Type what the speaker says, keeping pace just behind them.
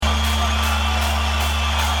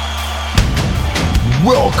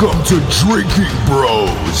Welcome to Drinking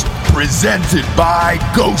Bros, presented by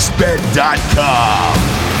GhostBed.com.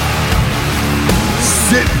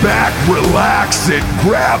 Sit back, relax, and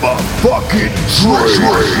grab a fucking drink.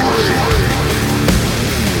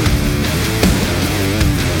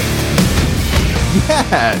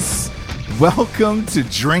 Yes! Welcome to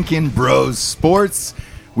Drinking Bros Sports.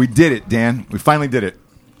 We did it, Dan. We finally did it.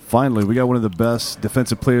 Finally, we got one of the best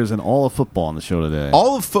defensive players in all of football on the show today.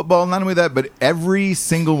 All of football, not only that, but every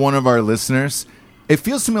single one of our listeners, it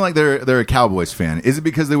feels to me like they're a Cowboys fan. Is it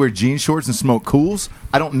because they wear jean shorts and smoke Cools?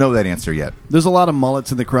 I don't know that answer yet. There's a lot of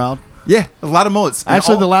mullets in the crowd. Yeah, a lot of mullets.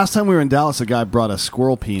 Actually, the last time we were in Dallas, a guy brought a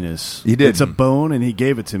squirrel penis. He did. It's a bone, and he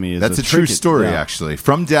gave it to me. That's a true story, actually,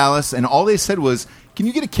 from Dallas. And all they said was, can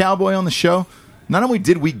you get a Cowboy on the show? Not only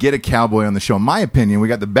did we get a Cowboy on the show, in my opinion, we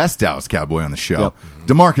got the best Dallas Cowboy on the show. Yep.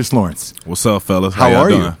 Demarcus Lawrence. What's up, fellas? How y'all are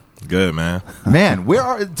doing? you? Good, man. Man,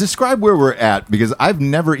 describe where we're at, because I've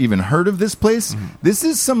never even heard of this place. This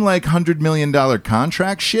is some like $100 million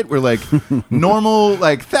contract shit where like normal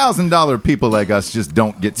like $1,000 people like us just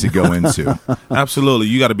don't get to go into. Absolutely.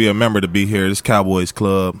 You got to be a member to be here. This Cowboys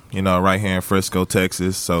Club, right here in Frisco,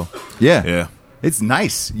 Texas. So yeah. It's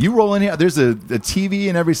nice. You roll in here. There's a TV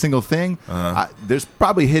in every single thing. There's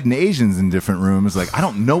probably hidden Asians in different rooms. Like, I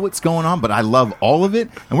don't know what's going on, but I love all of it.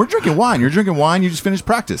 And we're drinking wine. You're drinking wine. You just finished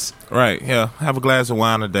practice. Right, yeah. Have a glass of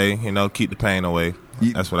wine a day, keep the pain away.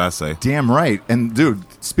 That's what I say. Damn right. And, dude,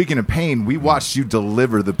 speaking of pain, we watched you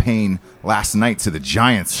deliver the pain last night to the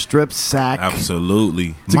Giants. Strip sack.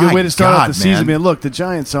 Absolutely. It's a good way to start out the season, man. man. Look, the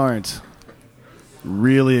Giants aren't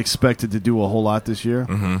really expected to do a whole lot this year,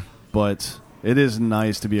 but it is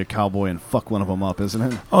nice to be a Cowboy and fuck one of them up, isn't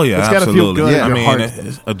it? Oh, yeah, it's absolutely. Feel good. Yeah. In your heart.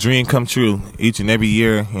 It's a dream come true each and every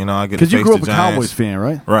year. I get to face the Giants. Because you grew up a Cowboys fan,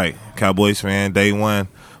 right? Right. Cowboys fan, day one.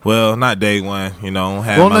 Well, not day one, no,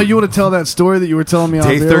 you want to tell that story that you were telling me on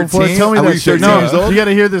Day there 13? Tell me Are that we shit. 13 years old? You got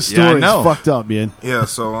to hear this story. Yeah, I know. It's fucked up, man. Yeah,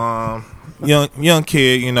 so young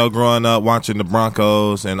kid, growing up watching the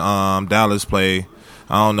Broncos and Dallas play.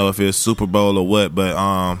 I don't know if it's Super Bowl or what, but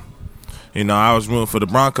I was rooting for the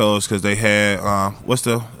Broncos because they had what's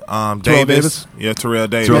the Davis? Yeah, Terrell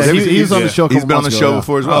Davis. Yeah, he was on the show. He's been on the show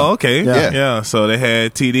before as well. Oh, okay. Yeah. So they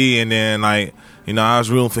had TD, and then I was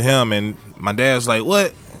rooting for him, and my dad's like,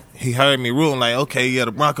 "What?" He heard me rooting, like, "Okay, yeah,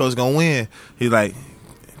 the Broncos gonna win." He's like,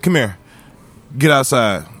 "Come here, get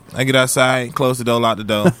outside." I get outside, close the door, lock the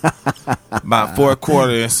door. About fourth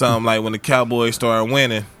quarter and something, like when the Cowboys started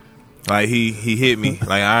winning, like he hit me,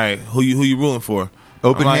 like, "All right, who you rooting for?"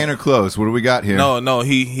 Open hand or closed? What do we got here? No,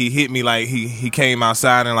 he hit me like he came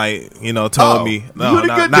outside and told me. No, you had a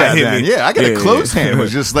good not dad, hit man. me. Yeah, I got a closed hand. It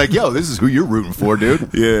was just like, yo, this is who you're rooting for,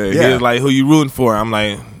 dude. Yeah. He was like, who you rooting for? I'm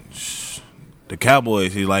like, the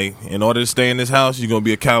Cowboys. He's like, in order to stay in this house, you're going to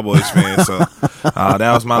be a Cowboys fan. So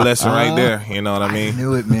that was my lesson right there. You know what I mean? I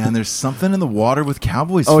knew it, man. There's something in the water with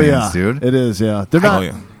Cowboys Oh, fans, yeah. dude. It is, yeah. They're not. Oh,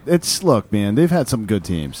 yeah. Look, man, they've had some good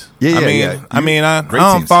teams. Yeah. I Great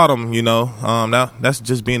don't teams. fault them, that's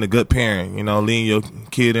just being a good parent, leading your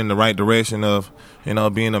kid in the right direction of,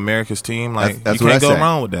 being America's team. Like, That's you what can't I go say.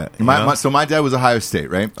 wrong with that. So my dad was Ohio State,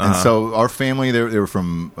 right? And so our family, they were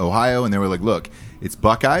from Ohio, and they were like, look, it's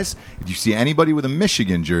Buckeyes. If you see anybody with a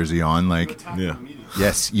Michigan jersey on, like, Yeah.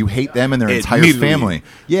 yes, you hate them and their entire Immediately. family.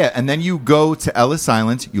 Yeah, and then you go to Ellis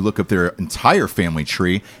Island, you look up their entire family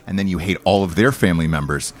tree, and then you hate all of their family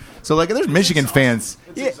members. So, like, there's Michigan fans.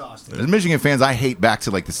 Yeah, there's Michigan fans I hate back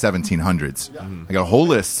to, like, the 1700s. I got a whole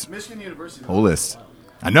list. Michigan University. Whole list.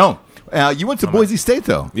 I know. You went to Boise State,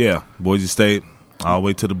 though. Yeah, Boise State, all the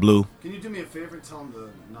way to the blue. Can you do me a favor and tell them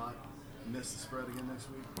to not miss the spread again next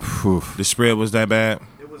week? Oof. The spread was that bad?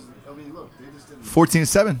 It was. I mean, look, they just didn't.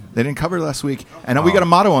 14-7. They didn't cover last week. And we got a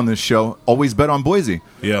motto on this show, always bet on Boise.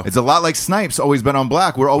 Yeah. It's a lot like Snipes, always bet on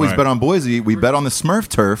Black. We're always Right. bet on Boise. We bet on the Smurf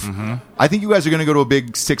turf. I think you guys are going to go to a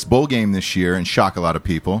big 6 bowl game this year and shock a lot of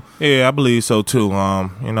people. Yeah, I believe so too.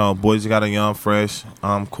 Boise got a young, fresh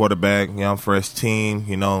quarterback, young, fresh team.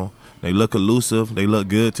 They look elusive, they look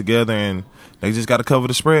good together, and they just got to cover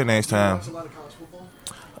the spread next time. Watch a lot of college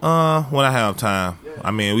football. When I have time. I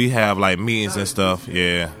mean, we have like meetings and stuff.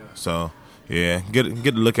 Yeah, so yeah, get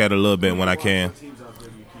to look at it a little bit when I can. Teams out there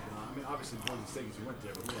you keep an eye. I mean, obviously Boise State you went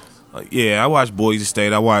there, but yes. Yeah, I watch Boise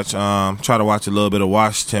State. I watch try to watch a little bit of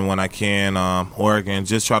Washington when I can. Oregon,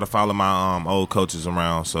 just try to follow my old coaches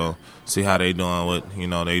around, so see how they doing with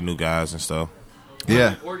they new guys and stuff.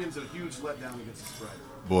 Yeah. Oregon's a huge letdown against the spread.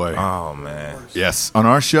 Boy. Oh man. Yes. On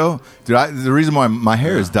our show, dude, the reason why my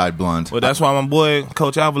hair is dyed blonde. Well, that's why my boy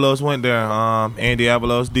Coach Avalos went there. Andy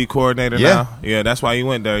Avalos, D coordinator now. Yeah, that's why he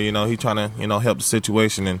went there. You know, he trying to help the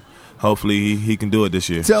situation, and hopefully he can do it this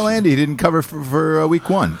year. Tell Andy he didn't cover for week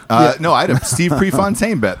one. No, I had a Steve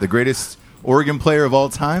Prefontaine bet, the greatest Oregon player of all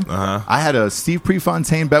time. I had a Steve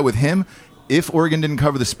Prefontaine bet with him. If Oregon didn't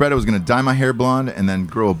cover the spread, I was going to dye my hair blonde and then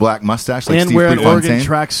grow a black mustache like and Steve wear an Prefontaine. Oregon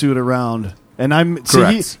tracksuit around. And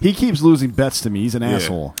he keeps losing bets to me. He's an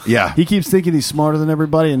asshole. Yeah. He keeps thinking he's smarter than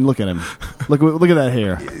everybody, and look at him. Look at that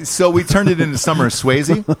hair. So we turned it into Summer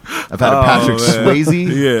Swayze. I've had a Patrick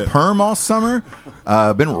Swayze perm all summer.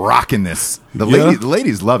 Been rocking this. The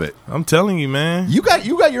ladies love it. I'm telling you, man. You got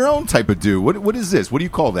your own type of do. What is this? What do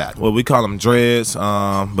you call that? Well, we call them dreads, but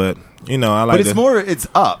I like. But it's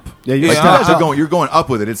up. Yeah, you guys are you're going up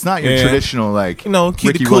with it. It's not your traditional keep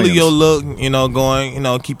Ricky the coolio Williams. look,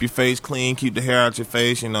 going, keep your face clean, keep the hair out your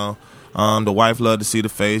face, The wife love to see the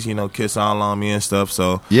face, kiss all on me and stuff.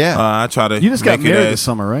 So I try to. You just got married this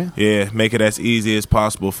summer, right? Yeah, make it as easy as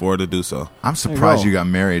possible for her to do so. I'm surprised you got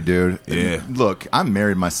married, dude. Yeah. Look, I'm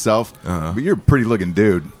married myself, but you're a pretty looking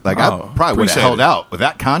dude. Like I probably would have held out with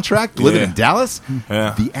that contract, living in Dallas.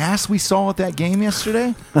 Yeah. The ass we saw at that game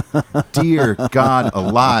yesterday. Dear God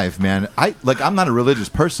alive, man. I'm not a religious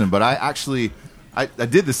person, but I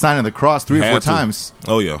did the sign of the cross 3 or 4 times.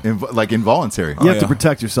 Oh, yeah. Involuntary. You have to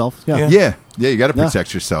protect yourself. Yeah. Yeah, you got to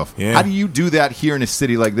protect yourself. Yeah. How do you do that here in a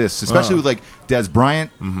city like this? Especially with Des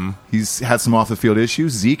Bryant. He's had some off the field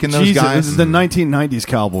issues. Zeke and those guys. This is the 1990s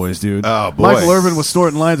Cowboys, dude. Oh, boy. Michael Irvin was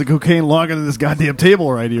snorting lines of cococaine longer than this goddamn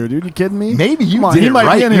table right here, dude. You kidding me? Maybe you Come on, did he it might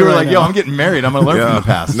right. be in You here were right like, now. yo, I'm getting married. I'm going to learn from the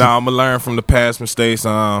past. No, I'm going to learn from the past mistakes.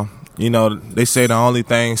 They say the only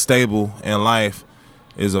thing stable in life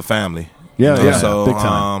is a family. Yeah, So, big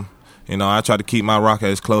time. I try to keep my rock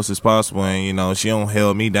as close as possible, and she don't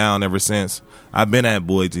held me down ever since I've been at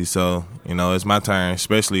Boise. So, it's my turn,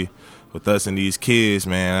 especially with us and these kids,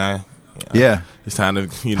 man. It's time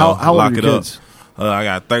to how lock old are it your up. kids? I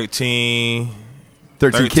got 13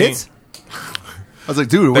 kids? I was like,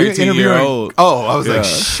 dude, we're 13-year-old. interviewing. Oh, I was like,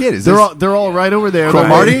 shit, is They're this all right over there.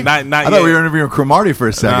 Cromartie? Not I thought we were interviewing Cromartie for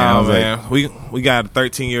a second. I was man. We got a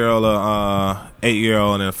 13-year-old,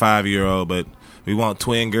 8-year-old, and a 5-year-old, but we want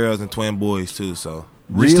twin girls and twin boys too. So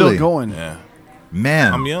You're still going. yeah,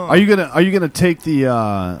 man, I'm young. Are you gonna take the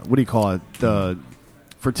what do you call it, the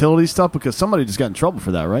fertility stuff, because somebody just got in trouble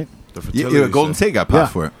for that, right? The fertility Golden stuff. State got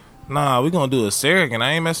popped for it. Nah, we gonna do a surrogate.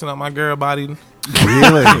 I ain't messing up my girl body.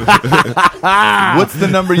 Really? What's the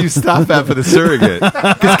number you stop at for the surrogate?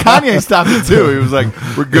 Because Kanye stopped it too. He was like,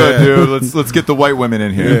 "We're good, dude. Let's get the white women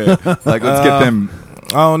in here. Like, let's get them."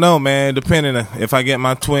 I don't know, man. Depending on if I get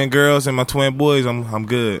my twin girls and my twin boys, I'm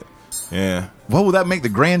good. Yeah. What will that make the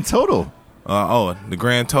grand total? The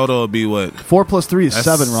grand total will be what? 4 + 3 is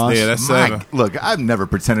 7, Ross. Yeah, that's 7. Look, I've never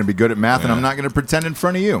pretended to be good at math, and I'm not going to pretend in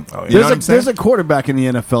front of you. Oh, yeah. You know what I'm saying? There's a quarterback in the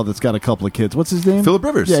NFL that's got a couple of kids. What's his name? Phillip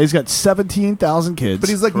Rivers. Yeah, he's got 17,000 kids. But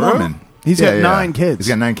he's like Mormon. He's got 9 kids. He's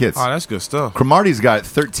got 9 kids. Oh, that's good stuff. Cromartie's got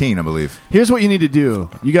 13, I believe. Here's what you need to do.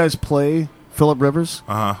 You guys play Phillip Rivers.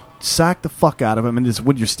 Sack the fuck out of him, and just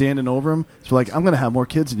when you're standing over him, it's like, I'm going to have more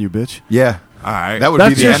kids than you, bitch. Yeah. All right. That would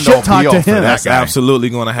That's be the your end shit all talk be all to for him. that That's guy.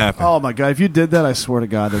 absolutely going to happen. Oh, my God. If you did that, I swear to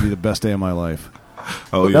God, that would be the best day of my life.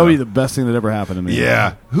 Oh, That would be the best thing that ever happened to me.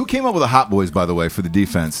 Yeah. Who came up with the Hot Boys, by the way, for the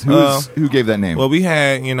defense? Who gave that name? Well, we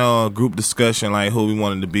had, a group discussion, like who we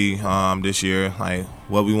wanted to be this year, like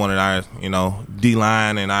what we wanted our,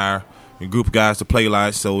 D-line and our group of guys to play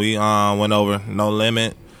like. So we went over No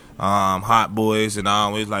Limit, Hot Boys, and I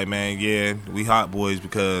always like, man, yeah, we Hot Boys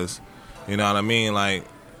because, you know what I mean? Like,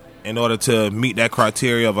 in order to meet that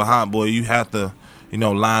criteria of a hot boy, you have to,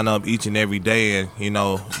 line up each and every day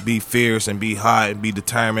and, be fierce and be hot and be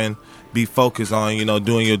determined, be focused on,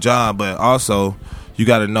 doing your job. But also, you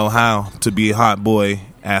got to know how to be a hot boy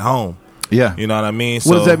at home. Yeah. You know what I mean?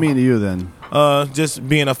 What does that mean to you then? Just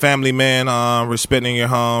being a family man, respecting your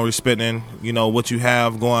home, respecting, what you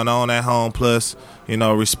have going on at home, plus,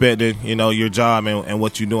 respecting, your job and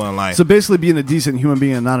what you do in life. So basically being a decent human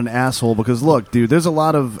being and not an asshole, because look, dude, there's a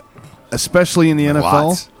lot of, especially in the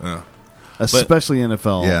NFL, especially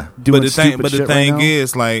NFL, doing But the stupid thing right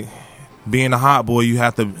is, like, being a hot boy, you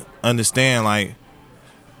have to understand, like,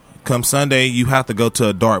 come Sunday, you have to go to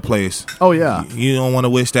a dark place. Oh yeah, You don't want to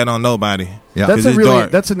wish that on nobody. Yeah. that's 'Cause it's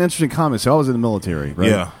dark. that's an interesting comment. So I was in the military, right?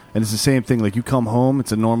 Yeah. And it's the same thing. Like, you come home,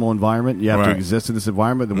 it's a normal environment. You have to Right. exist in this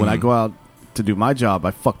environment. And when I go out to do my job,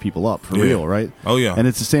 I fuck people up for Yeah. real, right? Oh, yeah. And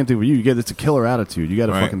it's the same thing with you. It's a killer attitude. You got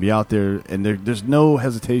to Right. fucking be out there, and there's no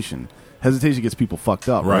hesitation. hesitation gets people fucked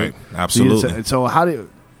up, right? Absolutely. So how do you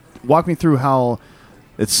walk me through how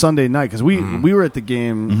it's Sunday night? Because we were at the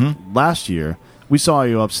game last year. We saw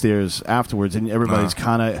you upstairs afterwards, and everybody's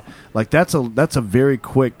kind of like that's a very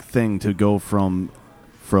quick thing to go from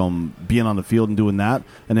being on the field and doing that,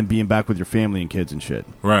 and then being back with your family and kids and shit.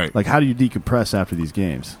 Right. Like, how do you decompress after these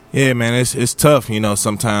games? Yeah, man, it's tough.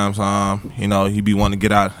 Sometimes you be wanting to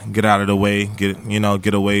get out of the way,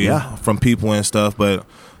 get away from people and stuff. But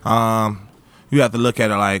you have to look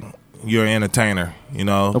at it like you're an entertainer.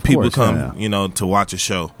 Of People course, come to watch a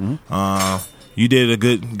show. You did a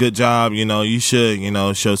good job. You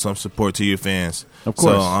should show some support to your fans. Of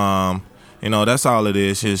course. So that's all it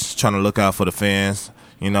is. Just trying to look out for the fans.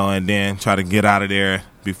 And then try to get out of there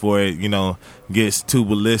before it, gets too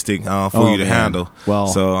ballistic for you to handle. Well,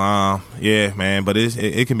 so yeah, man. But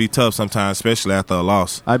it can be tough sometimes, especially after a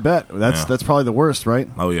loss. I bet that's probably the worst, right?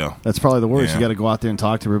 Oh yeah, that's probably the worst. Yeah. You got to go out there and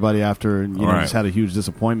talk to everybody after just had a huge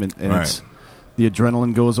disappointment, and it's the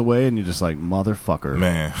adrenaline goes away, and you're just like, motherfucker,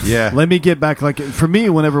 man. Yeah, let me get back. Like for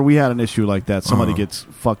me, whenever we had an issue like that, somebody gets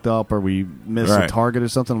fucked up or we miss a target or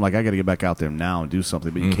something, I'm like, I got to get back out there now and do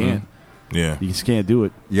something, but you can't. Yeah, you just can't do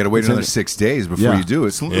it. You got to wait another 6 days before you do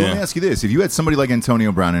it. So let me ask you this: if you had somebody like Antonio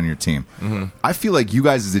Brown on your team, I feel like you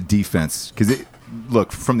guys as a defense, because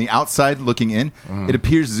look from the outside looking in, it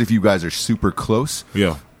appears as if you guys are super close.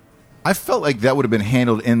 Yeah, I felt like that would have been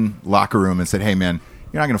handled in locker room and said, "Hey, man,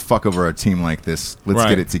 you're not going to fuck over our team like this. Let's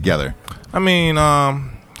get it together." I mean,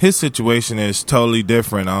 his situation is totally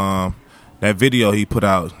different. That video he put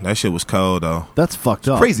out, that shit was cold though. That's fucked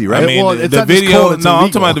up. Crazy, right? I mean, it's the not video. just cold, it's I'm illegal.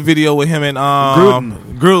 talking about the video with him and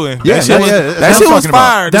Gruden. Yeah, that shit was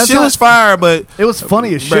fire. That shit was fire, but it was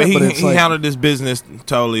funny as shit. He but it's handled this business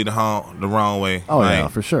totally the wrong way. Oh yeah,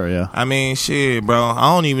 for sure. Yeah. I mean, shit, bro.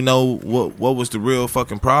 I don't even know what was the real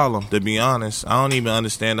fucking problem. To be honest, I don't even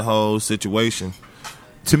understand the whole situation.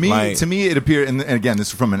 To me, it appeared, and again, this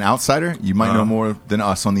is from an outsider. You might know more than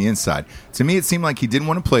us on the inside. To me, it seemed like he didn't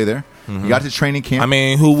want to play there. He got to training camp. I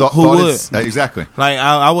mean, who would? Exactly. Like,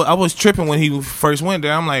 I was tripping when he first went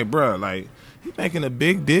there. I'm like, bro, like, he's making a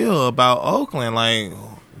big deal about Oakland. Like,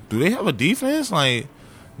 do they have a defense? Like,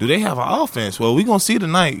 do they have an offense? Well, we gonna see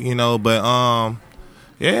tonight, But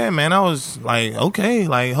yeah, man, I was like, okay,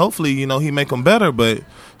 like, hopefully, he make them better, but.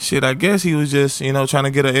 Shit, I guess he was just, trying to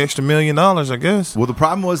get an extra $1 million, I guess. Well, the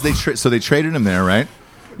problem was they traded him there, right?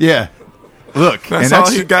 Yeah. Look, that's all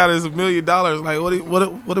he got is $1 million. Like,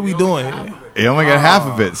 what are we doing here? He only got half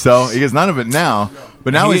of it, so he gets none of it now.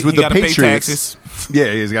 But now he's with the Patriots.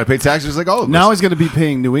 Yeah, he's got to pay taxes like all of us. Now he's going to be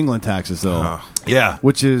paying New England taxes, though. Yeah.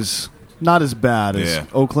 Which is not as bad as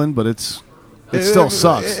Oakland, but it still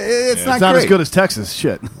sucks. It's not as great. good as Texas.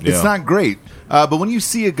 Shit. It's not great. But when you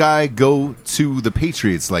see a guy go to the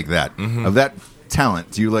Patriots like that, of that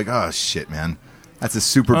talent, do you like, oh, shit, man. That's a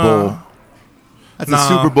Super Bowl. That's a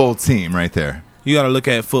Super Bowl team right there. You got to look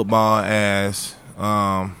at football as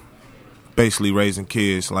basically raising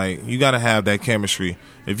kids. Like, you got to have that chemistry.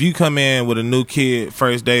 If you come in with a new kid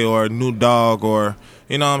first day or a new dog or,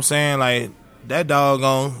 you know what I'm saying, like, that dog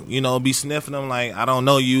gonna, be sniffing them like, I don't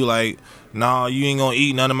know you, like, no, you ain't gonna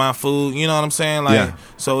eat none of my food. You know what I'm saying? Like,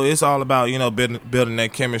 so it's all about, building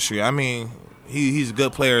that chemistry. I mean, he's a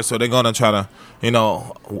good player, so they're gonna try to,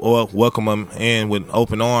 welcome him in with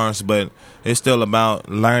open arms. But it's still about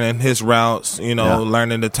learning his routes,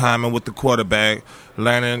 learning the timing with the quarterback,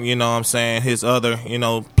 learning, his other,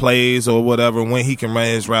 plays or whatever when he can run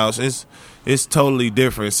his routes. It's totally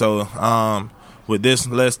different. So with this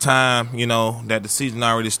less time, that the season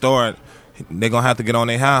already started, they're going to have to get on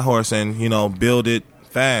their high horse and, build it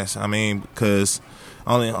fast. I mean, because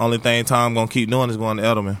only thing Tom going to keep doing is going to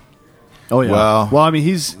Edelman. Oh, yeah. Well, I mean,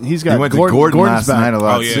 he's got he went to Gordon Gordon's last back. night a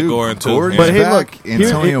lot, too. Gordon, too. But hey, look,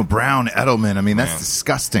 Antonio Brown, Edelman. I mean, that's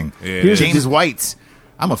disgusting. Yeah. James White.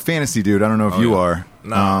 I'm a fantasy dude. I don't know if you are.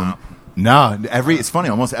 No. It's funny.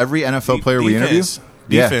 Almost every NFL player we interview.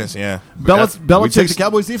 Defense, yeah. We take the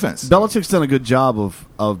Cowboys defense. Belichick's done a good job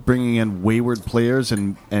of bringing in wayward players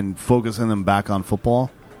and focusing them back on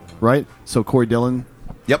football, right? So Corey Dillon,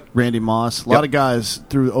 Randy Moss, a lot of guys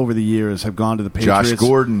over the years have gone to the Patriots. Josh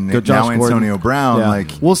Gordon, now Antonio Brown. Yeah.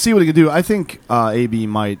 Like, we'll see what he can do. I think AB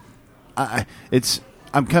might.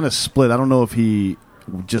 I'm kind of split. I don't know if he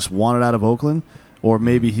just wanted out of Oakland, or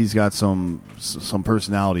maybe he's got some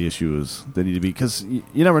personality issues that need to be, because you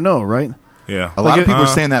never know, right? Yeah, a lot of people are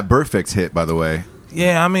saying that Burfict's hit. By the way,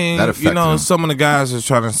 yeah, I mean, him. some of the guys are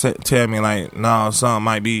trying to tell me like, no, something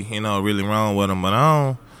might be, really wrong with him, but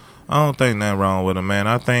I don't think nothing wrong with him, man.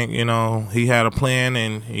 I think he had a plan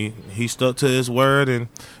and he stuck to his word, and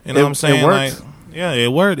you know what I'm saying, it worked. like, Yeah,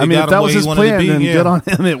 it worked. I mean, if that was his plan, then good on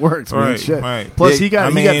him. It worked. Right, man. Shit. right. Plus, he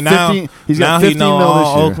got 15. He's got 15 mil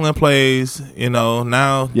this year. Oakland plays.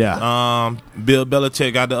 Now, Bill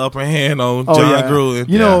Belichick got the upper hand on John Gruden.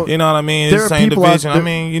 You know what I mean? There It's are the same people division. out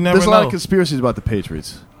there, you never know. There's a lot of conspiracies about the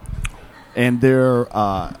Patriots and their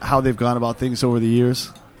how they've gone about things over the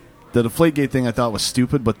years. The Deflategate thing I thought was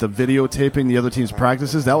stupid, but the videotaping the other team's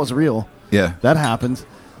practices, that was real. Yeah. That happened.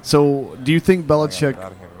 So, do you think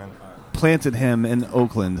Belichick planted him in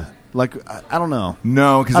Oakland? Like, I don't know.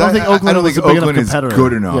 No, because I don't think Oakland was a big enough competitor. Is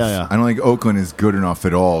good enough. Yeah. I don't think Oakland is good enough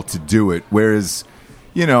at all to do it. Whereas,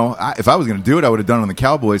 if I was going to do it, I would have done it on the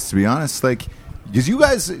Cowboys, to be honest. Like, because you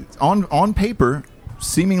guys, on paper,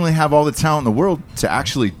 seemingly have all the talent in the world to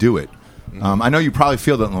actually do it. I know you probably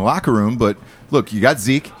feel that in the locker room, but look, you got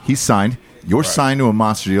Zeke. He's signed. You're signed to a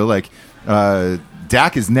monster deal. Like,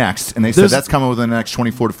 Dak is next, and they said that's coming within the next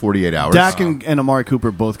 24 to 48 hours. Dak and Amari Cooper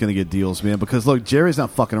are both going to get deals, man, because, look, Jerry's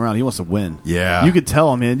not fucking around. He wants to win. Yeah. You could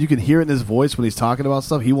tell, man. You can hear it in his voice when he's talking about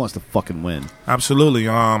stuff. He wants to fucking win. Absolutely.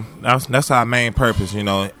 That's our main purpose.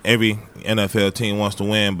 Every NFL team wants to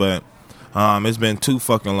win, but it's been too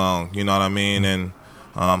fucking long. You know what I mean? And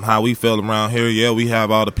how we feel around here, we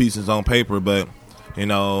have all the pieces on paper, but,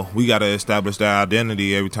 we got to establish that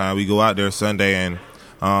identity every time we go out there Sunday, and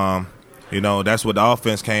that's what the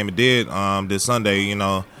offense came and did this Sunday.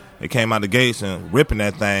 They came out the gates and ripping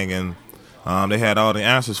that thing, and they had all the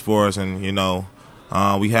answers for us. And,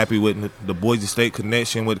 we happy with the Boise State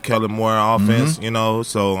connection with Kellen Moore offense,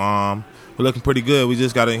 So we're looking pretty good. We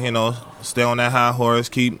just got to, stay on that high horse,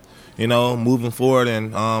 keep, moving forward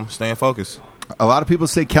and staying focused. A lot of people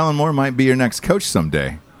say Kellen Moore might be your next coach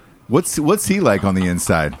someday. What's he like on the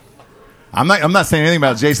inside? I'm not saying anything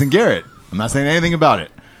about Jason Garrett. I'm not saying anything about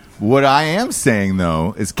it. What I am saying,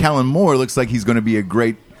 though, is Kellen Moore looks like he's going to be a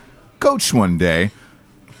great coach one day.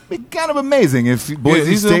 It'd be kind of amazing if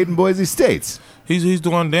Boise State and Boise State's. He's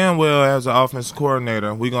doing damn well as an offensive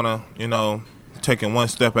coordinator. We're going to, take it one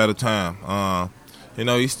step at a time.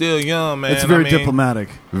 He's still young, man. It's very diplomatic.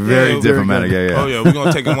 Very diplomatic, yeah. Oh, yeah, we're going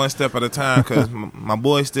to take it one step at a time because my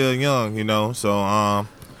boy's still young, so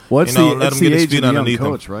well, it's let him get his age feet of the young underneath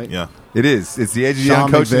coach, him. right? Yeah. It is. It's the age of the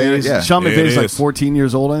young coach. Yeah. Sean McVay's like 14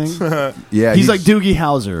 years old, I think. Yeah, he's like Doogie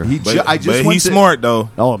Howser. He's smart, though.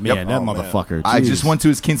 Oh, man, that motherfucker. I just went to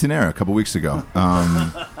his quinceanera a couple weeks ago. We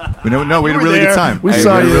had a really good time. We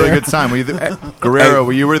saw you. We had a really good time. Guerrero,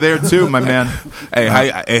 you were there too, my man.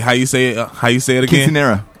 Hey, how you say it? How you say it again?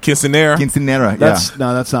 Quinceanera.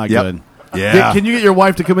 No, that's not good. Yeah. Can you get your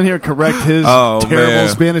wife to come in here and correct his terrible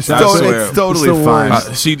Spanish accent? It's totally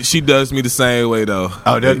fine. She does me the same way, though.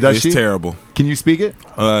 Oh, does she? It's terrible. Can you speak it?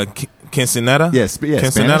 Quinceanera? Yes,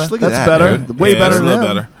 Quinceanera? Spanish. Look at That's that, better. dude. Way better than him.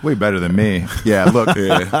 better. Way better than me. Yeah, look,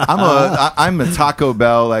 I'm a Taco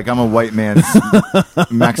Bell, like I'm a white man's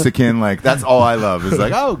Mexican, like that's all I love. Is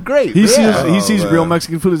like, oh great. He sees real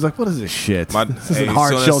Mexican food. He's like, what is this shit? This is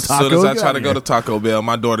hard shell taco. As soon as I try to go to Taco Bell,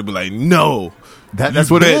 my daughter be like, no.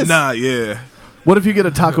 That's what it is. Nah, yeah. What if you get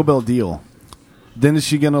a Taco Bell deal? Then is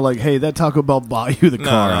she gonna like, hey, that Taco Bell bought you the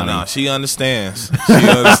car? No. She understands. She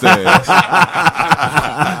understands.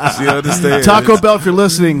 She understands. Taco Bell, if you're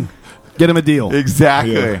listening, get him a deal.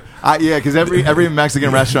 Exactly. Yeah, because every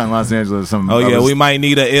Mexican restaurant in Los Angeles. We might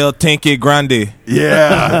need a El Tanque Grande.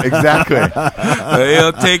 Yeah, exactly.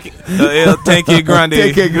 El Tanque Grande.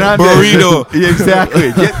 Burrito.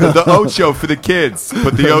 Exactly. Get the Ocho for the kids.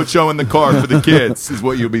 Put the Ocho in the car for the kids is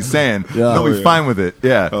what you'll be saying. Yeah. They'll be fine with it.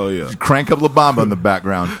 Yeah. Oh, yeah. Just crank up La Bamba in the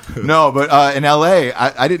background. No, but in L.A.,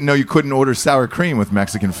 I didn't know you couldn't order sour cream with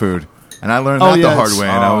Mexican food. And I learned that the hard way.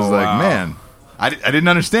 And I was like, man, I didn't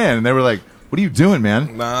understand. And they were like, what are you doing,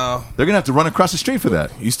 man? No. They're going to have to run across the street for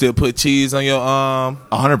that. You still put cheese on your 100%.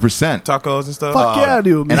 tacos and stuff? Fuck yeah,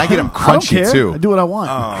 dude. Man. And I get them I don't crunchy, care. too. I do what I want.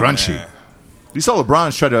 Crunchy. Man. You saw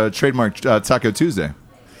LeBron try to trademark Taco Tuesday.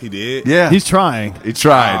 He did? Yeah. He's trying. He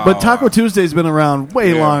tried. But Taco Tuesday's been around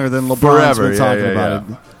way longer than LeBron's Forever. been talking about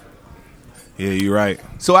it. Yeah, you're right.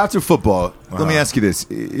 So after football, let me ask you this.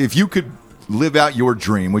 If you could live out your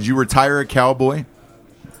dream, would you retire a Cowboy?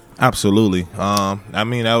 Absolutely. I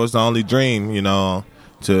mean, that was the only dream,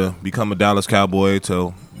 to become a Dallas Cowboy,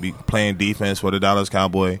 to be playing defense for the Dallas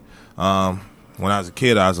Cowboy. When I was a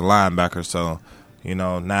kid, I was a linebacker, so,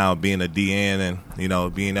 now being a DN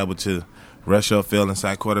and, being able to rush upfield and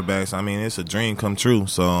sack quarterbacks, I mean, it's a dream come true.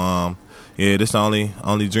 So, this is the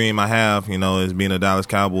only dream I have, is being a Dallas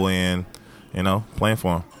Cowboy and, playing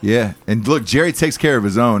for him. Yeah. And look, Jerry takes care of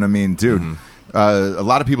his own. I mean, dude, a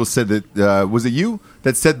lot of people said that, was it you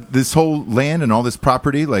that said this whole land and all this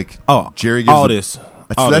property, like, Jerry gives all this.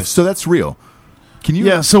 So that's real. Can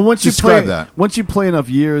you so once you describe play that? once you play enough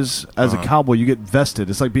years as a cowboy, you get vested.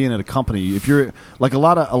 It's like being at a company. If you're like a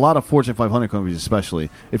lot of Fortune 500 companies, especially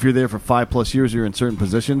if you're there for 5+ years, you're in certain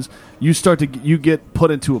positions. You get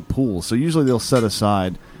put into a pool. So usually they'll set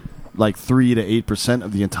aside like 3 to 8%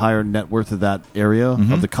 of the entire net worth of that area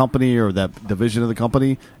of the company or that division of the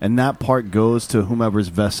company, and that part goes to whomever's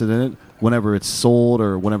vested in it whenever it's sold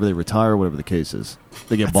or whenever they retire, whatever the case is.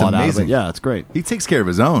 They get bought out of it. Yeah, it's great. He takes care of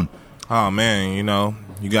his own. Oh man,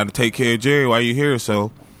 you got to take care of Jerry while you're here.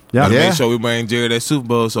 So Yeah. gotta Yeah. make sure we bring Jerry that Super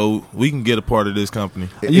Bowl so we can get a part of this company.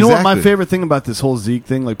 You know what my Exactly. favorite thing about this whole Zeke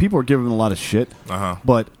thing? Like, people are giving him a lot of shit,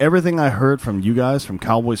 but everything I heard from you guys, from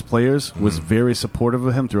Cowboys players, was very supportive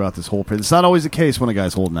of him throughout this whole period. It's not always the case when a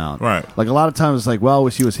guy's holding out. Right. Like, a lot of times it's like, well, I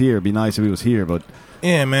wish he was here. It'd be nice if he was here, but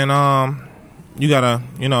Yeah, man. You gotta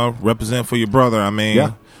represent for your brother. I mean,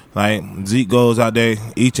 Yeah. like Zeke goes out there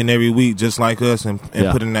each and every week just like us and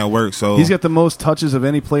Yeah. put in that work. So he's got the most touches of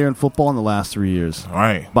any player in football in the last 3 years.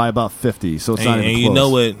 right. By about 50, so it's not And even close. you know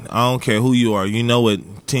what? I don't care who you are. You know what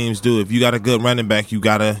teams do. If you got a good running back, you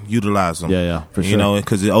gotta utilize them. Yeah, for sure. You know,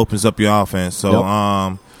 because it opens up your offense. So,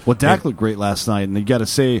 Yep. Well, Dak looked great last night, and you got to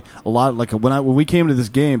say a lot. Like when we came to this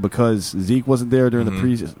game, because Zeke wasn't there during the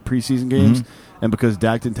preseason games, and because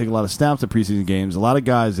Dak didn't take a lot of snaps at preseason games, a lot of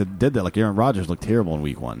guys that did that, like Aaron Rodgers, looked terrible in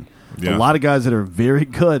Week 1. Yeah. A lot of guys that are very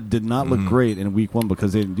good did not look great in Week 1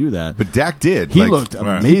 because they didn't do that. But Dak did. He looked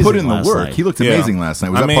amazing. He put in the last work. night. He looked Yeah. amazing last night.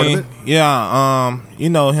 Was that part of it? Yeah.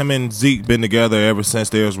 Him and Zeke been together ever since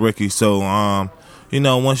they was rookies. So,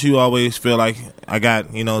 once you always feel like I got,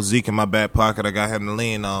 Zeke in my back pocket, I got him to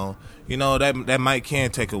lean on, that might can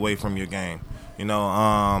take away from your game.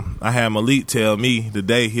 I had Malik tell me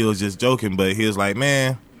today he was just joking, but he was like,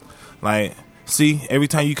 man, like, see, every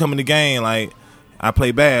time you come in the game, like, I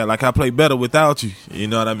play bad. Like, I play better without you. You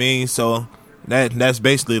know what I mean? So that's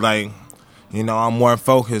basically like, I'm more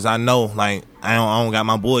focused. I know, like, I don't got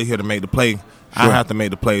my boy here to make the play. I have to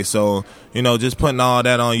make the play. So, just putting all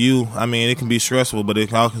that on you, I mean, it can be stressful, but it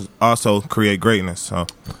can also create greatness. So,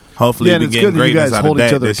 hopefully, Yeah, and we it's get good that you greatness guys out hold of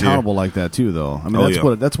each that other this year. accountable like that too, though. I mean,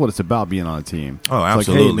 Oh, that's what it's about, being on a team. Oh, It's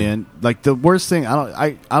absolutely. like, hey, man, like the worst thing.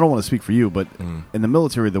 I don't want to speak for you, but in the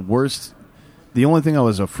military, the only thing I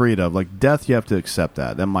was afraid of, like death, you have to accept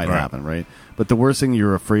that might Right. happen, right? But the worst thing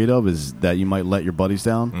you're afraid of is that you might let your buddies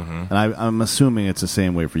down, and I'm assuming it's the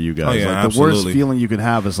same way for you guys. Oh, yeah, like, the worst absolutely. feeling you can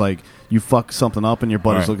have is like you fuck something up, and your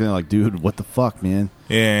buddies Right. looking at you like, dude, what the fuck, man?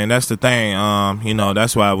 Yeah, and that's the thing.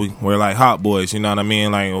 That's why we're like hot boys. You know what I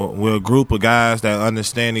mean? Like, we're a group of guys that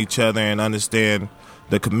understand each other and understand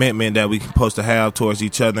the commitment that we supposed to have towards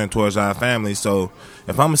each other and towards our families. So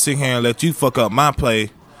if I'm gonna sit here and let you fuck up my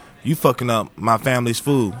play, you fucking up my family's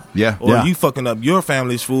food. Yeah. Or Yeah. you fucking up your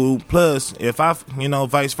family's food. Plus, if I,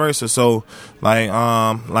 vice versa. So, like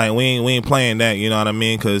we ain't playing that. You know what I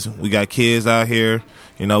mean? Because we got kids out here.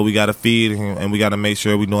 We got to feed and we got to make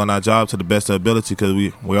sure we're doing our job to the best of ability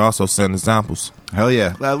because we're also setting examples. Hell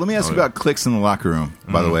yeah. Let me ask you about clicks in the locker room,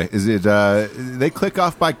 by the way. Is it, they click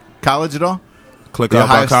off by college at all? Click off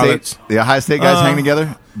our college. State, the Ohio State guys hang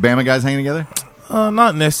together? Bama guys hang together?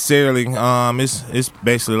 Not necessarily. It's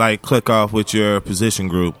basically like click off with your position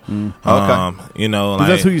group. Okay. Because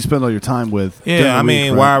that's who you spend all your time with. during Yeah, the I week,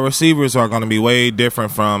 mean, right? wide receivers are going to be way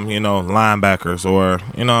different from, linebackers or,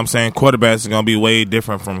 what I'm saying, quarterbacks are going to be way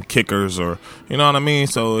different from kickers or, you know what I mean?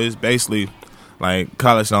 So it's basically like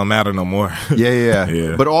college don't matter no more. Yeah.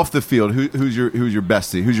 Yeah. But off the field, who's your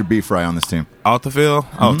bestie? Who's your beef fry on this team? Off the field?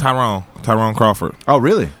 Oh, Tyrone Crawford. Oh,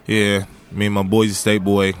 really? Yeah, me and my Boise State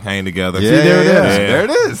boy hang together. Yeah, there it is. Yeah. There it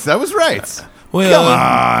is. That was right. Well,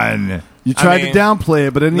 Come on. You tried mean, to downplay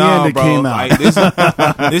it, but in the end, it bro, came out.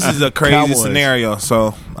 like, this is a crazy Cowboys. scenario.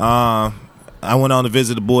 So I went on to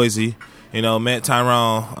visit the Boise. Met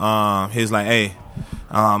Tyrone. He's like, hey,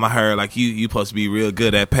 I heard like you supposed to be real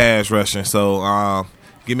good at pass rushing. So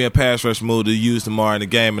give me a pass rush move to use tomorrow in the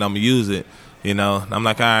game, and I'm gonna use it. I'm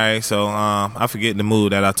like, all right. So I forget the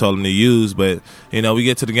move that I told him to use, but we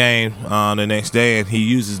get to the game the next day, and he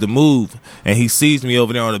uses the move, and he sees me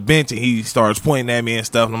over there on the bench, and he starts pointing at me and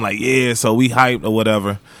stuff. And I'm like, yeah. So we hyped or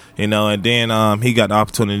whatever, and then he got the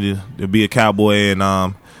opportunity to be a Cowboy,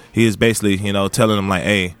 and he is basically telling him like,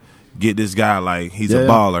 hey, get this guy, like he's a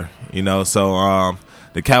baller, So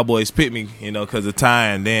the Cowboys picked me, because of Ty,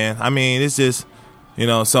 and then I mean it's just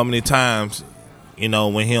so many times.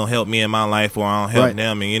 When he don't help me in my life or I don't help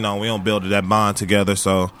them, and we don't build that bond together.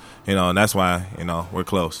 So, and that's why we're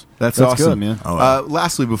close. That's good, awesome, man.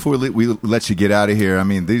 Lastly, before we let you get out of here, I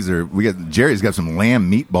mean, Jerry's got some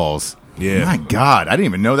lamb meatballs. Yeah. My God, I didn't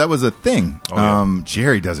even know that was a thing. Oh, yeah.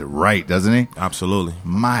 Jerry does it right, doesn't he? Absolutely.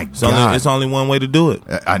 My It's God. it's only one way to do it.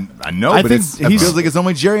 I know, I but think it feels like it's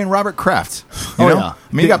only Jerry and Robert Kraft. You know? yeah.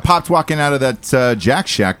 I mean, he got popped walking out of that Jack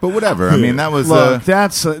Shack, but whatever. I mean, that was. Look,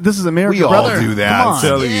 this is America, we all brother. do that. Come on.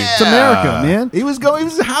 Telling you. It's America, man. He was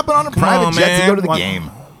hopping on a private on, jet man. to go to the Why- game.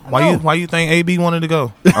 Why you think AB wanted to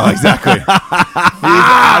go? Oh, exactly. He's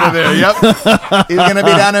out of there. Yep. He's gonna be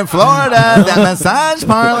down in Florida, that massage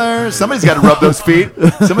parlor. Somebody's got to rub those feet.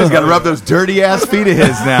 Somebody's got to rub those dirty ass feet of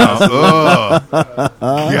his now. Oh,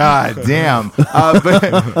 God damn.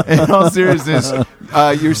 But in all seriousness,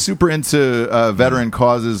 you're super into veteran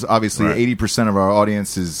causes. Obviously, Right. 80% of our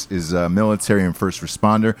audience is military and first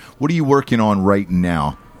responder. What are you working on right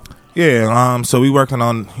now? Yeah, so we working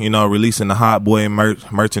on, releasing the Hot Boy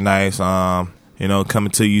merchandise,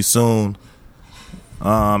 coming to you soon.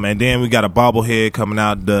 And then we got a bobblehead coming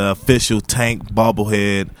out, the official Tank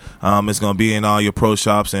bobblehead. It's going to be in all your pro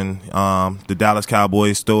shops and the Dallas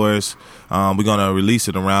Cowboys stores. We're going to release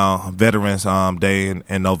it around Veterans Day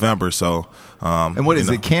in November. So, And what is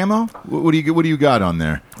it? Camo? What do you got on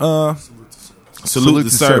there? Salute the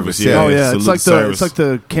service. yeah. Oh yeah, salute it's like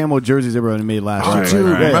the camo jerseys everyone made last year. Dude,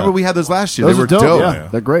 Yeah, remember yeah. we had those last year? Those They were are dope. dope. Yeah,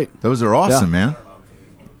 they're great. Those are awesome, man.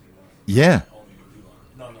 Yeah.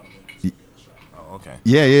 Oh, okay.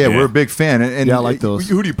 Yeah. We're a big fan. And Yeah, I like those.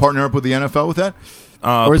 Who do you partner up with the NFL with that?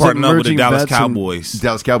 Or is it Partner up with the merging Dallas vets and- Cowboys.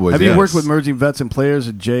 Dallas Cowboys. Have yeah. you worked with merging vets and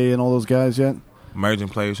players, Jay and all those guys yet? Merging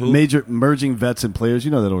players who? Major merging vets and players. You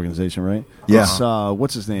know that organization, right? Yeah. It's,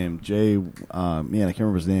 what's his name? Jay. Man, I can't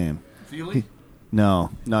remember his name. No,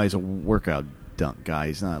 he's a workout dunk guy.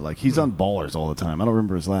 He's not like he's on Ballers all the time. I don't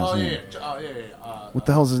remember his last name. What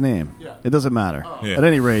the hell's his name? It doesn't matter. Yeah. At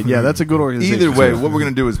any rate, yeah, that's a good organization. Either way, too. what we're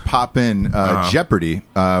going to do is pop in Jeopardy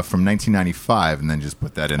from 1995 and then just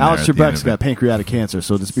put that in Alex there. at the end Trebek's of it. got pancreatic cancer,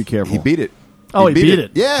 so just be careful. He beat it. Oh, he beat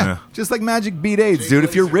it. Yeah. Yeah. Just like magic beat AIDS, dude.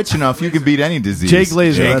 If you're rich enough, you can beat any disease. Jay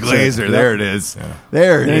Glazer, Jay that's it. Glazer. Yep. There it is.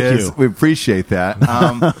 There it Thank is. you. We appreciate that.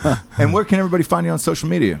 And where can everybody find you on social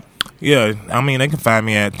media? Yeah, I mean, they can find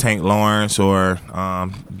me at Tank Lawrence or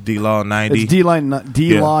DLaw90. It's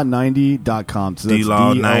dlaw90.com. So that's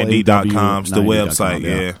DLaw90.com is the 90.com, website,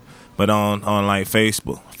 yeah. But on like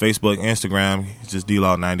Facebook, Instagram, it's just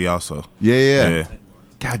DLaw90 also. Yeah.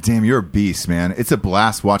 God damn, you're a beast, man. It's a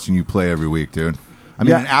blast watching you play every week, dude. I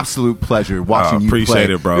mean, Yeah. an absolute pleasure watching you appreciate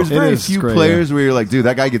play. it, bro. There's It very is. few It's great, players where you're like, dude,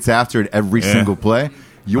 that guy gets after it every Yeah. single play.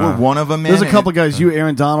 You're one of them, man. There's a couple and- guys, you,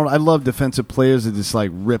 Aaron Donald. I love defensive players that just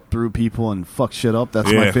like rip through people and fuck shit up.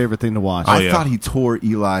 That's my Yeah. favorite thing to watch. I yeah. thought he tore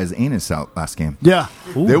Eli's anus out last game. yeah.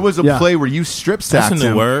 There was a Yeah. play where you strip sacked That's a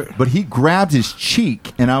new him, word. but he grabbed his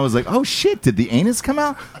cheek, and I was like, "Oh shit! Did the anus come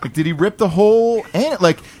out? Like, did he rip the whole anus?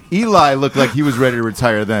 Like Eli looked like he was ready to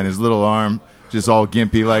retire. Then his little arm just all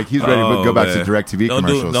gimpy, like he's ready to go back to DirecTV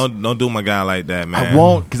commercials. Don't do my guy like that, man. I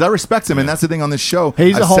won't, because I respect him, and that's the thing on this show. Hey,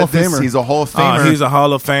 he's a I've Hall said of this, Famer. He's a Hall of Famer. He's a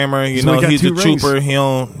Hall of Famer. He's only got He's a 2 rings. trooper.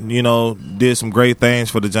 He did some great things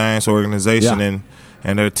for the Giants organization Yeah.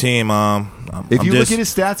 and their team. If you look at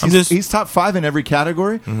his stats, he's top 5 in every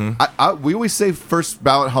category. We always say first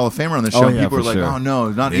ballot Hall of Famer on the show. Oh, and yeah, people are for like, sure. "Oh no,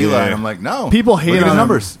 not Yeah. Eli." And I'm like, "No." People hate look at on his him.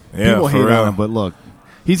 numbers. Yeah, People for hate real. on him, but look,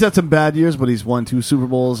 he's had some bad years, but he's won 2 Super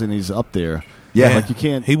Bowls and he's up there. Yeah. Like you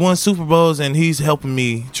can't. He won Super Bowls and he's helping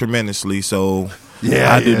me tremendously. So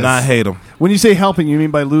Yeah, I he do is. not hate him. When you say helping, you mean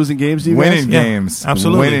by losing games? Do you Winning guys? games,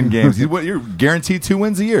 absolutely. winning games. You're guaranteed 2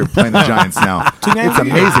 wins a year playing the Giants now. 2 games It's a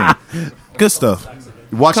year. amazing. Good stuff.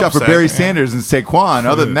 Watch out for Couple Barry sacks, yeah. Sanders and Saquon.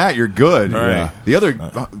 Other than that, you're good. Right. Yeah. The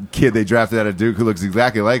other kid they drafted out of Duke who looks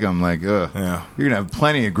exactly like him, like, Yeah. you're gonna have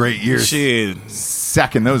plenty of great years Shit.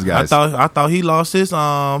 sacking those I guys. thought he lost his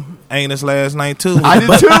anus last night too. I did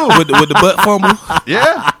too. with the butt fumble.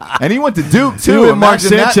 Yeah, and he went to Duke He too. went Mark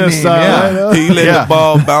Imagine that Sanchez meme, style, yeah. right? He let Yeah. the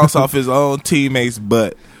ball bounce off his own teammate's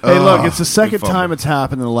butt. Hey, look, it's the second fumble. time it's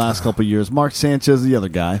happened in the last couple of years. Mark Sanchez is the other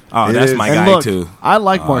guy. Oh, It that's is. my And guy look, too. I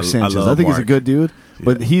like Mark I Sanchez. love I think he's a Mark. good dude,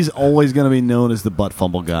 but he's always going to be known as the butt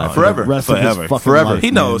fumble guy for Forever. the rest Forever. of his fucking Forever. life, He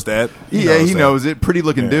man. knows that. He that. knows it. Pretty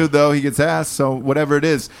looking dude though. He gets asked. So whatever it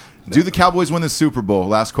is, do the Cowboys win the Super Bowl?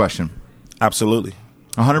 Last question. Absolutely.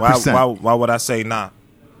 100%. Why would I say nah?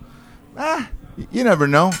 You never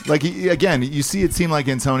know. Like again, you see it seem like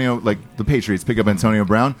Antonio, like the Patriots pick up Antonio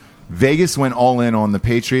Brown. Vegas went all in on the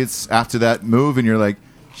Patriots after that move, and you're like,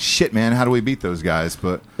 shit, man, how do we beat those guys?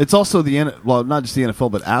 But It's also well, not just the NFL,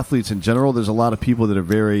 but athletes in general. There's a lot of people that are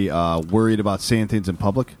very worried about saying things in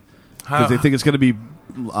public because they think it's going to be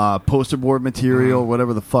poster board material,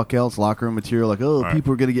 whatever the fuck else, locker room material. Like, oh, Right.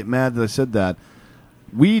 people are going to get mad that I said that.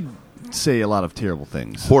 We say a lot of terrible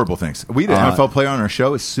things. Horrible things. We had an NFL player on our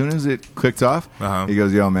show. As soon as it clicked off, he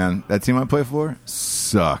goes, "Yo, man, that team I play for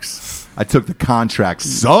sucks. I took the contract,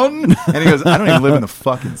 son." And he goes, "I don't even live in the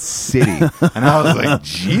fucking city." And I was like,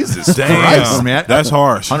 Jesus Christ, man. That's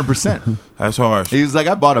harsh. 100%. That's harsh. He was like,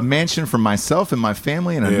 "I bought a mansion for myself and my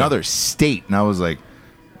family in another state." And I was like,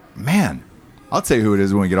 man, I'll tell you who it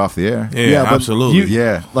is when we get off the air. Yeah, but absolutely.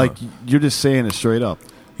 Like, you're just saying it straight up.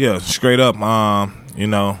 Yeah, straight up. You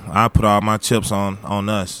know, I put all my chips on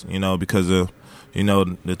us, you know, because of, you know,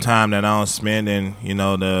 the time that I don't spend and, you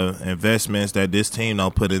know, the investments that this team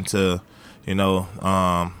don't put into, you know,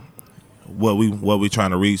 what we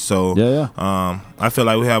trying to reach. So I feel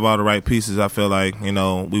like we have all the right pieces. I feel like, you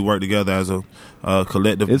know, we work together as a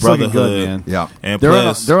collective brotherhood. Good, man. Yeah. And there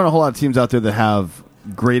aren't a whole lot of teams out there that have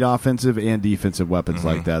great offensive and defensive weapons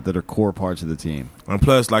like that are core parts of the team. And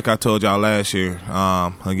plus, like I told y'all last year,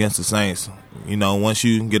 against the Saints, you know, once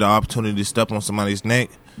you get an opportunity to step on somebody's neck,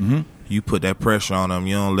 you put that pressure on them.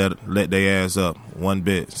 You don't let their ass up one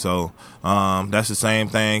bit. So that's the same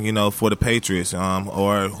thing, you know, for the Patriots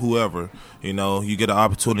or whoever. You know, you get an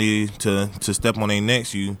opportunity to step on their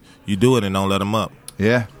necks, you do it and don't let them up.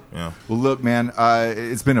 Yeah. Yeah. Well, look, man,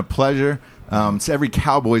 it's been a pleasure. To every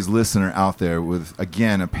Cowboys listener out there with,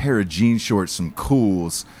 again, a pair of jean shorts, some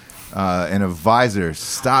cools, and a visor.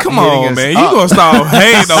 Stop Come hitting on, us man. up. You going to start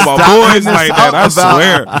hating on my boys like that. I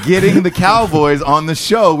swear. Getting the Cowboys on the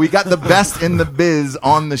show. We got the best in the biz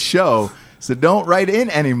on the show. So don't write in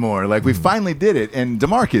anymore. Like, we finally did it. And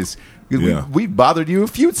Demarcus, we bothered you a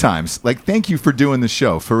few times. Like, thank you for doing the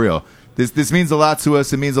show, for real. This means a lot to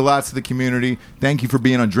us. It means a lot to the community. Thank you for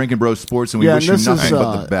being on Drinking Bros Sports, and we wish you nothing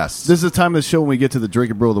but the best. This is the time of the show when we get to the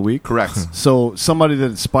Drinking Bro of the Week. Correct. So somebody that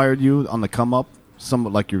inspired you on the come up,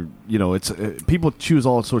 like it's people choose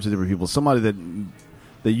all sorts of different people. Somebody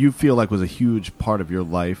that you feel like was a huge part of your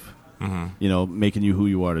life, you know, making you who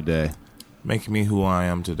you are today. Making me who I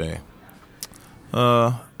am today.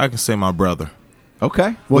 I can say my brother.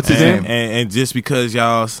 Okay. What's his name? And just because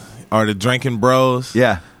y'all are the Drinking Bros,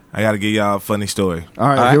 I got to give y'all a funny story. All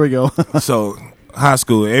right, here we go. So, high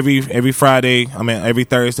school, every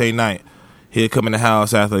Thursday night, he'll come in the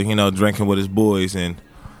house after, you know, drinking with his boys. And,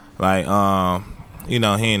 like, you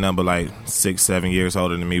know, he ain't nothing but, like, 6, 7 years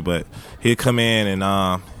older than me. But he'll come in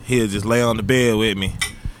and he'll just lay on the bed with me.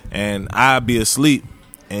 And I'd be asleep.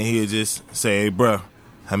 And he'll just say, "Hey, bro,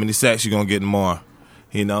 how many sacks you going to get tomorrow?"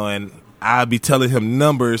 You know, and I'd be telling him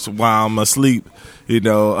numbers while I'm asleep, you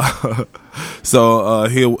know. So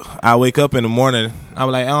I wake up in the morning.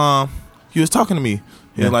 I'm like, you was talking to me.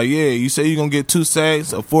 He's like, "Yeah, you say you're going to get 2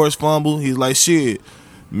 sacks, a forced fumble." He's like, "Shit."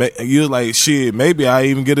 You was like, "Shit, maybe I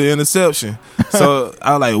even get an interception." So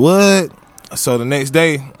I was like, "What?" So the next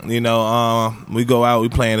day, you know, we go out. We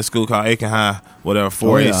play in a school called Aiken High, whatever,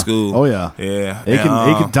 4A school. Oh, yeah. Yeah.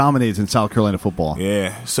 Aiken dominates in South Carolina football.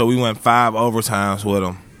 Yeah. So we went 5 overtimes with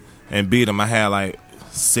them and beat them. I had like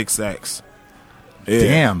 6 sacks. Yeah.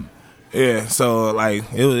 Damn. Yeah, so like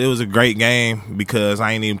it was a great game because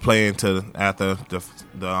I ain't even play until after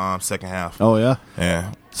the second half. Oh yeah,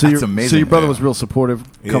 yeah. So that's amazing. So your brother was real supportive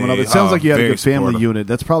coming up. It sounds like you had a good family supportive unit.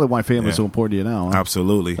 That's probably why family's so important to you now. Huh?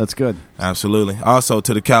 Absolutely, that's good. Absolutely. Also,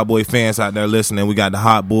 to the Cowboy fans out there listening, we got the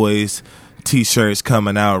Hot Boys T-shirts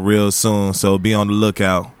coming out real soon, so be on the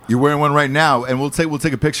lookout. You're wearing one right now, and we'll take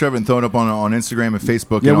a picture of it and throw it up on Instagram and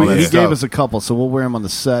Facebook. Yeah, and all that he stuff. gave us a couple, so we'll wear them on the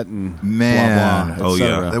set and blah, blah, oh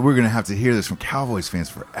yeah. We're gonna have to hear this from Cowboys fans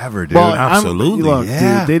forever, dude. Well, absolutely. Look,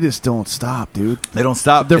 dude, they just don't stop, dude. They don't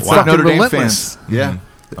stop. They're fucking Notre Dame relentless. fans. Yeah.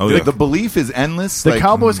 Oh, yeah. The belief is endless. The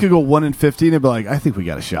Cowboys could go 1-15 and be like, "I think we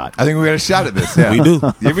got a shot." I think we got a shot at this. Yeah. We do.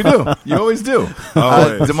 Yeah, we do. You always do.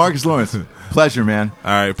 Demarcus Lawrence, pleasure, man.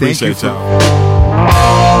 All right, appreciate y'all.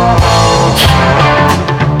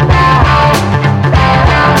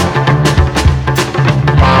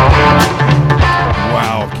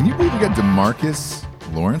 Wow, can you believe we got Demarcus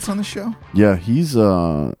Lawrence on the show? Yeah, he's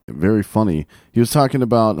very funny. He was talking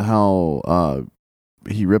about how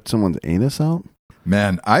he ripped someone's anus out.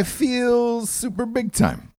 Man, I feel super big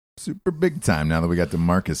time. Super big time now that we got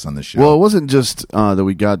Demarcus on the show. Well, it wasn't just that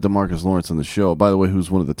we got Demarcus Lawrence on the show. By the way,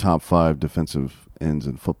 who's one of the top 5 defensive ends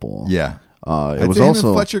in football. Yeah. It was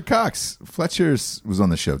also Fletcher Cox. Fletcher was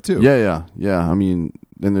on the show too. Yeah. I mean,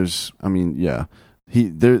 yeah.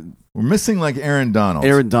 We're missing like Aaron Donald.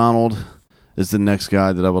 Aaron Donald is the next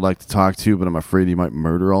guy that I would like to talk to, but I'm afraid he might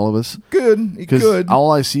murder all of us. Good. He could.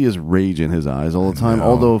 All I see is rage in his eyes all the time. No.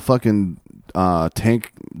 Although fucking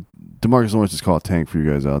Tank, Demarcus Lawrence is called Tank for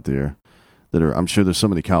you guys out there that are. I'm sure there's so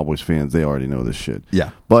many Cowboys fans they already know this shit. Yeah.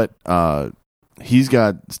 But he's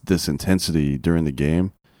got this intensity during the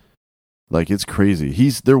game. Like, it's crazy.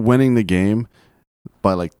 They're winning the game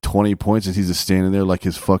by like 20 points, and he's just standing there like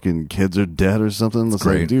his fucking kids are dead or something. It's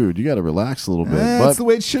great. like, dude, you got to relax a little bit. That's the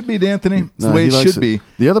way it should be, D'Anthony. It's the way it should be.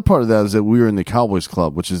 The other part of that is that we were in the Cowboys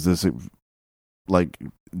Club, which is this like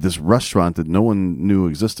this restaurant that no one knew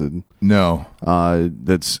existed. No,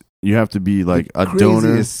 that's you have to be like the a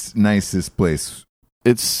donor. Nicest place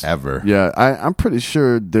it's ever. Yeah, I'm pretty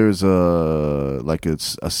sure there's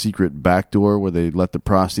it's a secret back door where they let the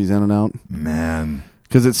prosties in and out. Man.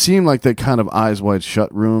 Because it seemed like that kind of eyes wide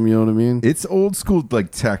shut room, you know what I mean? It's old school,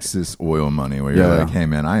 like Texas oil money, where you're like, "Hey,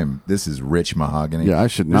 man, this is rich mahogany." Yeah, I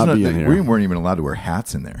should not be in here. We weren't even allowed to wear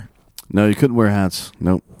hats in there. No, you couldn't wear hats.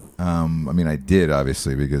 Nope. I mean, I did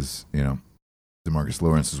obviously because Demarcus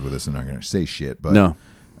Lawrence is with us, and I'm not going to say shit. But no,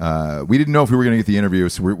 we didn't know if we were going to get the interview,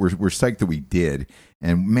 so we're psyched that we did.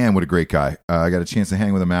 And man, what a great guy! I got a chance to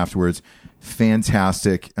hang with him afterwards.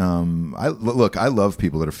 Fantastic. I love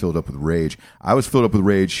people that are filled up with rage. I was filled up with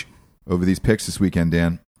rage over these picks this weekend,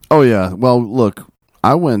 Dan. Oh yeah. Well, look,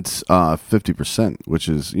 I went 50%, which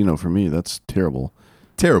is for me that's terrible.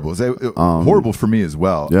 Terrible. It's horrible for me as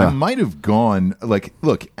well. Yeah. I might have gone look,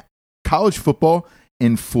 college football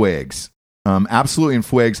in flags. Absolutely in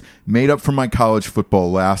flags. Made up for my college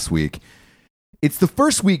football last week. It's the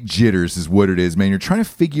first week jitters is what it is, man. You're trying to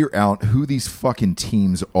figure out who these fucking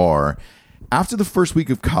teams are. After the first week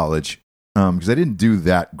of college, because I didn't do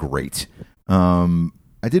that great.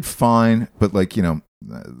 I did fine, but like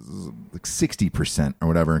 60% or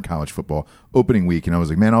whatever in college football opening week. And I was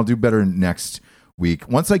like, man, I'll do better next week.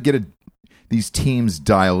 Once I get these teams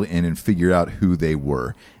dialed in and figure out who they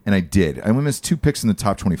were. And I did. I only missed 2 picks in the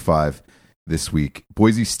top 25 this week.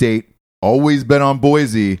 Boise State, always bet on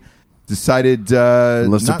Boise. Decided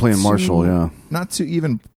unless they're playing Marshall, not to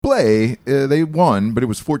even play. They won, but it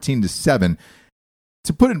was 14-7.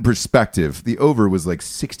 To put it in perspective, the over was like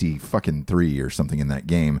 63 or something in that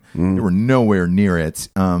game. They were nowhere near it,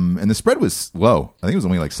 and the spread was low. I think it was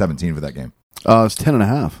only like 17 for that game. It was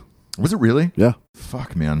 10.5. Was it really? Yeah.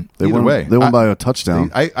 Fuck, man. They won by a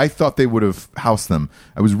touchdown. I thought they would have housed them.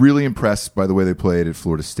 I was really impressed by the way they played at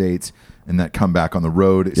Florida State and that comeback on the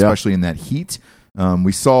road, especially in that heat.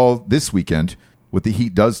 We saw this weekend what the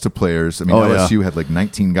heat does to players. I mean, LSU had like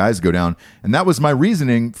 19 guys go down, and that was my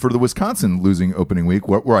reasoning for the Wisconsin losing opening week,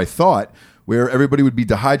 where I thought everybody would be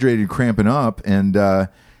dehydrated and cramping up, and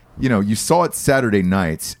you saw it Saturday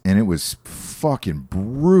night, and it was fucking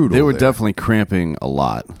brutal. They were definitely cramping a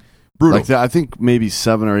lot. Brutal. Like I think maybe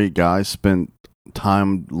 7 or 8 guys spent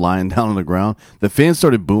time lying down on the ground. The fans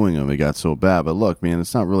started booing them. It got so bad. But look, man,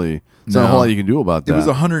 it's not a whole lot you can do about that. It was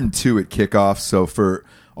 102 at kickoff. So for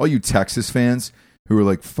all you Texas fans who were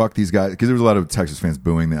like, fuck these guys, because there was a lot of Texas fans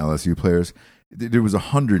booing the LSU players, there was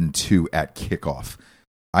 102 at kickoff.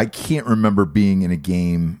 I can't remember being in a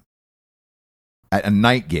game, at a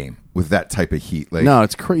night game, with that type of heat. Like, no,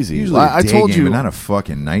 it's crazy. Usually I told you, but not a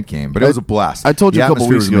fucking night game. But it was a blast. I told you a couple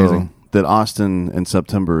weeks ago that Austin in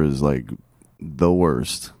September is like the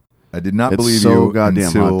worst. I did not believe so you goddamn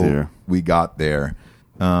until hot there. We got there.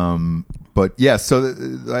 But yeah, so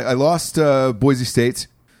I lost Boise State.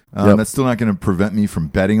 That's still not going to prevent me from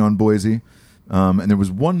betting on Boise. And there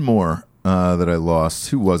was one more that I lost.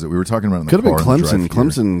 Who was it? We were talking about it in the car. Could have been Clemson.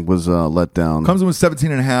 Clemson was let down. Clemson was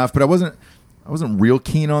 17.5, but I wasn't real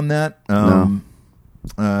keen on that. No.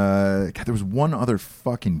 God, there was one other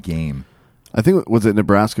fucking game. I think was it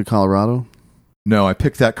Nebraska, Colorado? No, I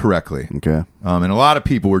picked that correctly. Okay. And a lot of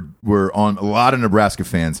people were on. A lot of Nebraska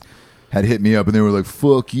fans had hit me up, and they were like,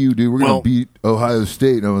 "Fuck you, dude. We're gonna beat Ohio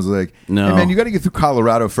State." And I was like, "No, hey, man, you got to get through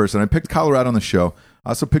Colorado first." And I picked Colorado on the show. I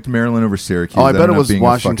also picked Maryland over Syracuse. Oh, I bet it was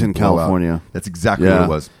Washington, California. That's exactly what it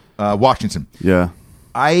was. Washington. Yeah.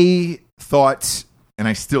 I thought, and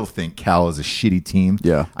I still think, Cal is a shitty team.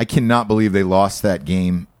 Yeah. I cannot believe they lost that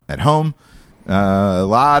game at home. A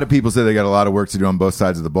lot of people say they got a lot of work to do on both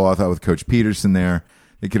sides of the ball. I thought with Coach Peterson there,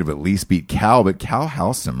 they could have at least beat Cal, but Cal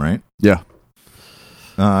housed them, right? Yeah.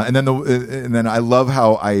 And then I love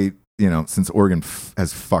how since Oregon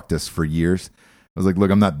has fucked us for years, I was like,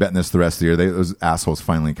 look, I'm not betting this the rest of the year. Those assholes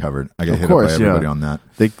finally covered. I got hit up by everybody on that.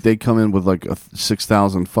 They come in with like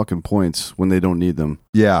 6,000 fucking points when they don't need them.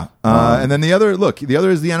 Yeah. And then the other is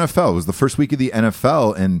the NFL. It was the first week of the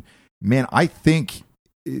NFL, and man, I think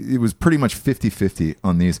it was pretty much 50-50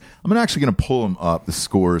 on these. I'm actually going to pull them up, the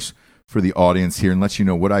scores for the audience here, and let you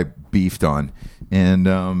know what I beefed on.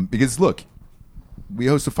 And because look, we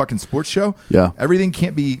host a fucking sports show. Yeah. Everything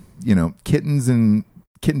can't be,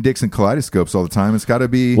 kitten dicks and kaleidoscopes all the time. It's got to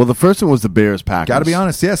be. Well, the first one was the Bears-Packers. Got to be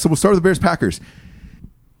honest. Yeah, so we'll start with the Bears-Packers.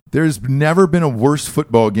 There's never been a worse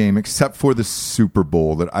football game except for the Super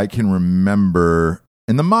Bowl that I can remember.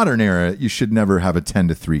 In the modern era, you should never have a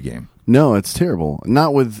 10-3 game. No, it's terrible.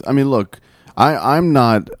 Not with. I mean, look, I'm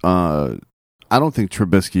not. I don't think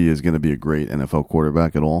Trubisky is going to be a great NFL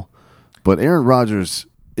quarterback at all. But Aaron Rodgers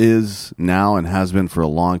is now and has been for a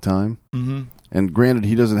long time. Mm-hmm. And granted,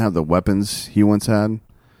 he doesn't have the weapons he once had,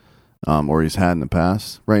 or he's had in the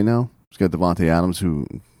past. Right now, he's got Devontae Adams, who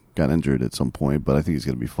got injured at some point, but I think he's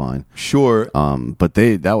going to be fine. Sure. But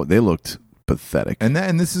they looked pathetic. And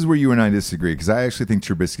this is where you and I disagree, because I actually think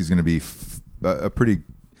Trubisky's going to be a pretty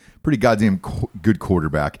goddamn good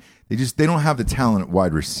quarterback. They don't have the talent at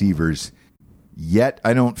wide receivers yet,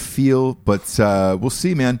 I don't feel, but we'll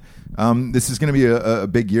see, man. This is going to be a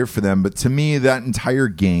big year for them. But to me, that entire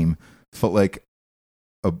game felt like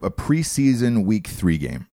a preseason week 3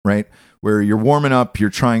 game, right? Where you're warming up, you're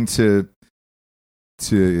trying to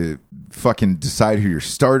fucking decide who your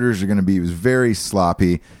starters are going to be. It was very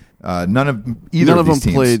sloppy. None of them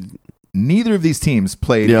played. Neither of these teams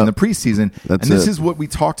played in the preseason. This is what we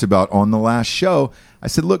talked about on the last show. I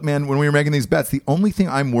said, look, man, when we were making these bets, the only thing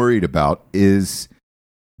I'm worried about is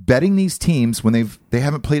betting these teams when they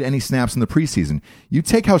haven't played any snaps in the preseason. You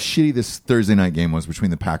take how shitty this Thursday night game was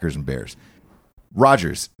between the Packers and Bears.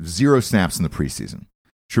 Rodgers, 0 snaps in the preseason.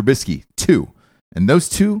 Trubisky, 2. And those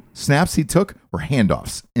 2 snaps he took were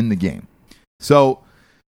handoffs in the game. So,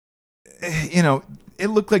 it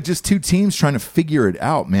looked like just 2 teams trying to figure it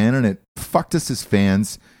out, man, and it fucked us as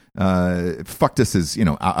fans. It fucked us as,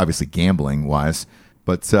 obviously gambling-wise.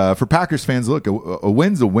 But for Packers fans, look, a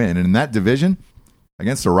win's a win. And in that division,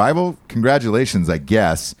 against a rival, congratulations, I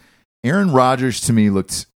guess. Aaron Rodgers, to me,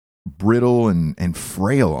 looked brittle and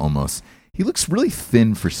frail almost. He looks really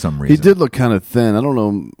thin for some reason. He did look kind of thin. I don't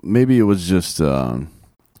know. Maybe it was just...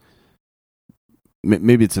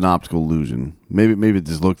 Maybe it's an optical illusion. Maybe it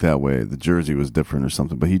just looked that way. The jersey was different or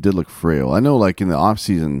something, but he did look frail. I know, like in the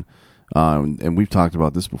offseason, and we've talked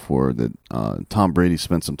about this before, that Tom Brady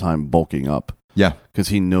spent some time bulking up. Yeah. Because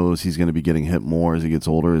he knows he's going to be getting hit more as he gets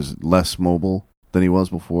older, is less mobile than he was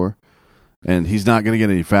before. And he's not going to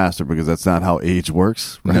get any faster because that's not how age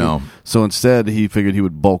works. Right? No. So instead, he figured he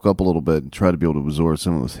would bulk up a little bit and try to be able to absorb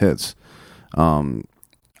some of those hits.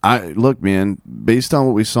 Look, man, based on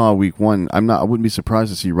what we saw week 1, I wouldn't be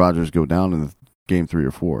surprised to see Rodgers go down in the game 3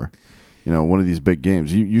 or 4. One of these big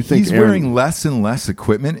games. You think he's wearing less and less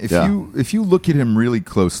equipment? If you look at him really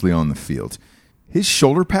closely on the field, his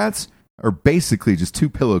shoulder pads are basically just 2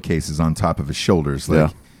 pillowcases on top of his shoulders.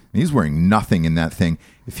 He's wearing nothing in that thing.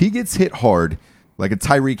 If he gets hit hard, like a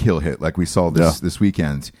Tyreek Hill hit, like we saw this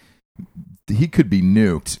weekend, he could be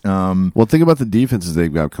nuked. Well, think about the defenses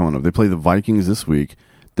they've got coming up. They play the Vikings this week,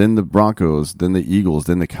 then the Broncos, then the Eagles,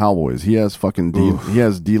 then the Cowboys. He has he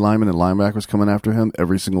has D linemen and linebackers coming after him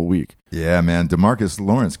every single week. Yeah, man. Demarcus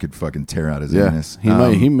Lawrence could fucking tear out his anus.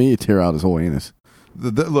 He may tear out his whole anus.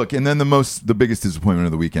 Look, and then the biggest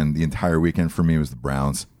disappointment of the entire weekend for me was the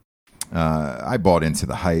Browns. I bought into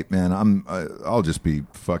the hype, man. I'll just be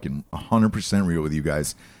fucking 100% real with you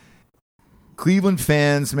guys. Cleveland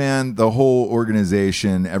fans, man, the whole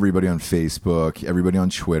organization, everybody on Facebook, everybody on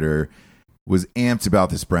Twitter was amped about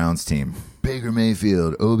this Browns team. Baker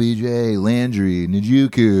Mayfield, OBJ, Landry,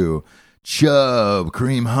 Njoku, Chubb,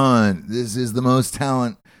 Kareem Hunt. This is the most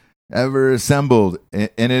talent ever assembled.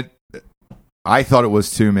 And I thought it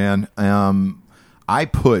was too, man. I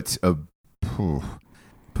put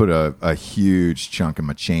a huge chunk of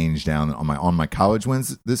my change down on my college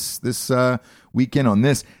wins this weekend on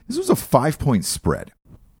this. This was a 5-point spread.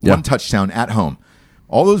 Yeah. 1 touchdown at home.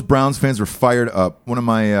 All those Browns fans were fired up. One of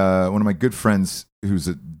my good friends, who's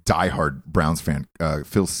a diehard Browns fan,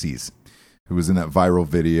 Phil Cease, who was in that viral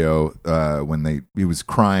video when he was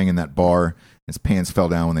crying in that bar. His pants fell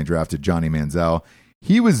down when they drafted Johnny Manziel.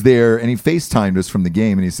 He was there and he FaceTimed us from the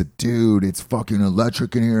game and he said, "Dude, it's fucking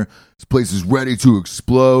electric in here. This place is ready to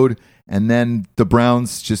explode." And then the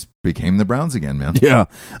Browns just became the Browns again, man. Yeah,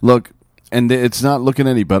 look. And it's not looking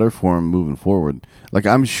any better for them moving forward. Like,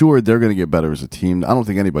 I'm sure they're going to get better as a team. I don't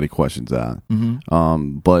think anybody questions that.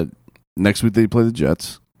 Mm-hmm. But next week they play the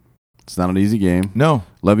Jets. It's not an easy game. No.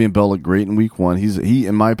 Le'Veon Bell looked great in week 1. He,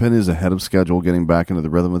 in my opinion, is ahead of schedule, getting back into the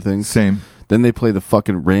rhythm of things. Same. Then they play the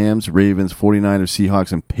fucking Rams, Ravens, 49ers,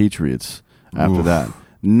 Seahawks, and Patriots after that.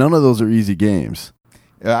 None of those are easy games.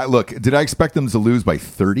 Look, did I expect them to lose by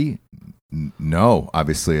 30? No,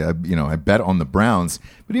 obviously. I bet on the Browns.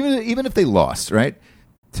 But even if they lost, right,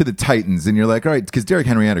 to the Titans, and you're like, all right, because Derrick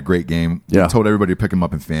Henry had a great game. Yeah. I told everybody to pick him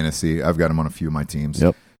up in fantasy. I've got him on a few of my teams.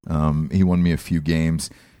 Yep. He won me a few games.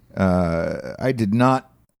 I did not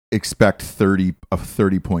expect a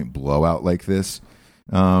 30-point blowout like this.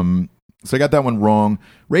 So I got that one wrong.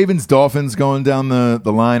 Ravens, Dolphins going down the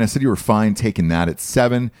line. I said you were fine taking that at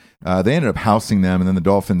 7. They ended up housing them, and then the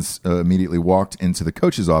Dolphins immediately walked into the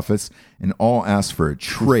coach's office and all asked for a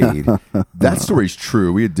trade. That story's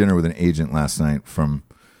true. We had dinner with an agent last night from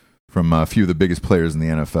a few of the biggest players in the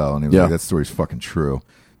NFL, and he was like, that story's fucking true.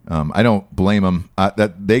 I don't blame them.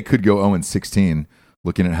 That they could go 0-16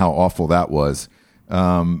 looking at how awful that was.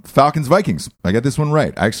 Falcons, Vikings. I got this one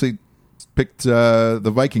right. I actually picked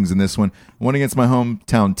the Vikings in this one. I went against my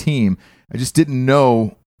hometown team. I just didn't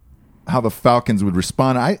know how the Falcons would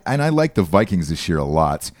respond. I like the Vikings this year a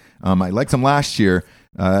lot. I liked them last year.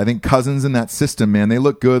 I think Cousins in that system, man, they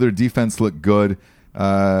look good. Their defense looked good.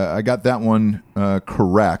 I got that one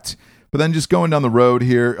correct. But then just going down the road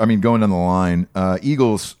here, going down the line,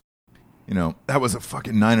 Eagles, that was a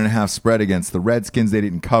fucking 9.5 spread against the Redskins. They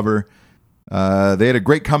didn't cover. They had a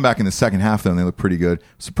great comeback in the second half, though, and they looked pretty good.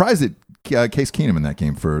 Surprised at Case Keenum in that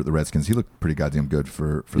game for the Redskins. He looked pretty goddamn good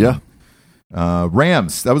for them.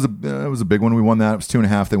 Rams, that was a big one. We won that. It was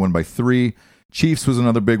 2.5. They won by 3. Chiefs was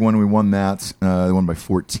another big one. We won that. They won by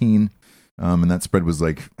 14. And that spread was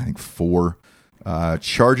I think 4.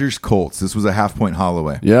 Chargers, Colts. This was a half-point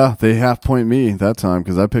Holloway. Yeah, they half-point me that time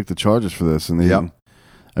because I picked the Chargers for this. And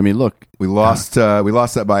they, look. We lost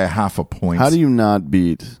that by a half a point. How do you not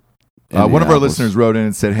beat one of our listeners wrote in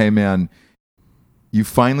and said, hey, man, you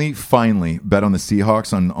finally bet on the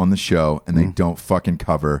Seahawks on the show, and they don't fucking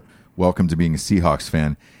cover. Welcome to being a Seahawks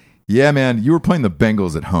fan. Yeah, man, you were playing the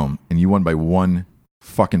Bengals at home, and you won by 1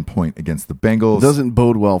 fucking point against the Bengals. It doesn't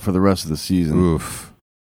bode well for the rest of the season. Oof.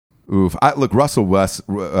 Look, Russell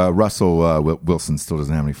Wilson still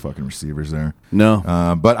doesn't have any fucking receivers there.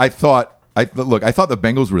 No. But I thought the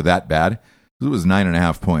Bengals were that bad. It was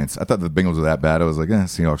 9.5 points. I thought the Bengals were that bad. I was like,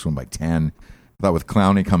 Seahawks won by 10. I thought with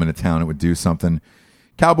Clowney coming to town, it would do something.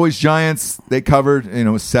 Cowboys, Giants, they covered. It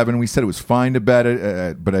was 7. We said it was fine to bet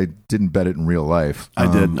it, but I didn't bet it in real life.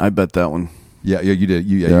 I did. I bet that one. Yeah, you did.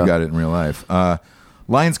 You got it in real life.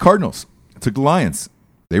 Lions, Cardinals. I took the Lions.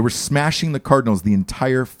 They were smashing the Cardinals the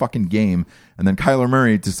entire fucking game, and then Kyler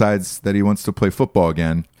Murray decides that he wants to play football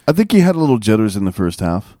again. I think he had a little jitters in the first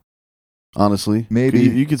half. Honestly, maybe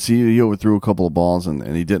you could see he overthrew a couple of balls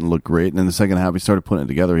and he didn't look great. And in the second half, he started putting it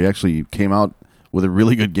together. He actually came out with a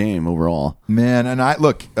really good game overall. Man, and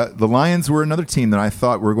the Lions were another team that I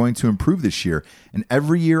thought were going to improve this year. And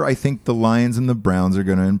every year, I think the Lions and the Browns are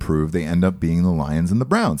going to improve. They end up being the Lions and the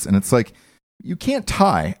Browns, and it's like you can't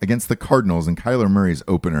tie against the Cardinals and Kyler Murray's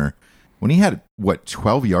opener when he had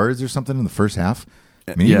 12 yards or something in the first half.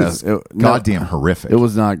 He was goddamn horrific. It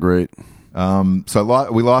was not great. So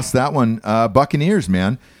we lost that one. Buccaneers,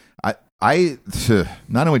 man. I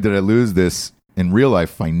not only did I lose this in real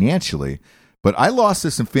life financially, but I lost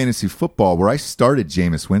this in fantasy football where I started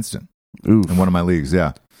Jameis Winston in one of my leagues.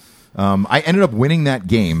 Yeah, I ended up winning that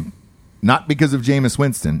game not because of Jameis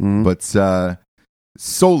Winston, but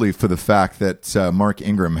solely for the fact that Mark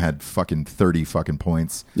Ingram had fucking 30 fucking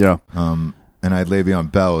points. Yeah. And I had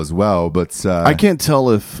Le'Veon Bell as well, but I can't tell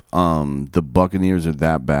if the Buccaneers are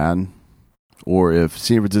that bad or if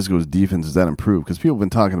San Francisco's defense is that improved, because people have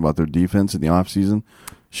been talking about their defense in the offseason.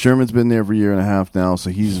 Sherman's been there for a year and a half now,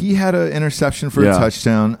 so he had an interception for a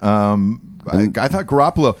touchdown. I thought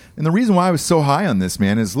Garoppolo, and the reason why I was so high on this,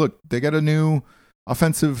 man, is look, they got a new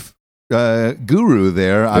offensive guru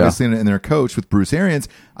there, obviously, in their coach with Bruce Arians.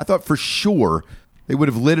 I thought for sure they would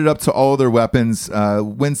have lit it up to all their weapons.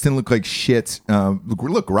 Winston looked like shit.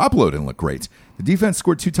 Look, Garoppolo didn't look great. The defense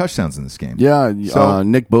scored 2 touchdowns in this game. Yeah, so,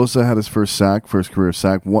 Nick Bosa had his first career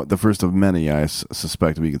sack, the first of many. I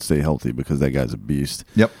suspect if he could stay healthy, because that guy's a beast.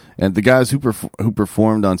 Yep. And the guys who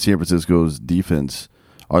performed on San Francisco's defense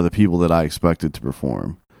are the people that I expected to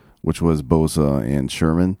perform, which was Bosa and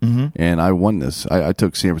Sherman. Mm-hmm. And I won this. I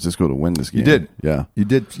took San Francisco to win this game. You did. Yeah. You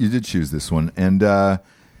did choose this one. And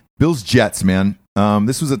Bills Jets, man.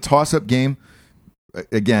 This was a toss-up game.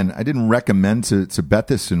 Again, I didn't recommend to bet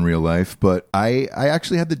this in real life, but I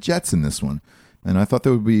actually had the Jets in this one, and I thought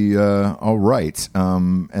that would be all right.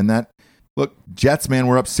 Jets, man,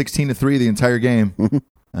 were up 16-3 the entire game,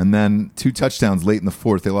 and then 2 touchdowns late in the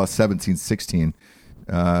fourth. They lost 17-16.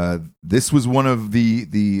 This was one of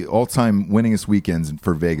the all-time winningest weekends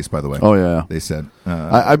for Vegas, by the way. Oh, yeah. They said.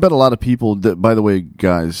 I bet a lot of people, by the way,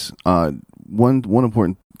 guys, one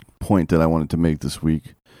important point that I wanted to make this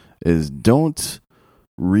week is don't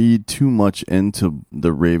read too much into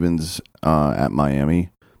the Ravens at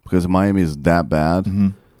Miami, because Miami is that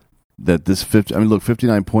bad that this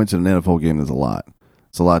 59 points in an NFL game is a lot.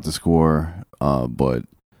 It's a lot to score, but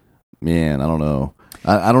man, I don't know.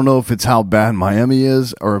 I don't know if it's how bad Miami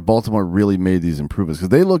is or if Baltimore really made these improvements, because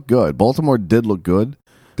they look good. Baltimore did look good,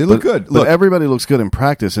 They look good. But everybody looks good in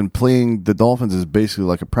practice, and playing the Dolphins is basically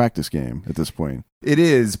like a practice game at this point. It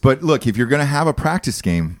is, but look, if you're going to have a practice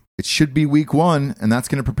game, it should be week 1, and that's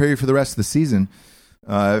going to prepare you for the rest of the season.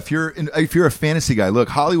 If you're a fantasy guy, look,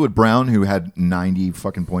 Hollywood Brown, who had 90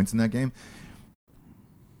 fucking points in that game,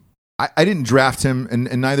 I didn't draft him,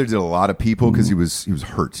 and neither did a lot of people because he was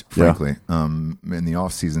hurt, frankly, in the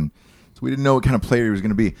offseason. So we didn't know what kind of player he was going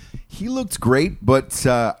to be. He looked great, but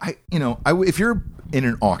if you're in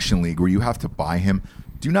an auction league where you have to buy him,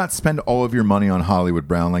 do not spend all of your money on Hollywood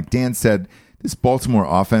Brown. Like Dan said, this Baltimore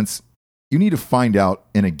offense, you need to find out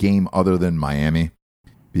in a game other than Miami,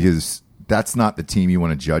 because that's not the team you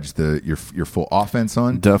want to judge your full offense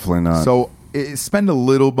on. Definitely not. So spend a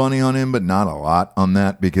little money on him, but not a lot on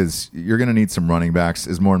that, because you're going to need some running backs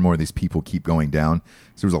as more and more of these people keep going down.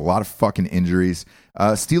 So there's a lot of fucking injuries.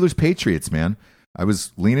 Steelers Patriots, man. I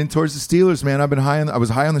was leaning towards the Steelers, man. I was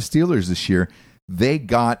high on the Steelers this year. They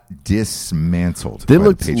got dismantled. They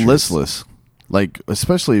looked listless, like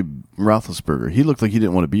especially Roethlisberger. He looked like he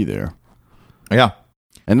didn't want to be there. Yeah,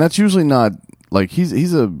 and that's usually not like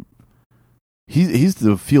he's the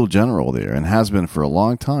field general there and has been for a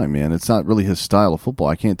long time, man. It's not really his style of football.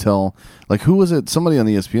 I can't tell. Like, who was it? Somebody on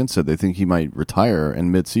the ESPN said they think he might retire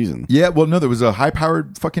in mid-season. Yeah, well, no, there was a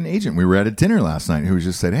high-powered fucking agent. We were at a dinner last night who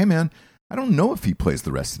just said, hey, man, I don't know if he plays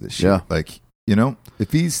the rest of this year. Yeah. Like,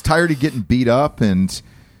 if he's tired of getting beat up, and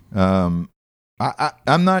I'm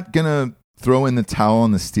not going to throw in the towel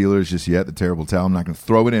on the Steelers just yet, the terrible towel. I'm not going to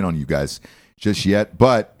throw it in on you guys just yet.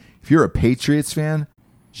 But if you're a Patriots fan,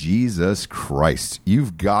 Jesus Christ,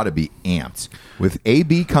 you've got to be amped with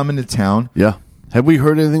AB coming to town. Yeah. Have we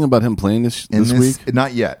heard anything about him playing this week?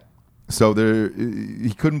 Not yet. So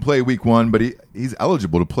he couldn't play week 1, but he's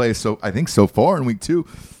eligible to play. So I think so far in week 2.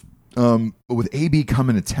 But with AB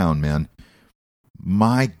coming to town, man,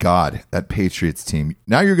 my God, that Patriots team.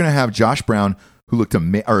 Now you're going to have Josh Gordon, who looked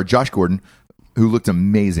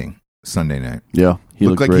amazing Sunday night. Yeah, he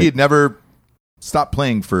looked like great. He had never stopped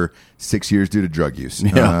playing for 6 years due to drug use.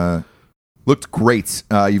 Yeah. Looked great.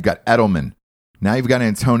 You've got Edelman. Now you've got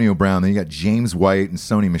Antonio Brown. Then you got James White and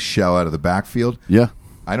Sony Michel out of the backfield. Yeah.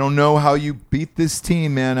 I don't know how you beat this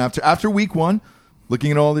team, man. After week 1,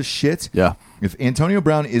 looking at all this shit. Yeah. If Antonio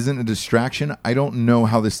Brown isn't a distraction, I don't know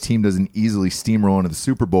how this team doesn't easily steamroll into the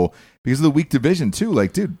Super Bowl because of the weak division too.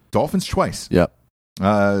 Like, dude, Dolphins twice. Yeah.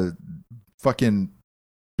 Fucking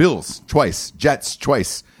Bills twice. Jets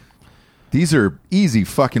twice. These are easy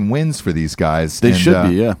fucking wins for these guys. They should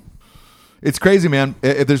be, yeah. It's crazy, man.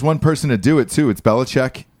 If there's one person to do it too, it's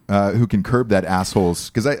Belichick, who can curb that assholes.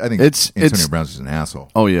 Because I think Antonio Brown's just an asshole.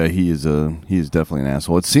 Oh yeah, he is definitely an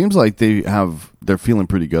asshole. It seems like they're feeling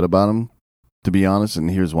pretty good about him, to be honest. And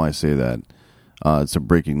here's why I say that. It's some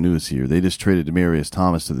breaking news here. They just traded Demarcus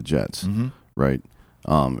Thomas to the Jets, right?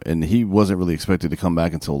 And he wasn't really expected to come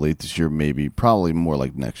back until late this year, probably more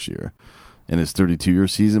like next year, in his 32-year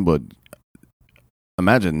season. But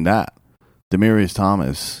imagine that. Demarcus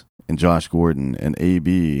Thomas and Josh Gordon and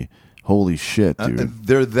AB. Holy shit, dude.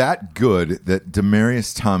 They're that good that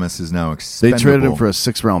Demarcus Thomas is now expendable. They traded him for a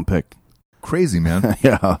 6th-round pick. Crazy, man.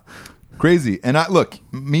 Yeah. Crazy. And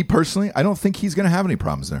me personally, I don't think he's going to have any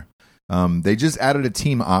problems there. They just added a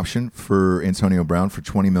team option for Antonio Brown for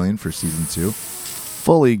 $20 million for season 2.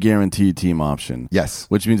 Fully guaranteed team option. Yes.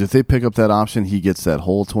 Which means if they pick up that option, he gets that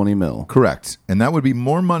whole $20 million. Correct. And that would be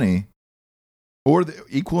more money or the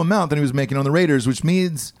equal amount than he was making on the Raiders, which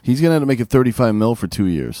means he's going to have to make it $35 million for 2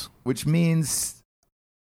 years. Which means,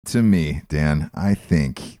 to me, Dan, I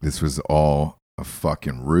think this was all a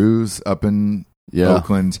fucking ruse up in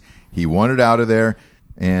Oakland. He wanted out of there,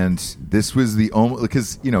 and this was the only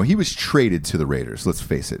because he was traded to the Raiders. Let's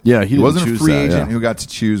face it. Yeah, he wasn't a free agent who got to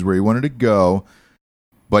choose where he wanted to go.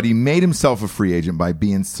 But he made himself a free agent by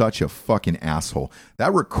being such a fucking asshole.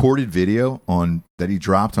 That recorded video that he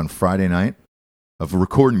dropped on Friday night of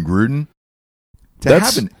recording Gruden,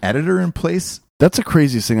 have an editor in place. That's the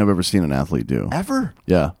craziest thing I've ever seen an athlete do. Ever?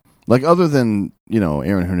 Yeah. Like other than,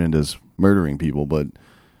 Aaron Hernandez murdering people, but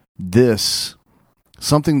this,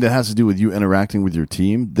 something that has to do with you interacting with your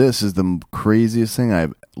team, this is the craziest thing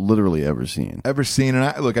I've literally ever seen. And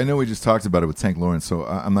I know we just talked about it with Tank Lawrence, so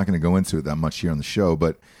I'm not going to go into it that much here on the show,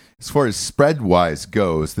 but as far as spread-wise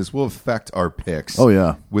goes, this will affect our picks. Oh,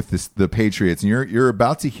 yeah. With the Patriots. And you're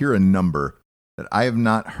about to hear a number that I have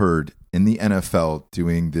not heard in the NFL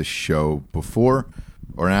doing this show before,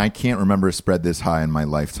 or I can't remember a spread this high in my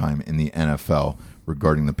lifetime in the NFL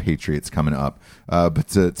regarding the Patriots coming up. But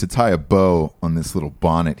to tie a bow on this little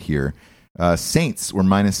bonnet here, Saints were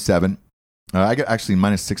 -7. I got actually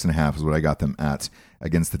 -6.5 is what I got them at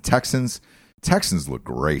against the Texans. Texans look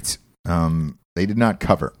great. They did not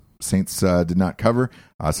cover. Saints did not cover.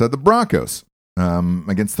 So the Broncos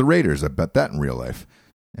against the Raiders. I bet that in real life.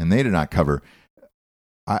 And they did not cover.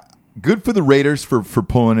 Good for the Raiders for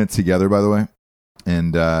pulling it together, by the way,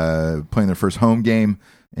 and playing their first home game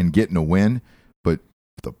and getting a win. But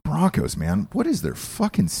the Broncos, man, what is their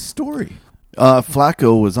fucking story?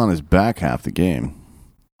 Flacco was on his back half the game.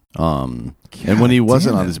 And when he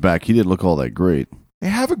wasn't on his back, he didn't look all that great. They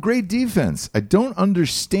have a great defense. I don't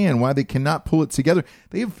understand why they cannot pull it together.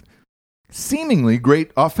 They have seemingly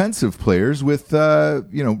great offensive players with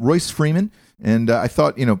Royce Freeman, and I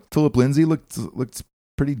thought Philip Lindsay looked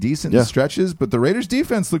pretty decent in stretches, but the Raiders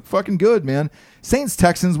defense looked fucking good, man. Saints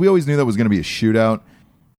Texans, we always knew that was going to be a shootout.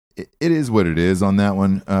 It is what it is on that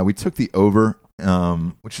one. We took the over,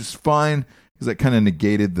 which is fine because that kind of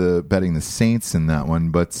negated the betting the Saints in that one.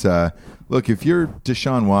 But look, if you're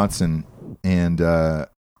Deshaun Watson and a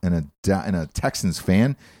Texans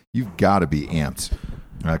fan, you've got to be amped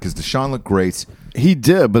because Deshaun looked great. He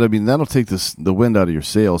did, but I mean that'll take the wind out of your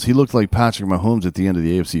sails. He looked like Patrick Mahomes at the end of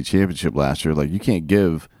the AFC Championship last year. Like, you can't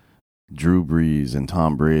give Drew Brees and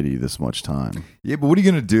Tom Brady this much time. Yeah, but what are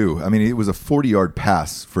you going to do? I mean, it was a 40-yard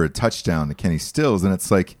pass for a touchdown to Kenny Stills, and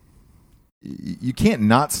it's like you can't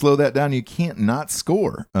not slow that down. You can't not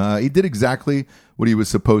score. He did exactly what he was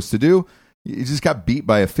supposed to do. He just got beat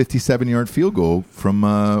by a 57-yard field goal from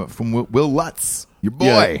Will Lutz, your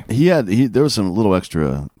boy. Yeah, there was some little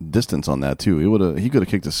extra distance on that too. He could have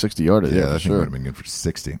kicked a 60-yarder. Yeah, I think it would have been good for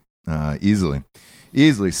 60 easily.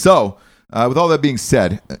 So, with all that being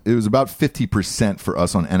said, it was about 50% for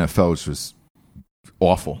us on NFL, which was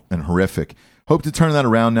awful and horrific. Hope to turn that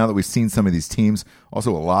around now that we've seen some of these teams. Also,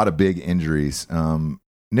 a lot of big injuries.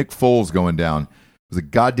 Nick Foles going down was a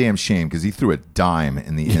goddamn shame because he threw a dime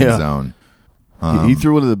in the end zone. He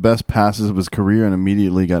threw one of the best passes of his career and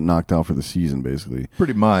immediately got knocked out for the season, basically.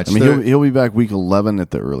 Pretty much. I mean, he'll be back week 11 at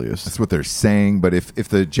the earliest. That's what they're saying. But if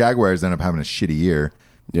the Jaguars end up having a shitty year,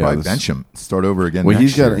 probably bench him, start over again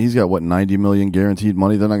next year. He's got, what, $90 million guaranteed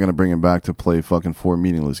money? They're not going to bring him back to play fucking 4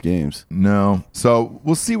 meaningless games. No. So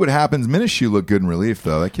we'll see what happens. Minshew looked good in relief,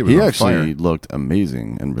 though. That kid was on fire. He looked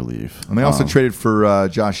amazing in relief. And they also traded for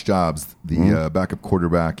Josh Dobbs, the backup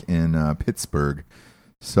quarterback in Pittsburgh.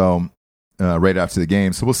 So... right after the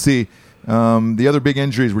game. So we'll see. The other big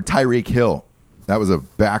injuries were Tyreek Hill. That was a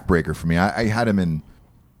backbreaker for me. I had him I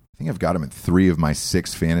think I've got him in 3 of my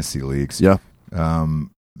 6 fantasy leagues. Yeah.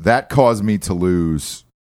 That caused me to lose.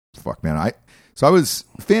 Fuck, man. I was,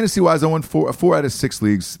 fantasy-wise, I won 4 out of 6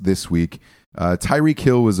 leagues this week. Tyreek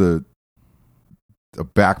Hill was a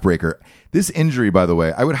backbreaker. This injury, by the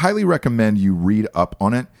way, I would highly recommend you read up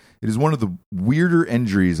on it. It is one of the weirder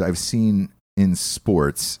injuries I've seen in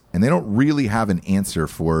sports, and they don't really have an answer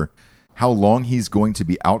for how long he's going to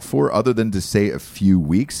be out for other than to say a few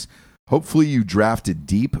weeks. Hopefully you drafted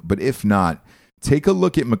deep, but if not, take a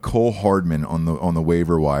look at McCole Hardman on the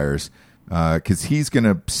waiver wires because he's going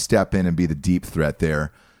to step in and be the deep threat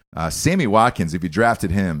there. Sammy Watkins, if you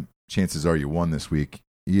drafted him, chances are you won this week.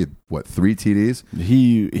 He had, 3 TDs?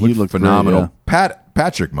 He looked phenomenal. Great, yeah.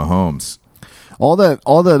 Patrick Mahomes. All that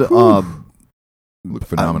Looked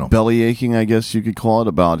phenomenal. Belly aching, I guess you could call it,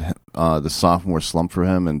 about the sophomore slump for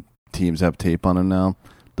him, and teams have tape on him now.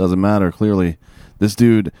 Doesn't matter, clearly. This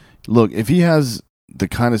dude, look, if he has the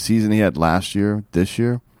kind of season he had last year, this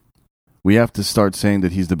year, we have to start saying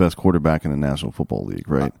that he's the best quarterback in the National Football League,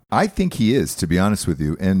 right? I think he is, to be honest with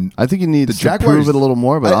you. And I think he needs to prove it a little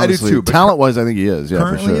more, but honestly, I do too, talent-wise, I think he is. Yeah,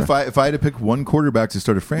 currently, for sure. if I had to pick one quarterback to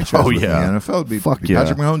start a franchise with in the NFL, it would be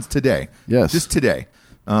Patrick Mahomes today. Yes. Just today.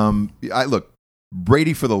 Look,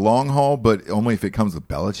 Brady for the long haul, but only if it comes with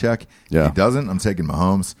Belichick. Yeah. If he doesn't, I'm taking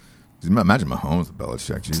Mahomes. Imagine Mahomes with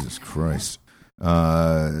Belichick. Jesus Christ.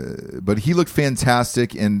 But he looked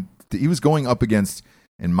fantastic, and he was going up against,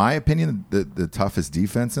 in my opinion, the toughest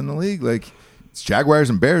defense in the league. Like, it's Jaguars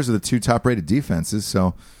and Bears are the 2 top-rated defenses.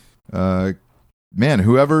 So, man,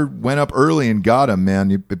 whoever went up early and got him,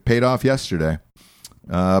 man, it paid off yesterday.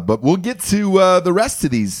 But we'll get to the rest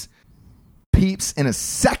of these peeps in a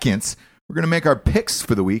second. We're going to make our picks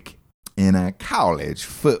for the week in college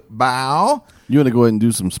football. You want to go ahead and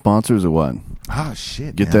do some sponsors or what? Oh,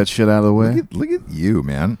 shit, Get that shit out of the way. Look at you,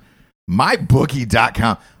 man.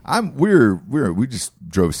 MyBookie.com. We just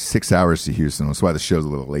drove 6 hours to Houston. That's why the show's a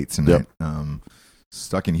little late tonight. Yep.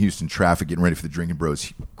 Stuck in Houston traffic getting ready for the Drinking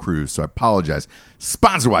Bros cruise, so I apologize.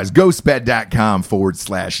 Sponsor-wise,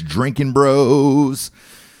 ghostbed.com/Drinking Bros.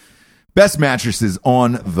 Best mattresses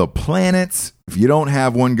on the planet. If you don't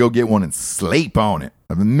have one, go get one and sleep on it.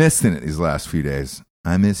 I've been missing it these last few days.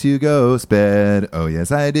 I miss you, Ghostbed. Oh,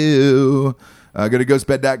 yes, I do. Go to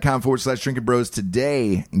ghostbed.com/drinking-bros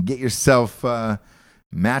today and get yourself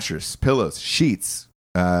mattress, pillows, sheets,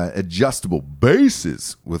 adjustable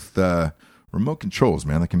bases with remote controls,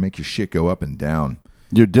 man, that can make your shit go up and down.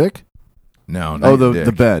 Your dick? No, not your dick.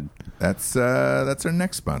 The bed. That's our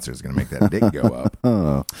next sponsor is going to make that dick go up.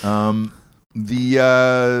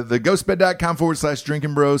 The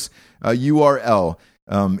ghostbed.com/drinking-bros URL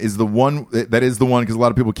is the one that is the one, because a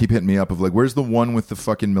lot of people keep hitting me up of like, where's the one with the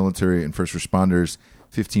fucking military and first responders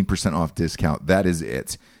 15% off discount? That is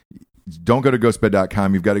it. Don't go to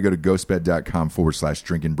ghostbed.com. You've got to go to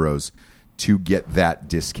ghostbed.com/drinking-bros to get that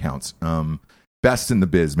discount. Best in the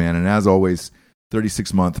biz, man. And as always,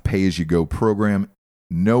 36-month pay-as-you-go program.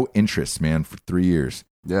 No interest, man, for 3 years.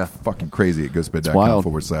 Yeah. Fucking crazy at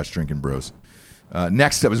ghostbed.com/drinking-bros.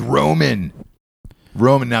 Next up is Roman.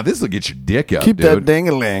 Roman, now this will get your dick up, Keep dude. that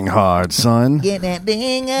ding-a-ling hard, son. Get that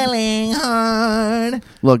ding-a-ling hard.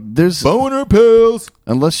 Look, there's... Boner pills.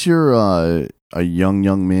 Unless you're a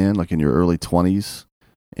young man, like in your early 20s,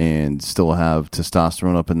 and still have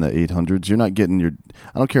testosterone up in the 800s, you're not getting your...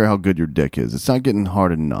 I don't care how good your dick is. It's not getting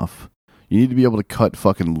hard enough. You need to be able to cut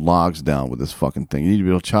fucking logs down with this fucking thing. You need to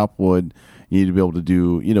be able to chop wood. You need to be able to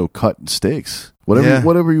do, cut steaks.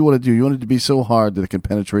 Whatever you want to do. You want it to be so hard that it can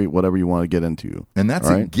penetrate whatever you want to get into. And that's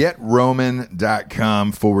right? at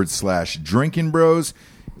getroman.com/drinking-bros.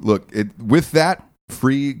 Look, with that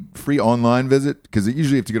free online visit, because you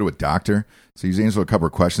usually have to go to a doctor. So you answer a couple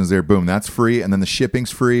of questions there. Boom, that's free. And then the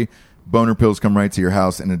shipping's free. Boner pills come right to your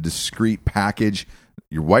house in a discreet package.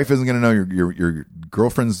 Your wife isn't going to know. Your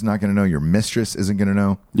girlfriend's not going to know. Your mistress isn't going to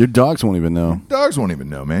know. Your dogs won't even know. Dogs won't even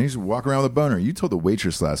know, man. You just walk around with a boner. You told the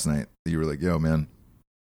waitress last night that you were like, yo, man,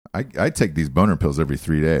 I take these boner pills every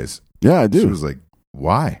 3 days. Yeah, I do. She was like,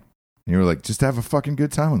 why? And you were like, just have a fucking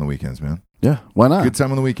good time on the weekends, man. Yeah, why not? Good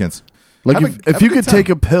time on the weekends. Like if you could take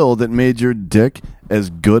a pill that made your dick as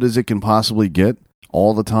good as it can possibly get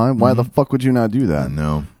all the time, why the fuck would you not do that?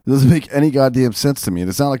 No. It doesn't make any goddamn sense to me. And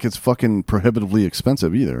it's not like it's fucking prohibitively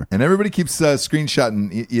expensive either. And everybody keeps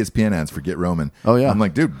screenshotting ESPN ads for Get Roman. Oh, yeah. I'm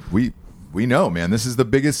like, dude, we know, man. This is the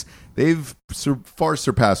biggest. They've far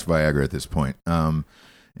surpassed Viagra at this point.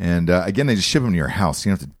 And again, they just ship them to your house.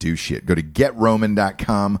 You don't have to do shit. Go to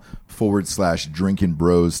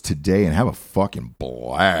getroman.com/drinking-bros today and have a fucking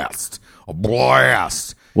blast. A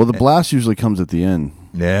blast. Well, the blast usually comes at the end.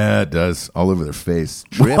 Yeah, it does. All over their face.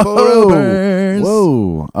 Triple ropers.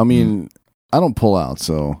 Whoa. I mean, I don't pull out,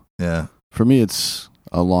 so yeah. For me, it's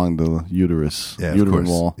along the uterine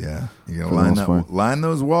wall. Yeah. You gotta line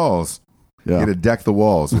those walls. Yeah. You gotta deck the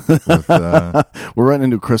walls. With, we're writing a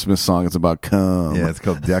new Christmas song. It's about cum. Yeah, it's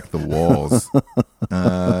called Deck the Walls. Go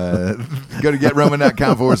to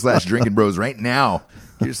getroman.com/drinking-bros right now.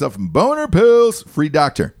 Get yourself some boner pills. Free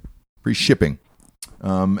doctor. Free shipping.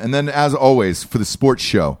 And then, as always, for the sports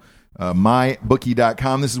show,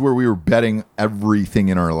 mybookie.com. This is where we were betting everything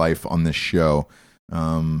in our life on this show.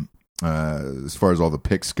 As far as all the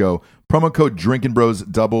picks go, promo code Drinking Bros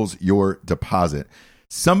doubles your deposit.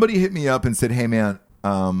 Somebody hit me up and said, "Hey, man,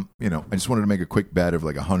 I just wanted to make a quick bet of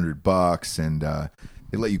like $100, and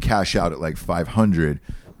they let you cash out at like $500."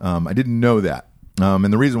 I didn't know that.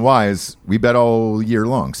 And the reason why is we bet all year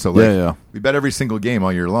long. So we bet every single game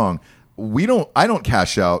all year long. I don't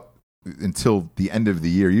cash out until the end of the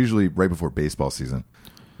year, usually right before baseball season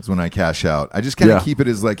is when I cash out. I just kind of keep it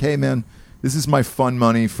as like, hey man, this is my fun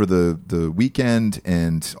money for the weekend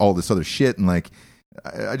and all this other shit. And like,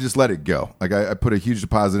 I just let it go. Like I put a huge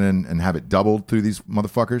deposit in and have it doubled through these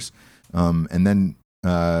motherfuckers. And then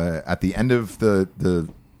at the end of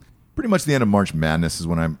pretty much the end of March Madness is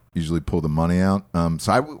when I usually pull the money out.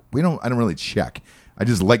 So I don't really check. I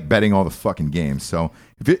just like betting all the fucking games. So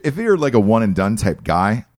if you're like a one and done type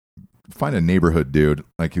guy, find a neighborhood dude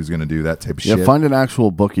like who's going to do that type of shit. Yeah, find an actual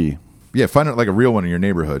bookie. Yeah, find it like a real one in your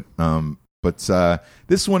neighborhood. But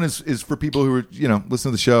this one is for people who are listen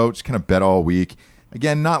to the show, just kind of bet all week.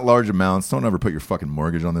 Again, not large amounts. Don't ever put your fucking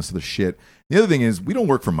mortgage on this other shit. The other thing is we don't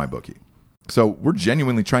work for MyBookie, so we're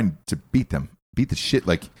genuinely trying to beat them, beat the shit,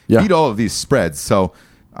 beat all of these spreads. So.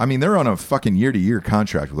 I mean, they're on a fucking year-to-year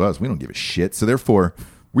contract with us. We don't give a shit. So, therefore,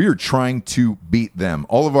 we are trying to beat them.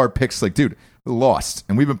 All of our picks, we're lost.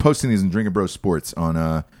 And we've been posting these in Drinking Bros Sports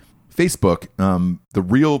on Facebook, the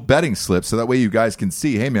real betting slips, so that way you guys can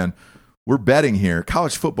see, hey, man, we're betting here.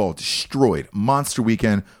 College football destroyed. Monster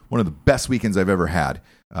weekend. One of the best weekends I've ever had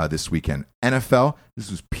this weekend. NFL, this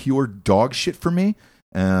was pure dog shit for me.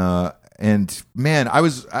 And man,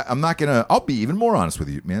 I'll be even more honest with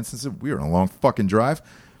you, man, since we were on a long fucking drive.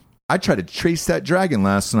 I tried to trace that dragon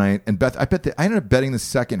last night and I ended up betting the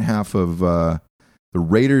second half of the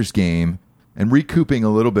Raiders game and recouping a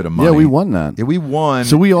little bit of money. Yeah, we won that. Yeah, we won.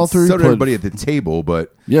 So we all three So did put- everybody at the table,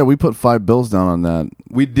 but Yeah, we put $5 down on that.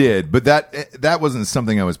 we did. But that wasn't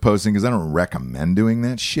something I was posting because I don't recommend doing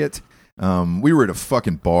that shit. We were at a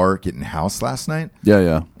fucking bar getting house last night.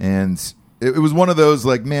 Yeah. And it was one of those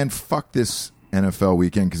like, man, fuck this NFL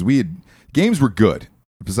weekend because games were good.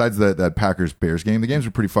 Besides that Packers-Bears game, the games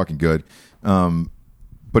were pretty fucking good.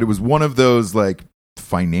 But it was one of those like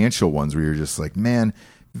financial ones where you're just like, man,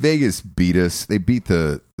 Vegas beat us. They beat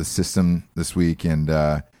the system this week and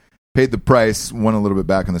paid the price. Won a little bit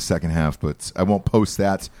back in the second half, but I won't post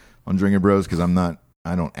that on Drinking Bros because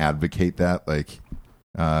I don't advocate that. Like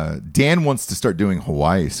Dan wants to start doing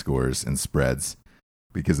Hawaii scores and spreads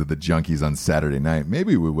because of the Junkies on Saturday night.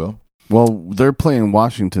 Maybe we will. Well, they're playing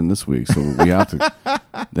Washington this week, so we have to.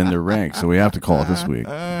 Then they're ranked, so we have to call it this week.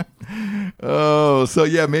 Oh, so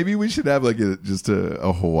yeah, maybe we should have like just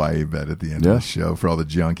a Hawaii bet at the end of the show for all the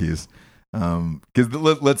junkies.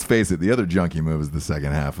 Because let's face it, the other junkie move is the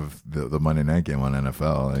second half of the Monday night game on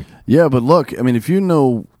NFL. Like, yeah, but look, I mean, if you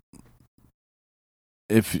know,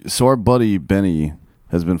 our buddy Benny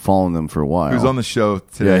has been following them for a while. he was on the show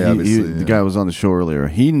today. Yeah, obviously, the guy was on the show earlier.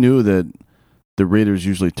 He knew that the Raiders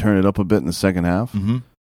usually turn it up a bit in the second half,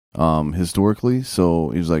 historically. So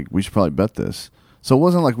he was like, we should probably bet this. So it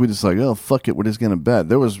wasn't like we just like, oh, fuck it, we're just going to bet.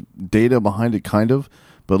 There was data behind it, kind of.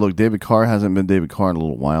 But look, David Carr hasn't been David Carr in a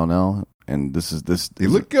little while now. And He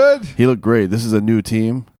looked good. He looked great. This is a new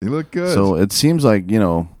team. He looked good. So it seems like,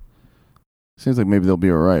 maybe they'll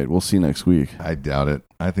be all right. We'll see next week. I doubt it.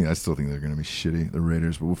 I still think they're going to be shitty, the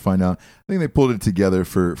Raiders, but we'll find out. I think they pulled it together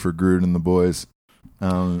for Gruden and the boys.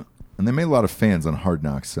 And they made a lot of fans on Hard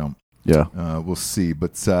Knocks, so yeah, we'll see.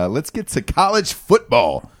 But let's get to college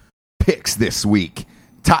football picks this week.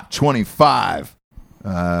 Top 25.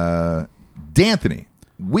 D'Anthony,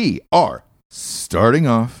 we are starting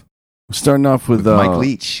off with Mike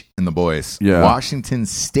Leach and the boys. Yeah. Washington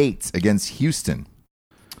State against Houston.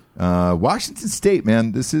 Washington State,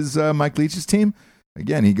 man, this is Mike Leach's team.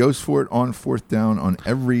 Again, he goes for it on fourth down on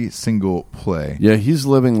every single play. Yeah, he's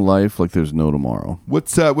living life like there's no tomorrow.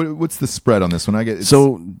 What's the spread on this one?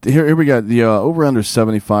 So here we got the over under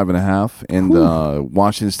 75.5, and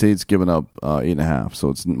Washington State's giving up 8.5,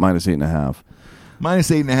 so it's minus 8.5. Minus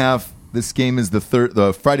 8.5. This game is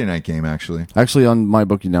the Friday night game, actually. Actually, on my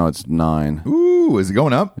bookie now, it's 9. Ooh, is it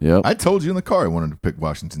going up? Yep. I told you in the car I wanted to pick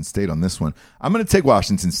Washington State on this one. I'm going to take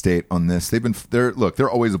Washington State on this. They're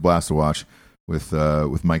always a blast to watch with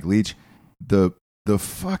Mike Leach. The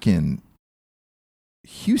fucking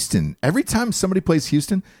Houston. Every time somebody plays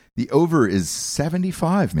Houston, the over is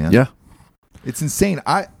 75, man. Yeah. It's insane.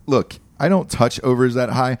 I don't touch overs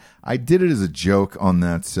that high. I did it as a joke on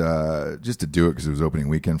that, just to do it because it was opening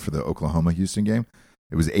weekend for the Oklahoma-Houston game.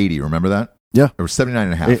 It was 80. Remember that? Yeah. It was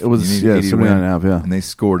 79.5. It was 79.5, yeah. And they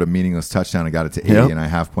scored a meaningless touchdown and got it to 80, and I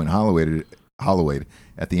half-point Hollowayed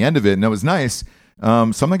at the end of it, and that was nice. So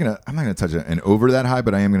I'm not gonna touch an over that high,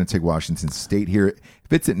 but I am gonna take Washington State here.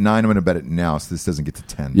 If it's at 9, I'm gonna bet it now, so this doesn't get to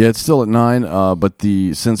 10. Yeah, it's still at 9. But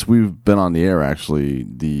since we've been on the air, actually,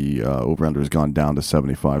 the over under has gone down to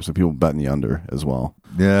 75. So people betting the under as well.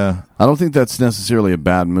 Yeah, I don't think that's necessarily a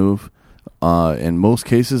bad move. In most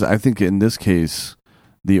cases, I think in this case,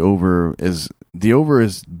 the over is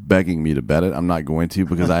begging me to bet it. I'm not going to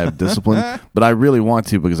because I have discipline, but I really want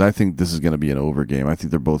to because I think this is going to be an over game. I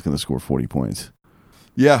think they're both going to score 40 points.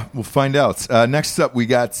 Yeah, we'll find out. Next up, we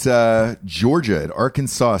got Georgia at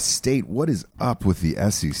Arkansas State. What is up with the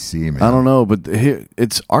SEC, man? I don't know, but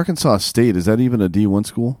it's Arkansas State. Is that even a D1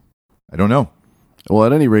 school? I don't know. Well,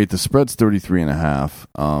 at any rate, the spread's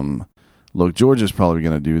 33.5. Look, Georgia's probably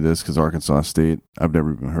going to do this because Arkansas State, I've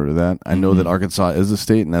never even heard of that. I know that Arkansas is a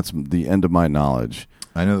state, and that's the end of my knowledge.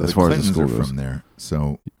 I know that as far Clintons as the are school goes. from there,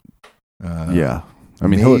 so yeah. I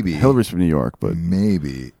mean, maybe Hillary's from New York, but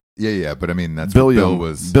maybe. Yeah, but I mean, that's Billiam, what Bill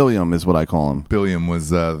was. Billiam is what I call him. Billiam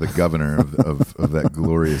was the governor of that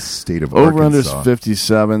glorious state of Over under Arkansas.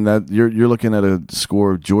 57. That you're looking at a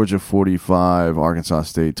score of Georgia 45, Arkansas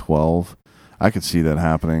State 12. I could see that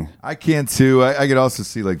happening. I can too. I could also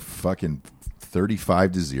see like fucking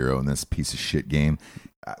 35-0 in this piece of shit game.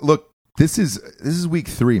 Look, this is week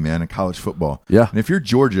 3, man, in college football. Yeah. And if you're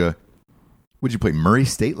Georgia, would you play Murray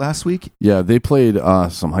State last week? Yeah, they played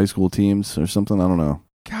some high school teams or something. I don't know.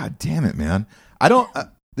 God damn it, man. I don't.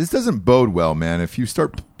 This doesn't bode well, man. If you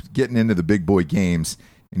start getting into the big boy games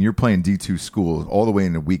and you're playing D2 schools all the way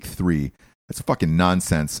into week 3, that's fucking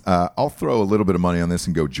nonsense. I'll throw a little bit of money on this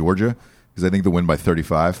and go Georgia because I think they'll win by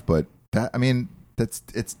 35. But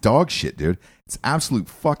it's dog shit, dude. It's absolute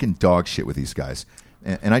fucking dog shit with these guys.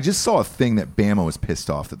 And I just saw a thing that Bama was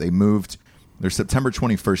pissed off that they moved their September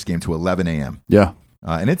 21st game to 11 a.m. Yeah.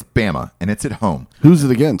 And it's Bama, and it's at home. Who's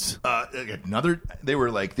it against? They were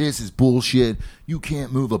like, this is bullshit. You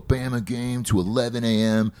can't move a Bama game to 11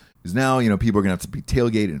 a.m. Because now, people are going to have to be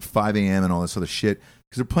tailgated at 5 a.m. and all this other shit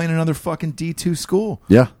because they're playing another fucking D2 school.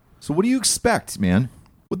 Yeah. So what do you expect, man?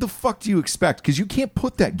 What the fuck do you expect? Because you can't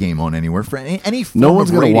put that game on anywhere for any form No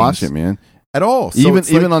one's going to watch it, man. At all. So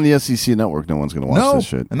even on the SEC network, no one's going to watch this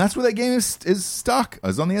shit. And that's where that game is stuck.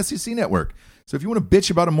 Is on the SEC network. So if you want to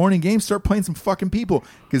bitch about a morning game, start playing some fucking people.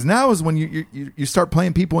 Because now is when you start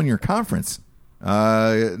playing people in your conference.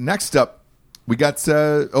 Next up, we got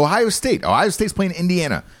Ohio State. Ohio State's playing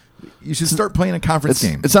Indiana. You should start playing a conference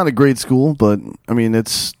game. It's not a great school, but I mean,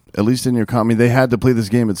 it's at least in your they had to play this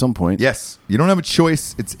game at some point. Yes, you don't have a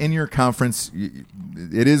choice. It's in your conference.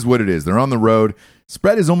 It is what it is. They're on the road.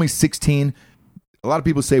 Spread is only 16. A lot of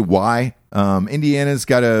people say why. Indiana's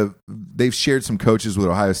they've shared some coaches with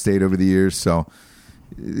Ohio State over the years, so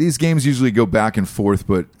these games usually go back and forth.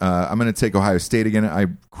 But I'm going to take Ohio State again. I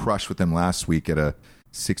crushed with them last week at a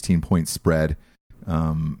 16-point spread.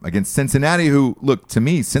 Against Cincinnati, who, look, to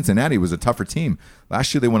me, Cincinnati was a tougher team.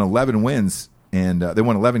 Last year they won 11 wins, and they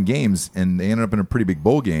won 11 games, and they ended up in a pretty big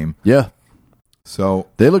bowl game. Yeah. So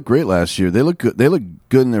they looked great last year. They look good. They look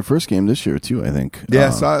good in their first game this year, too, I think. Yeah,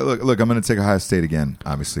 so look, I'm going to take Ohio State again,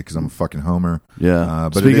 obviously, because I'm a fucking homer. Yeah.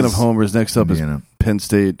 But speaking of homers, next up is Penn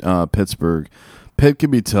State, Pittsburgh. Pitt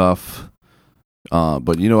can be tough,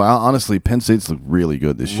 but, honestly, Penn State's looked really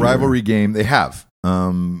good this year. Rivalry game. They have.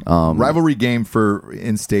 Rivalry game for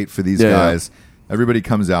in-state for these guys. Everybody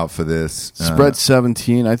comes out for this. Spread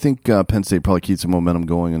 17. I think Penn State probably keeps the momentum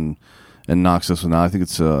going and knocks this one out. I think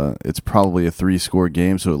it's probably a 3-score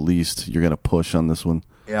game, so at least you're going to push on this one.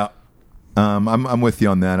 Yeah. I'm with you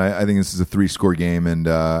on that. I think this is a 3-score game, and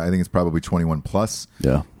I think it's probably 21 plus.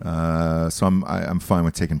 Yeah. So I'm fine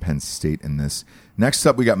with taking Penn State in this. Next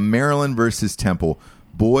up, we got Maryland versus Temple.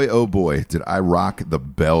 Boy, oh boy, did I rock the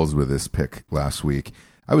bells with this pick last week.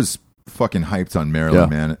 I was fucking hyped on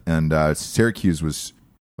Maryland, man. And Syracuse was,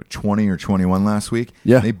 20 or 21 last week?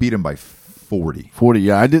 Yeah. They beat them by 40. 40,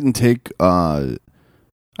 yeah. I didn't take Maryland,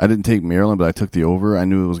 but I took the over. I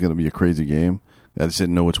knew it was going to be a crazy game. I just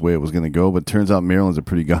didn't know which way it was going to go, but it turns out Maryland's a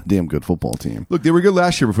pretty goddamn good football team. Look, they were good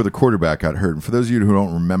last year before the quarterback got hurt. And for those of you who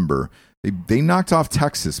don't remember, they knocked off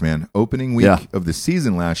Texas, man, opening week of the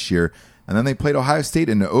season last year. And then they played Ohio State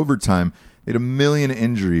into overtime. They had 1 million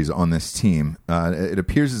injuries on this team. It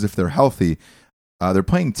appears as if they're healthy. They're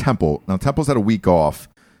playing Temple. Now, Temple's had a week off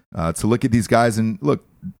to look at these guys. And look,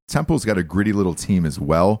 Temple's got a gritty little team as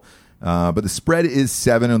well. But the spread is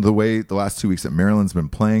 7 of the way the last 2 weeks that Maryland's been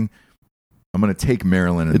playing. I'm going to take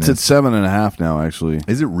Maryland. It's at 7.5 now, actually.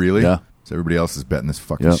 Is it really? Yeah. So everybody else is betting this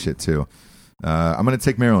fucking shit too. I'm going to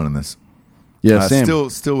take Maryland in this. Yeah, same.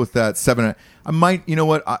 Still with that 7. I might. You know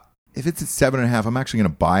what? If it's at 7.5, I'm actually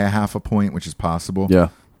going to buy a half a point, which is possible. Yeah.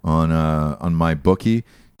 On my bookie,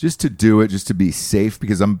 just to do it, just to be safe,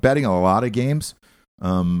 because I'm betting a lot of games.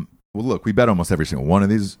 Well, look, we bet almost every single one of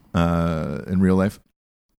these in real life.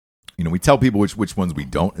 We tell people which ones we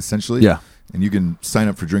don't, essentially. Yeah. And you can sign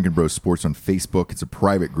up for Drinking Bros Sports on Facebook. It's a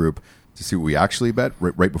private group to see what we actually bet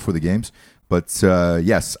right before the games. But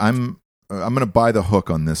yes, I'm going to buy the hook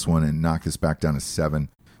on this one and knock this back down to 7.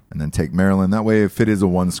 And then take Maryland. That way, if it is a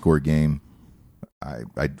 1-score game,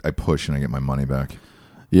 I push and I get my money back.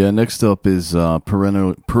 Yeah, next up is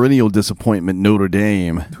perennial disappointment Notre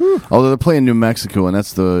Dame. Whew. Although they're playing New Mexico, and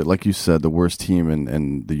that's like you said, the worst team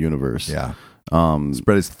in the universe. Yeah.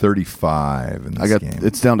 Spread is 35 in this game.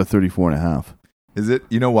 It's down to 34.5. Is it?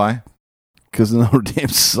 You know why? Because Notre Dame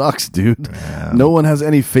sucks, dude. Yeah. No one has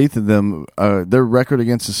any faith in them. Their record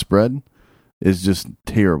against the spread is just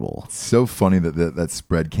terrible. It's so funny that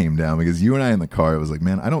spread came down, because you and I in the car, it was like,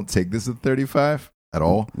 man, I don't take this at 35 at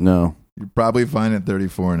all. No. You're probably fine at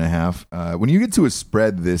 34.5. When you get to a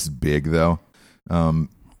spread this big, though,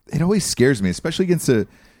 it always scares me, especially against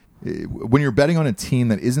when you're betting on a team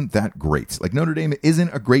that isn't that great. Like Notre Dame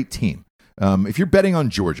isn't a great team. If you're betting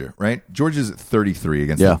on Georgia, right? Georgia's at 33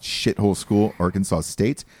 against that shithole school, Arkansas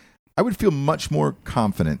State. I would feel much more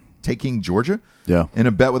confident taking Georgia in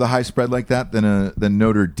a bet with a high spread like that than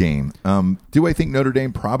Notre Dame. Do I think Notre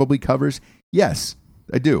Dame probably covers? Yes,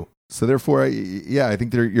 I do. So therefore, I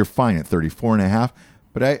think you're fine at 34.5.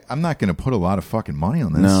 But I'm not going to put a lot of fucking money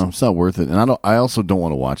on this. No, it's not worth it. And I also don't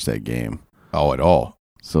want to watch that game. Oh, at all.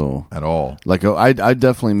 So at all. Like I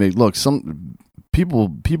definitely some people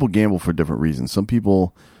gamble for different reasons. Some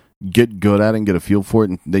people get good at it and get a feel for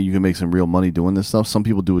it, and that you can make some real money doing this stuff. Some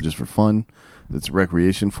people do it just for fun. It's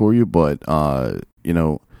recreation for you, but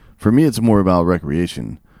for me, it's more about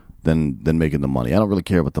recreation. than making the money. I don't really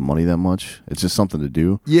care about the money that much. It's just something to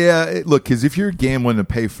do. Yeah, look, because if you're gambling to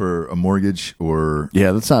pay for a mortgage or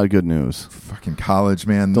that's not good news. Fucking college,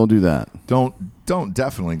 man, don't do that.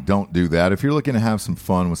 Definitely don't do that. If you're looking to have some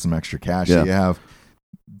fun with some extra cash that you have,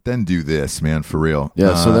 then do this, man, for real.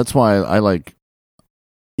 Yeah, so that's why I like.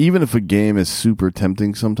 Even if a game is super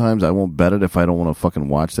tempting, sometimes I won't bet it if I don't want to fucking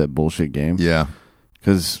watch that bullshit game. Yeah,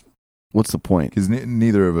 because. What's the point? Because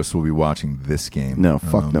neither of us will be watching this game. No,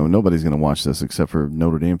 fuck no. Nobody's going to watch this except for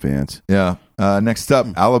Notre Dame fans. Yeah. Next up,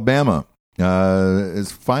 Alabama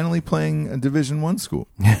is finally playing a Division I school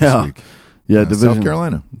this week. Yeah, South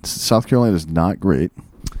Carolina. South Carolina is not great.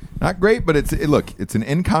 Not great, but it's an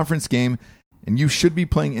in-conference game, and you should be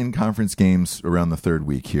playing in-conference games around the third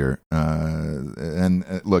week here.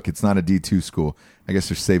 Look, it's not a D2 school. I guess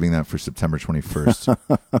they're saving that for September 21st. So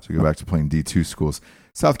go back to playing D2 schools.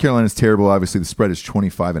 South Carolina's terrible. Obviously, the spread is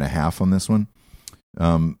 25.5 on this one.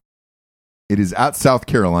 It is at South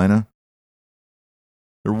Carolina.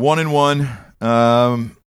 They're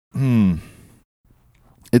 1-1.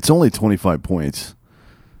 It's only 25 points.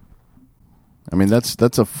 I mean, that's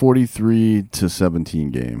a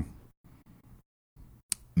 43-17 game.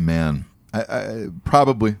 Man, I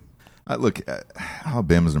probably look.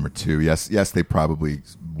 Alabama's number 2. Yes, they probably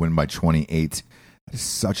win by 28. It's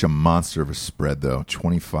such a monster of a spread, though.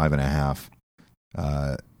 25.5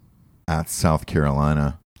 at South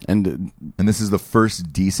Carolina, and this is the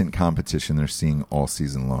first decent competition they're seeing all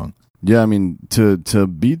season long. Yeah, I mean to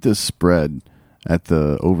beat this spread at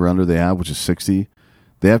the over under they have, which is 60,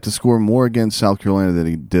 they have to score more against South Carolina than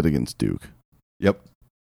he did against Duke. Yep,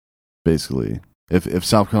 basically. If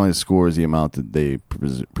South Carolina scores the amount that they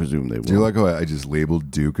presume they will. Do you like how I just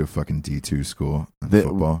labeled Duke a fucking D2 school in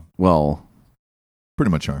football? Well. Pretty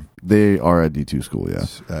much are. They are at D2 school,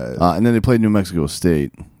 yes. And then they played New Mexico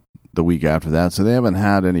State the week after that, so they haven't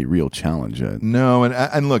had any real challenge yet. No,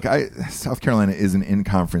 and look, South Carolina is an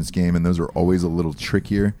in-conference game, and those are always a little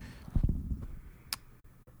trickier.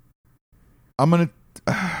 I'm going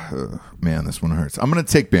to... man, this one hurts. I'm going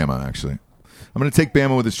to take Bama, actually. I'm going to take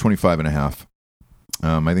Bama with this 25.5.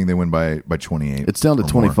 I think they win by 28. It's down to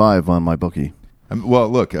 25 on my bookie. Well,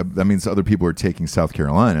 look, that means other people are taking South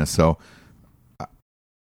Carolina, so...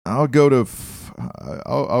 I'll go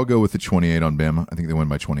with the 28 on Bama. I think they win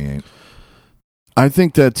by 28. I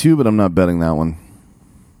think that too, but I'm not betting that one.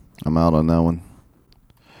 I'm out on that one.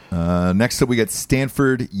 Next up, we got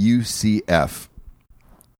Stanford UCF.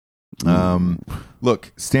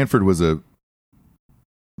 Look, Stanford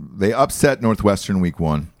they upset Northwestern week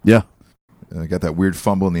 1. Yeah. Got that weird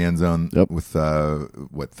fumble in the end zone with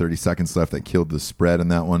 30 seconds left that killed the spread in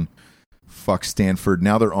that one. Fuck Stanford.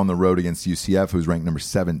 Now they're on the road against UCF, who's ranked number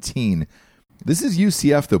 17. This is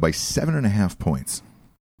UCF, though, by 7.5 points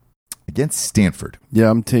against Stanford. Yeah,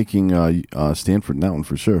 I'm taking Stanford in that one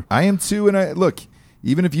for sure. I am, too. And look,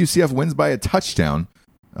 even if UCF wins by a touchdown,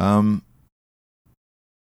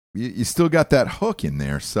 you still got that hook in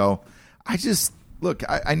there. So I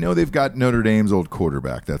know they've got Notre Dame's old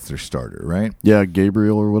quarterback. That's their starter, right? Yeah,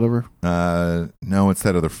 Gabriel or whatever. No, it's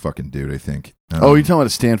that other fucking dude, I think. You're talking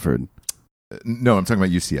about Stanford. No, I'm talking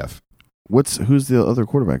about UCF. Who's the other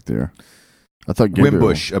quarterback there? I thought Gabriel.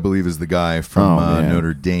 Wimbush, I believe, is the guy from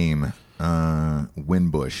Notre Dame.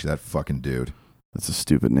 Wimbush, that fucking dude. That's a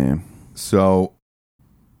stupid name. So,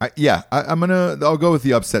 I'll go with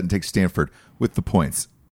the upset and take Stanford with the points.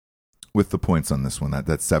 With the points on this one,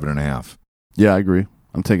 that's 7.5. Yeah, I agree.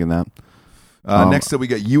 I'm taking that. Next up, we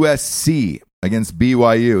got USC against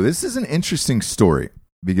BYU. This is an interesting story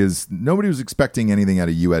because nobody was expecting anything out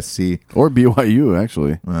of USC or BYU.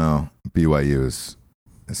 Actually, well, BYU is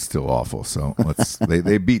still awful. So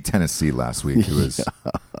they beat Tennessee last week, who is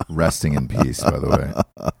resting in peace, by the way.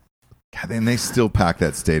 God, and they still packed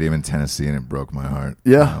that stadium in Tennessee, and it broke my heart.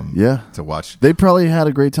 Yeah. To watch, they probably had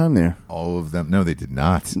a great time there. All of them. No, they did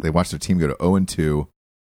not. They watched their team go to 0-2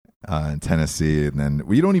 in Tennessee, and then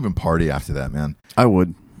you don't even party after that, man. I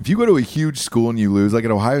would. If you go to a huge school and you lose, like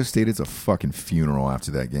at Ohio State, it's a fucking funeral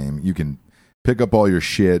after that game. You can pick up all your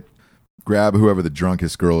shit, grab whoever the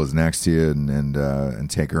drunkest girl is next to you, and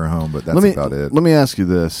take her home. But that's about it. Let me ask you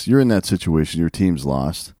this: you're in that situation. Your team's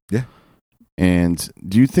lost. Yeah. And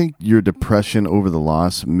do you think your depression over the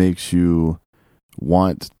loss makes you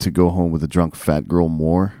want to go home with a drunk fat girl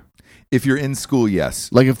more? If you're in school,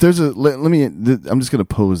 yes. Like if there's I'm just going to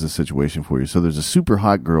pose this situation for you. So there's a super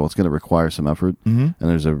hot girl. It's going to require some effort. Mm-hmm. And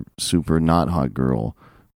there's a super not hot girl.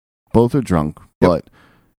 Both are drunk, but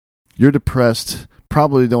you're depressed.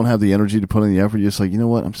 Probably don't have the energy to put in the effort. You're just like, you know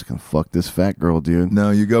what? I'm just going to fuck this fat girl, dude.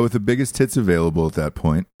 No, you go with the biggest tits available at that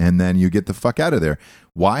point, and then you get the fuck out of there.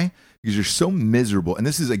 Why? because you're so miserable. And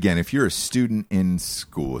this is, again, if you're a student in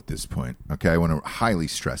school at this point, okay, I want to highly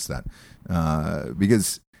stress that.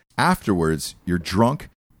 Because afterwards, you're drunk.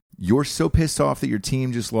 You're so pissed off that your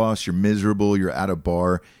team just lost. You're miserable. You're at a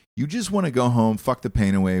bar. You just want to go home, fuck the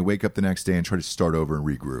pain away, wake up the next day and try to start over and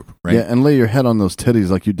regroup, right? Yeah, and lay your head on those titties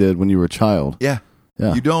like you did when you were a child. Yeah.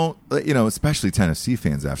 Yeah. You don't, especially Tennessee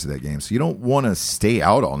fans after that game. So you don't want to stay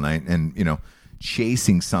out all night and,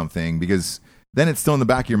 chasing something, because then it's still in the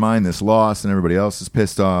back of your mind, this loss, and everybody else is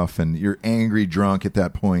pissed off, and you're angry, drunk at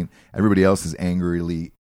that point. Everybody else is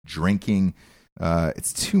angrily drinking.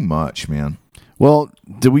 It's too much, man. Well,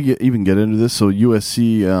 did we even get into this? So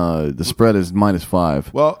USC, the spread is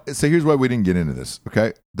 -5. Well, so here's why we didn't get into this,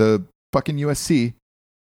 okay? The fucking USC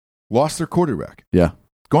lost their quarterback. Yeah.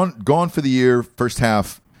 Gone for the year, first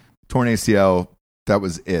half, torn ACL. That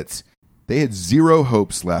was it. They had zero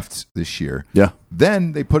hopes left this year. Yeah.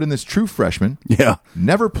 Then they put in this true freshman. Yeah.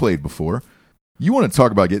 Never played before. You want to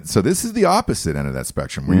talk about so this is the opposite end of that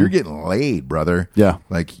spectrum where you're getting laid, brother. Yeah.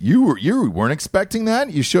 Like you weren't expecting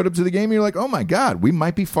that. You showed up to the game and you're like, oh my God, we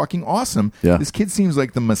might be fucking awesome. Yeah. This kid seems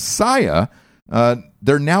like the Messiah.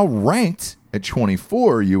 They're now ranked at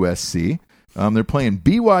 24, USC. They're playing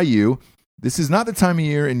BYU. This is not the time of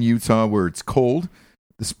year in Utah where it's cold.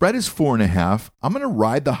 The spread is 4.5. I'm going to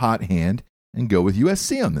ride the hot hand and go with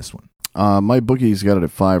USC on this one. My bookie's got it at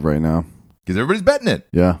 5 right now. Because everybody's betting it.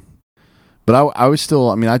 Yeah. But I was still,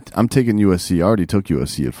 I'm taking USC. I already took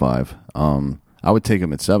USC at 5. I would take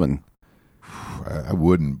them at 7. I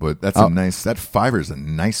wouldn't, but that's that 5 is a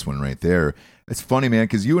nice one right there. It's funny, man,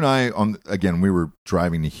 because you and I, we were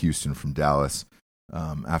driving to Houston from Dallas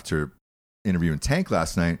after interviewing Tank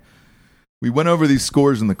last night. We went over these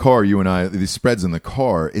scores in the car, you and I, these spreads in the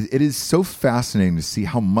car. It is so fascinating to see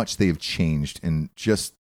how much they have changed in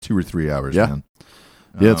just 2 or 3 hours, man.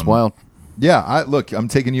 Yeah, it's wild. Yeah, I'm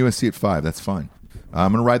taking USC at 5. That's fine.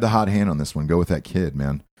 I'm going to ride the hot hand on this one. Go with that kid,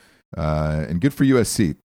 man. And good for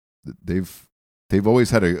USC. They've always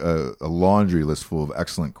had a laundry list full of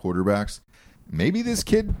excellent quarterbacks. Maybe this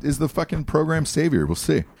kid is the fucking program savior. We'll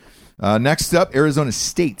see. Next up, Arizona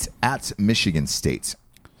State at Michigan State.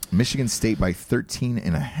 Michigan State by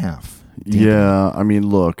 13.5. Yeah,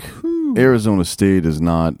 look, Arizona State is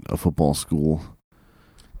not a football school.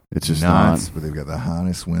 It's just not. But they've got the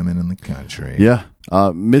hottest women in the country. Yeah.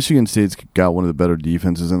 Michigan State's got one of the better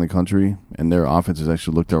defenses in the country, and their offense has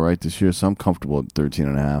actually looked all right this year, so I'm comfortable at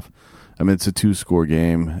 13.5. It's a 2-score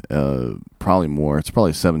game, probably more. It's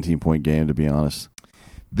probably a 17-point game, to be honest.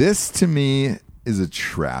 This, to me, is a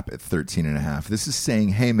trap at 13.5. This is saying,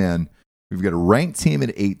 hey, man, we've got a ranked team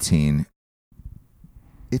at 18.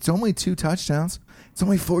 It's only 2 touchdowns. It's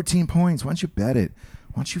only 14 points. Why don't you bet it?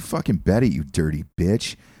 Why don't you fucking bet it, you dirty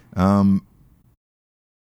bitch? I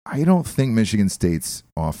don't think Michigan State's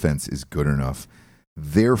offense is good enough.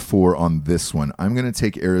 Therefore, on this one, I'm going to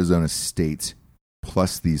take Arizona State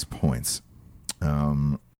plus these points.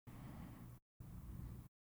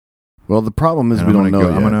 Well, the problem is we don't know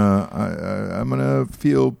yet. I'm gonna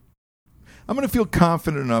feel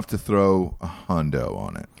confident enough to throw a hundo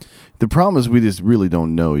on it. The problem is we just really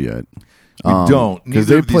don't know yet. We don't, because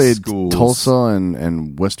they played Tulsa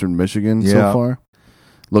and Western Michigan so far.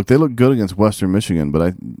 Look, they look good against Western Michigan,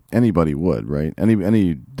 but anybody would, right?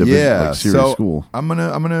 Any division, serious school. I'm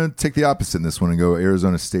gonna take the opposite in this one and go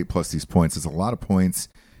Arizona State plus these points. It's a lot of points,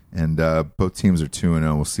 and both teams are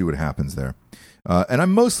 2-0. We'll see what happens there. And I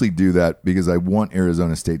mostly do that because I want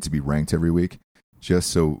Arizona State to be ranked every week, just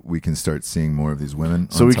so we can start seeing more of these women.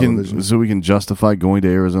 So on we television. so we can justify going to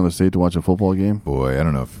Arizona State to watch a football game. Boy, I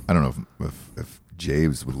don't know if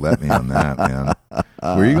James would let me on that, man.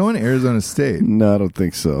 Where are you going? Arizona State? No, I don't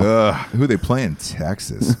think so. Who are they playing?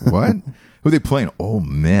 Texas? What? Who are they playing? Ole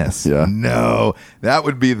Miss? Yeah. No, that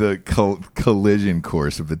would be the collision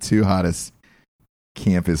course of the 2 hottest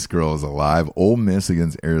campus girls alive. Ole Miss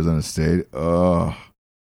against Arizona State. Oh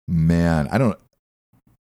man,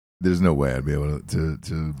 there's no way I'd be able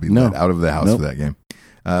to be let out of the house for that game.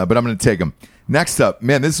 But I'm going to take them. Next up,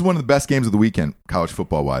 man, this is one of the best games of the weekend, college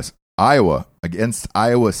football wise. Iowa against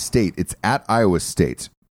Iowa State. It's at Iowa State.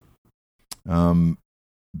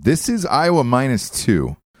 This is Iowa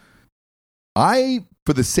 -2.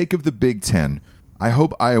 For the sake of the Big Ten, I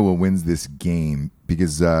hope Iowa wins this game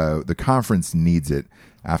because the conference needs it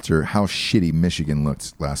after how shitty Michigan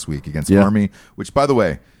looked last week against Army, which, by the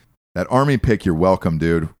way, that Army pick, you're welcome,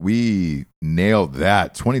 dude. We nailed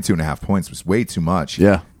that. 22.5 points was way too much.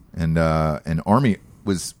 Yeah. And Army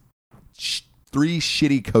was 3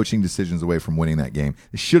 shitty coaching decisions away from winning that game.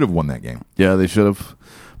 They should have won that game. Yeah, they should have.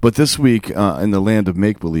 But this week, in the land of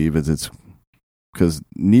make-believe, it's because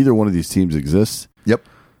neither one of these teams exists. Yep.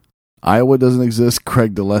 Iowa doesn't exist.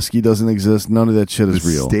 Craig Dulesky doesn't exist. None of that shit is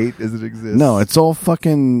real. State doesn't exist. No, it's all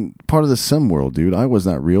fucking part of the sim world, dude. Iowa's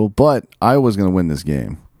not real, but Iowa's going to win this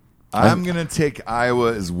game. I'm going to take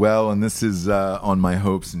Iowa as well, and this is on my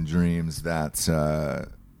hopes and dreams that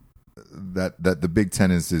that the Big Ten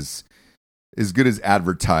is as good as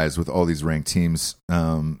advertised with all these ranked teams.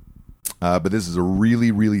 But this is a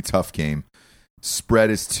really, really tough game. Spread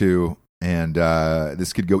is 2, and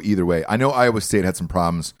this could go either way. I know Iowa State had some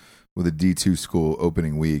problems with a D2 school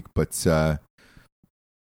opening week, but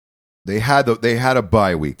they had a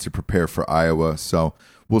bye week to prepare for Iowa, so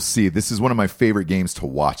we'll see. This is one of my favorite games to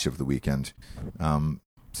watch of the weekend.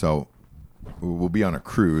 So we'll be on a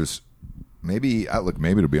cruise. Maybe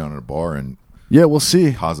it'll be on a bar in we'll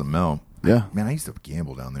see. Cozumel. Yeah, man, I used to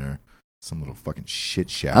gamble down there. Some little fucking shit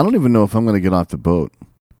shack. I don't even know if I'm going to get off the boat.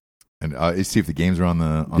 And see if the games are on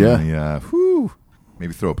the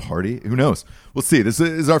maybe throw a party. Who knows? We'll see. This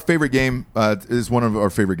is our favorite game. Is one of our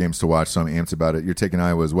favorite games to watch, so I'm amped about it. You're taking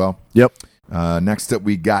Iowa as well? Yep. Next up,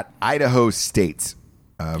 we got Idaho State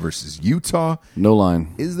versus Utah. No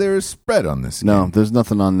line. Is there a spread on this game? No, there's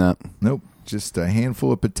nothing on that. Nope. Just a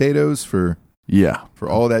handful of potatoes for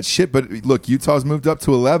all that shit. But look, Utah's moved up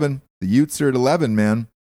to 11. The Utes are at 11, man.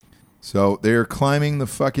 So they're climbing the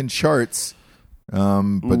fucking charts.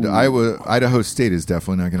 But Idaho State is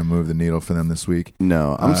definitely not going to move the needle for them this week.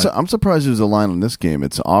 No, I'm surprised there's a line on this game.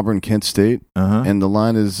 It's Auburn-Kent State, and the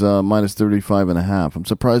line is minus 35.5. I'm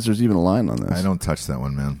surprised there's even a line on this. I don't touch that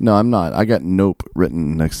one, man. No, I'm not. I got nope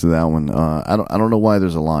written next to that one. I don't know why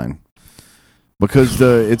there's a line. Because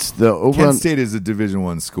Kent State is a Division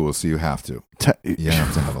I school, so you have to. You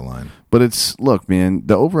have to have a line. But look, man,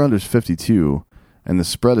 the over-under is 52. And the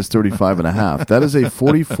spread is 35.5. That is a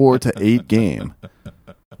 44-8 game.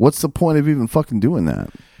 What's the point of even fucking doing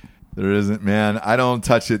that? There isn't, man. I don't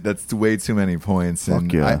touch it. That's way too many points.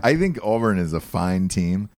 And I think Auburn is a fine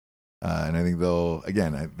team. And I think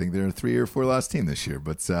I think they're a 3 or 4 loss team this year.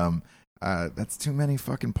 But that's too many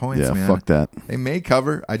fucking points, man. Yeah, fuck that. They may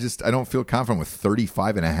cover. I don't feel confident with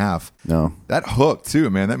 35.5. No. That hook,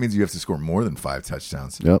 too, man. That means you have to score more than 5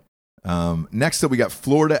 touchdowns. Yep. Next up, we got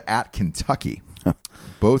Florida at Kentucky.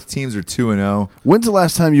 Both teams are 2-0. When's the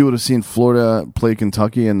last time you would have seen Florida play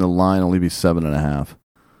Kentucky and the line only be 7.5?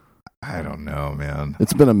 I don't know, man.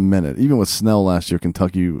 It's been a minute. Even with Snell last year,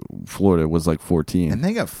 Kentucky, Florida was like 14. And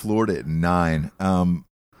they got Florida at 9.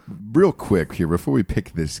 Real quick here, before we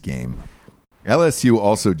pick this game, LSU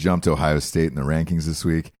also jumped Ohio State in the rankings this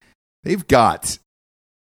week. They've got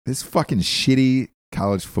this fucking shitty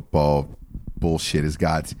college football bullshit has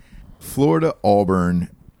got Florida, Auburn,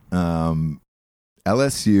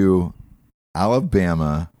 LSU,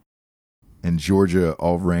 Alabama, and Georgia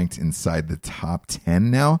all ranked inside the top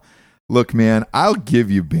 10 now. Look, man, I'll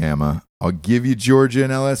give you Bama. I'll give you Georgia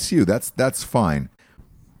and LSU. That's fine.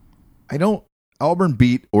 Auburn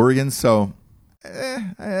beat Oregon, so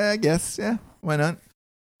I guess, why not?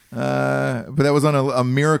 But that was on a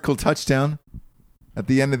miracle touchdown at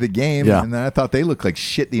the end of the game, and I thought they looked like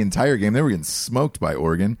shit the entire game. They were getting smoked by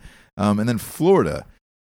Oregon. And then Florida,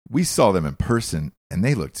 we saw them in person, and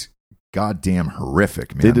they looked goddamn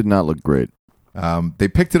horrific, man. They did not look great. They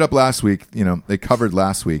picked it up last week. They covered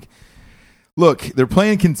last week. Look, they're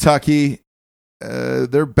playing Kentucky.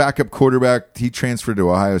 Their backup quarterback, he transferred to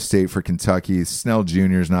Ohio State for Kentucky. Snell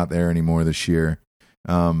Jr. is not there anymore this year.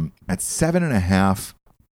 At 7.5,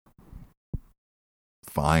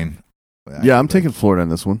 fine. Yeah, I'm taking Florida on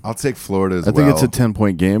this one. I'll take Florida as well. I think it's a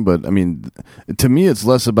 10-point game, but, I mean, to me, it's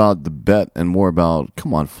less about the bet and more about,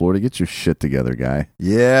 come on, Florida, get your shit together, guy.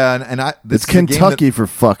 Yeah, and it's Kentucky, for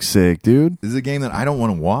fuck's sake, dude. This is a game that I don't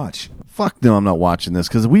want to watch. Fuck no, I'm not watching this,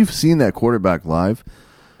 because we've seen that quarterback live.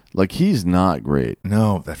 Like, he's not great.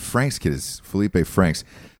 No, that Franks kid is Felipe Franks.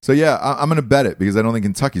 So, yeah, I'm going to bet it, because I don't think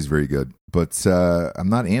Kentucky's very good. But I'm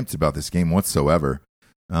not amped about this game whatsoever.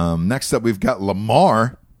 Next up, we've got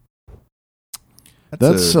Lamar.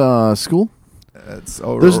 That's school. There's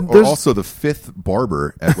also the 5th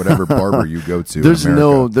barber at whatever barber you go to. There's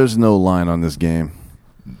no line on this game.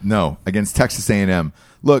 No, against Texas A&M.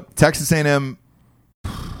 Look, Texas A&M,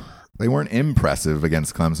 they weren't impressive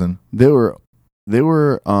against Clemson. They held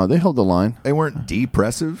the line. They weren't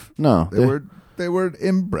depressive. No, they were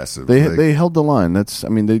impressive. They held the line. They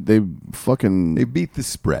beat the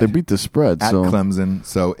spread. They beat the spread at Clemson.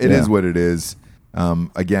 So it is what it is.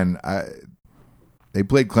 Again, they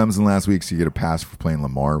played Clemson last week, so you get a pass for playing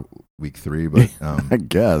Lamar week 3. But I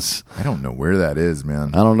guess I don't know where that is,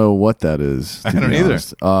 man. I don't know what that is. I don't either.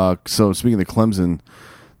 So speaking of Clemson,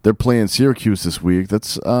 They're playing Syracuse this week.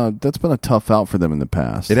 That's been a tough out for them in the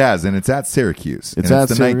past. It has, and it's at Syracuse. It's and at it's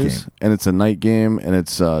the Syracuse, night game. and it's a night game, and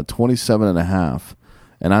it's 27.5.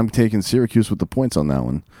 And I'm taking Syracuse with the points on that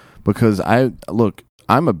one because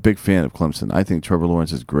I'm a big fan of Clemson. I think Trevor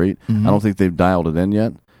Lawrence is great. I don't think they've dialed it in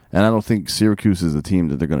yet, and I don't think Syracuse is the team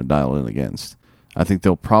that they're going to dial it in against. I think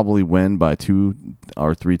they'll probably win by 2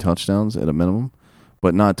 or 3 touchdowns at a minimum,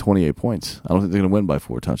 but not 28 points. I don't think they're going to win by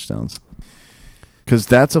 4 touchdowns. Because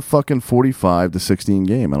that's a fucking 45-16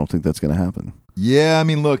 game. I don't think that's going to happen. Yeah, I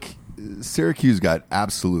mean, look, Syracuse got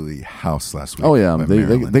absolutely housed last week. Oh yeah, by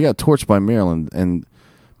they got torched by Maryland,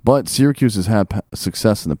 but Syracuse has had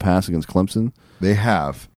success in the past against Clemson. They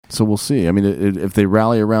have. So we'll see. I mean, if they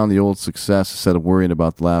rally around the old success instead of worrying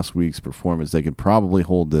about last week's performance, they could probably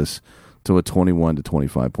hold this to a 21 to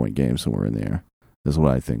 25 point game somewhere in there. Is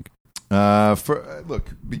what I think.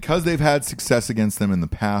 Look, because they've had success against them in the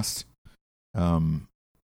past.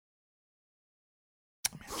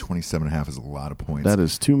 27.5 is a lot of points. That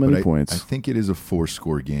is too many but points. I think it is a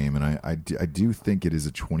 4-score game, and I do think it is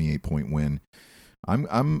a 28-point win.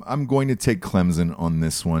 I'm going to take Clemson on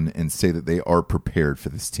this one and say that they are prepared for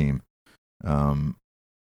this team, and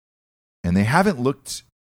they haven't looked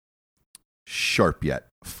sharp yet,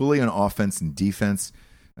 fully on offense and defense.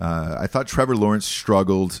 I thought Trevor Lawrence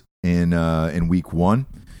struggled in week 1.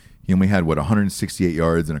 He only had 168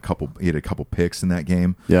 yards and he had a couple picks in that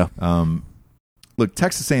game. Yeah. Look,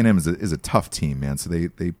 Texas A&M is a tough team, man. So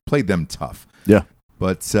they played them tough. Yeah.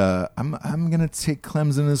 But I'm gonna take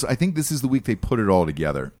Clemson. I think this is the week they put it all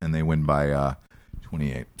together and they win by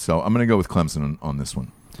 28. So I'm gonna go with Clemson on this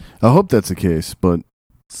one. I hope that's the case, but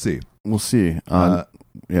We'll see.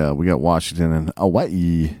 Yeah, we got Washington and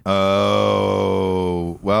Hawaii.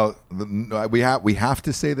 Oh well, we have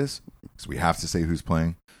to say this because we have to say who's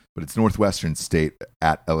playing. But it's Northwestern State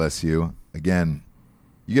at LSU. Again,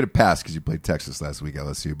 you get a pass because you played Texas last week,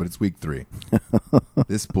 LSU, but it's week 3.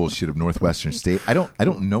 This bullshit of Northwestern State. I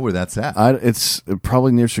don't know where that's at. It's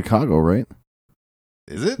probably near Chicago, right?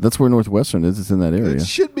 Is it? That's where Northwestern is. It's in that area. It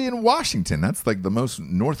should be in Washington. That's like the most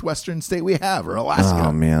Northwestern state we have, or Alaska.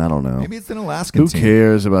 Oh, man, I don't know. Maybe it's an Alaskan Who team.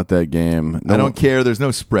 cares about that game? I don't care. There's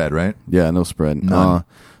no spread, right? Yeah, no spread. None.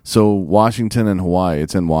 So Washington and Hawaii.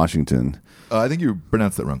 It's in Washington. I think you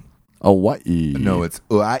pronounced that wrong. Hawaii. No, it's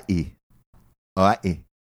Hawaii. Hawaii.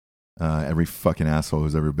 Every fucking asshole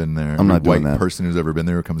who's ever been there. I'm not doing white that. person who's ever been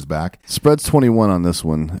there who comes back. Spread's 21 on this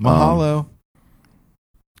one. Mahalo.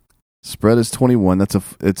 Spread is 21. It's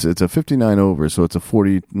a 59 over, so it's a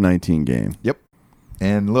 40-19 game. Yep.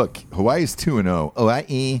 And look, Hawaii's 2-0.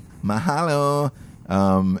 Hawaii. Mahalo.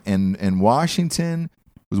 And Washington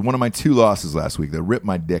was one of my 2 losses last week that ripped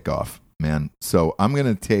my dick off, man. So I'm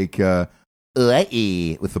gonna take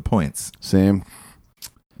Hawaii with the points. Same.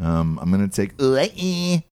 I'm going to take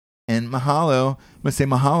and mahalo. I'm going to say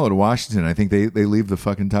mahalo to Washington. I think they leave the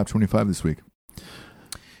fucking top 25 this week.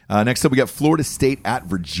 Next up, we got Florida State at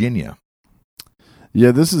Virginia.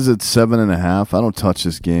 Yeah, this is at 7.5. I don't touch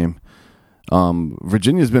this game.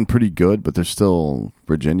 Virginia's been pretty good, but they're still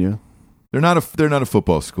Virginia. They're not a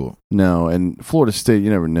football school. No, and Florida State, you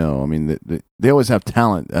never know. I mean, they always have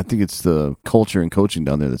talent. I think it's the culture and coaching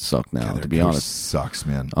down there that suck now. To be honest, sucks,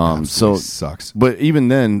 man. Sucks. But even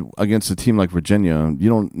then, against a team like Virginia, you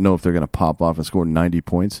don't know if they're going to pop off and score 90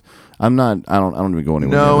 points. I don't even go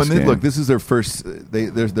anywhere. No, near and this game. look, this is their first.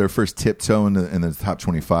 They're their first tiptoe in the top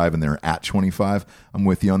 25, and they're at 25. I'm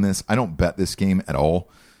with you on this. I don't bet this game at all,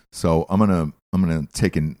 so I'm gonna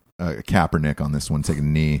take a Kaepernick on this one. Take a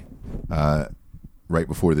knee. Right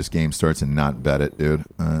before this game starts and not bet it, dude.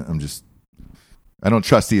 I don't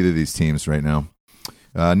trust either of these teams right now.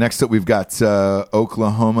 Next up, we've got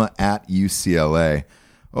Oklahoma at UCLA.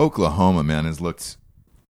 Oklahoma, man, has looked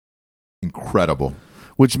incredible.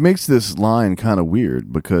 Which makes this line kind of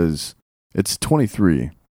weird because it's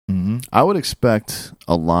 23. Mm-hmm. I would expect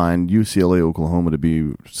a line UCLA Oklahoma to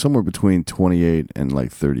be somewhere between 28 and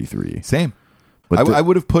like 33. Same. But I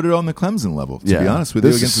would have put it on the Clemson level, to be honest with you,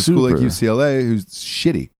 against a school like UCLA who's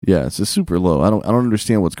shitty. Yeah, it's a super low. I don't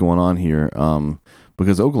understand what's going on here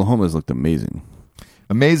because Oklahoma has looked amazing.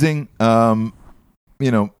 Amazing. I'm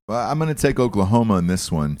going to take Oklahoma in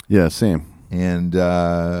this one. Yeah, same. And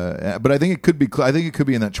but I think it could be. I think it could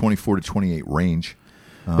be in that 24 to 28 range.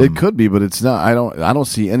 It could be, but it's not. I don't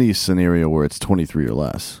see any scenario where it's 23 or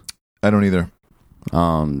less. I don't either.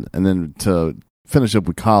 And then to finish up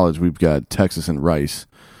with college, we've got Texas and Rice.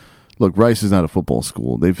 Look, Rice is not a football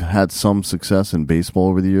school. They've had some success in baseball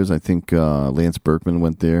over the years. I think Lance Berkman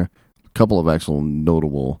went there. A couple of actual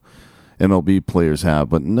notable MLB players have,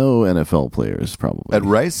 but no NFL players probably. At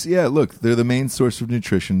Rice, yeah, look, they're the main source of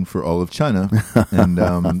nutrition for all of China,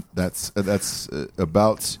 and that's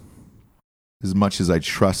about as much as I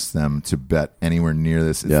trust them to bet anywhere near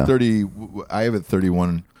this. It's 30. I have it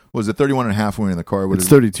 31. Was it 31 and a half when we were in the car? It's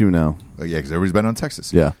 32 now. Oh, yeah, because everybody's betting on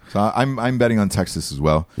Texas. Yeah. So I'm betting on Texas as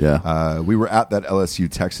well. Yeah. We were at that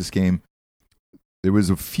LSU-Texas game. There was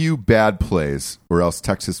a few bad plays, or else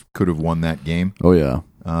Texas could have won that game. Oh, yeah.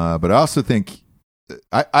 But I also think,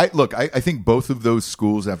 I think both of those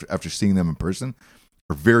schools, after seeing them in person,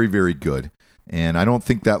 are very, very good. And I don't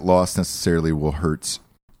think that loss necessarily will hurt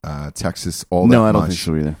Texas all that much. No, I don't think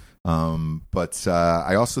so either. But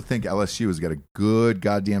I also think LSU has got a good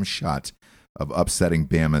goddamn shot of upsetting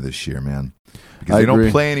Bama this year, man. Because they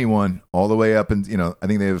don't play anyone all the way up, and I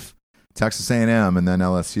think they have Texas A&M and then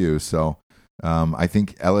LSU. So I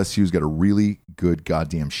think LSU's got a really good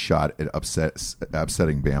goddamn shot at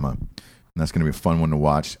upsetting Bama, and that's going to be a fun one to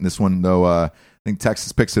watch. And this one, though, I think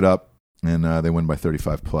Texas picks it up, and they win by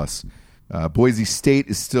 35 plus. Boise State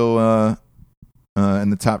is still in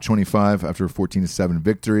the top 25 after a 14-7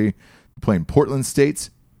 victory, playing Portland State,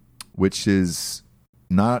 which is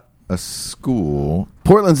not a school.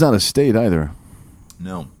 Portland's not a state either.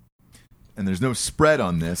 No. And there's no spread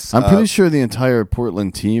on this. I'm pretty sure the entire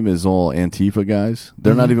Portland team is all Antifa guys.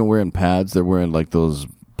 They're not even wearing pads. They're wearing like those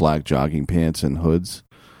black jogging pants and hoods,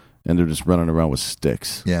 and they're just running around with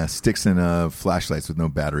sticks. Yeah, sticks and flashlights with no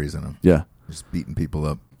batteries in them. Yeah. Just beating people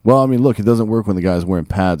up. Well, I mean, look, it doesn't work when the guy's wearing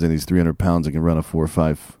pads and he's 300 pounds and can run a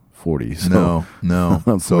 4.5 So. No.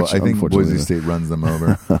 So I think Boise State runs them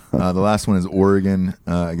over. The last one is Oregon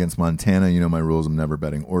against Montana. You know my rules. I'm never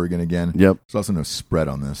betting Oregon again. Yep. There's also no spread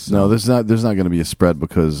on this. So. No, there's not going to be a spread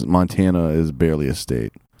because Montana is barely a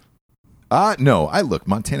state. No. Look,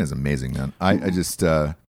 Montana's amazing, man. I just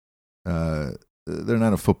they're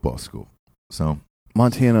not a football school. So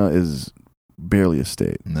Montana is barely a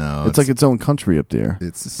state. No. It's like its own country up there.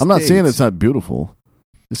 I'm not saying it's not beautiful.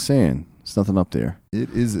 Just saying. There's nothing up there.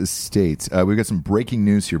 It is a state. We've got some breaking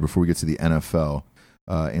news here before we get to the NFL.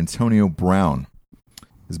 Antonio Brown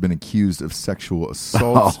has been accused of sexual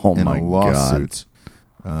assault in a lawsuit.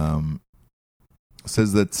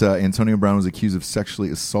 Says that Antonio Brown was accused of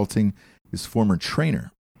sexually assaulting his former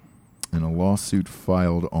trainer in a lawsuit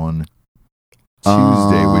filed on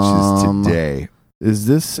Tuesday, which is today. Is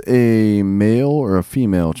this a male or a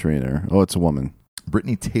female trainer? Oh, it's a woman.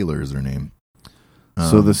 Brittany Taylor is her name.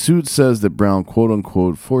 So the suit says that Brown,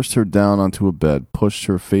 quote-unquote, forced her down onto a bed, pushed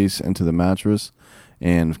her face into the mattress,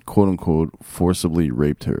 and, quote-unquote, forcibly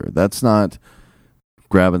raped her. That's not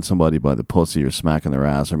grabbing somebody by the pussy or smacking their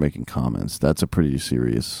ass or making comments. That's a pretty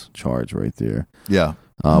serious charge right there. Yeah.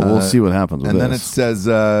 We'll see what happens with this. And then it says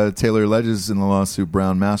Taylor alleges in the lawsuit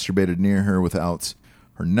Brown masturbated near her without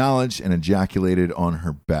her knowledge and ejaculated on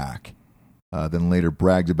her back. Then later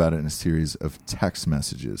bragged about it in a series of text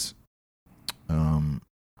messages.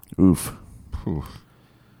 Oof.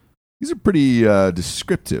 These are pretty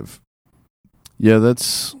descriptive. Yeah,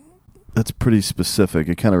 that's pretty specific.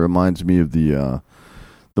 It kind of reminds me of the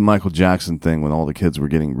Michael Jackson thing when all the kids were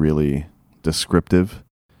getting really descriptive.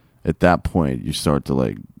 At that point, you start to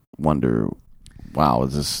like wonder, wow,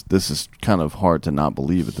 this is kind of hard to not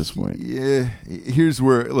believe at this point. Yeah, here's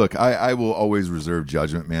where, look, I will always reserve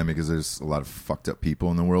judgment, man, because there's a lot of fucked up people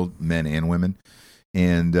in the world, men and women.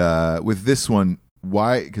 And with this one,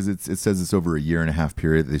 why? Because it says it's over a 1.5 year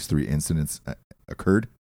period that these 3 incidents occurred.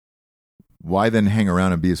 Why then hang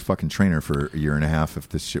around and be his fucking trainer for a 1.5 years if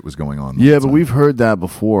this shit was going on? Yeah, but we've heard that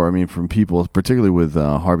before. I mean, from people, particularly with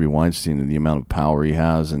Harvey Weinstein and the amount of power he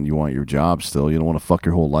has, and you want your job still. You don't want to fuck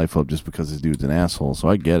your whole life up just because this dude's an asshole. So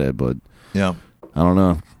I get it, but yeah, I don't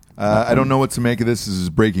know. I don't know what to make of this. This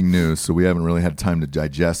is breaking news, so we haven't really had time to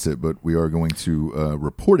digest it, but we are going to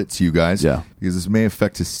report it to you guys. Yeah. Because this may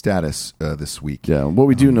affect his status this week. Yeah, what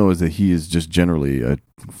we do know is that he is just generally a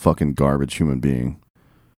fucking garbage human being.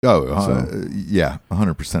 Oh, yeah,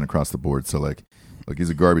 100% across the board. So, like, look, he's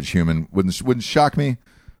a garbage human. Wouldn't shock me.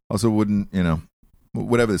 Also, wouldn't,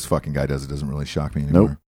 whatever this fucking guy does, it doesn't really shock me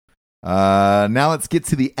anymore. Nope. Now let's get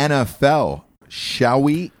to the NFL. Shall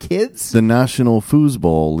we, kids? The National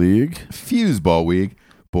Foosball League. Foosball League.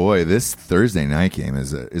 Boy, this Thursday night game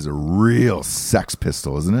is a real sex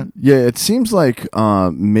pistol, isn't it? Yeah, it seems like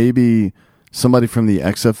maybe somebody from the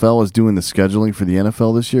XFL is doing the scheduling for the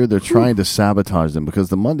NFL this year. They're trying to sabotage them because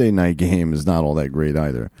the Monday night game is not all that great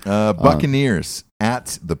either. Buccaneers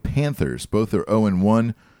at the Panthers. Both are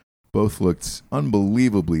 0-1. Both looked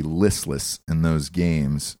unbelievably listless in those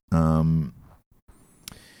games.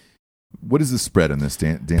 What is the spread in this,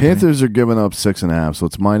 Dan? Panthers are giving up 6.5, so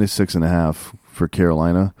it's minus 6.5 for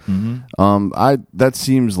Carolina. That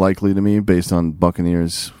seems likely to me based on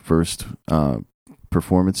Buccaneers' first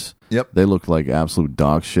performance. Yep. They looked like absolute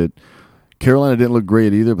dog shit. Carolina didn't look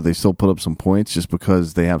great either, but they still put up some points just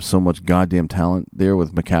because they have so much goddamn talent there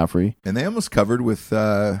with McCaffrey. And they almost covered with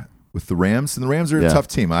the Rams, and the Rams are a tough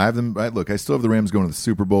team. I have them. I still have the Rams going to the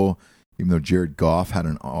Super Bowl, even though Jared Goff had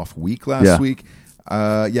an off week last week.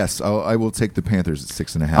 Yes, I will take the Panthers at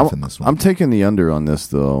 6.5 in this one. I'm taking the under on this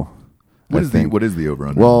though. What is the over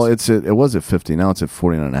under? Well, it was at 50. Now it's at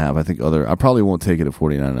 49.5. I think I probably won't take it at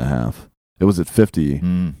 49.5. It was at 50.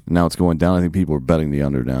 Now it's going down. I think people are betting the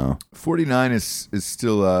under now. 49 is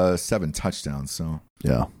still 7 touchdowns. So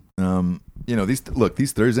yeah.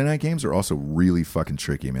 These Thursday night games are also really fucking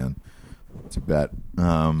tricky, man, to bet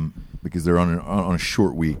because they're on a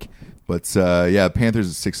short week. But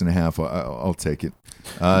Panthers at 6.5. I'll take it.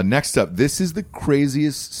 Next up, this is the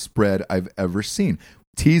craziest spread I've ever seen.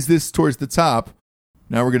 Tease this towards the top.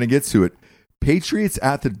 Now we're gonna get to it. Patriots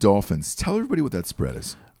at the Dolphins. Tell everybody what that spread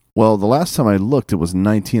is. Well, the last time I looked, it was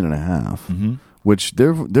 19.5, which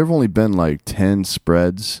there've only been like 10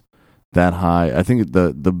 spreads that high. I think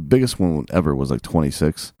the biggest one ever was like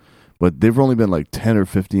 26, but they've only been like 10 or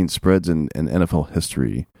 15 spreads in NFL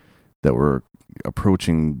history that were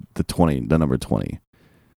approaching the number 20.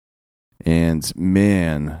 And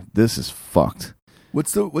man, this is fucked.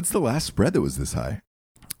 What's the last spread that was this high?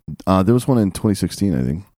 There was one in 2016, I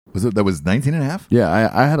think. That was 19.5?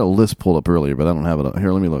 Yeah, I had a list pulled up earlier, but I don't have it up.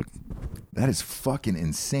 Here, let me look. That is fucking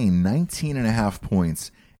insane. 19.5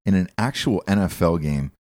 points in an actual NFL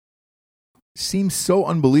game. Seems so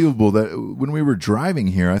unbelievable that when we were driving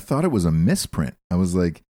here, I thought it was a misprint. I was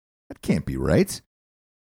like, that can't be right.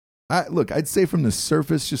 I'd say from the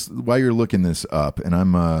surface, just while you're looking this up, and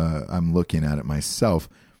I'm looking at it myself,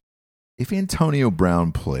 if Antonio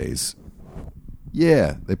Brown plays,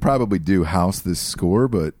 yeah, they probably do house this score,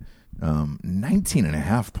 but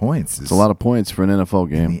 19.5 points is it's a lot of points for an NFL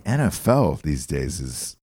game. The NFL these days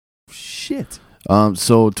is shit.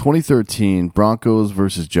 So 2013 Broncos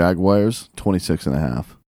versus Jaguars, 26.5.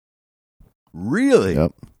 Really?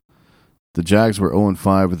 Yep. The Jags were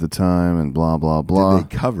 0-5 at the time, and blah blah blah. Did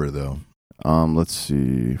they cover though? Let's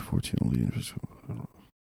see, 14 lead.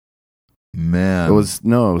 Man, it was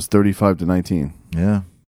 35-19. Yeah.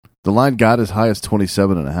 The line got as high as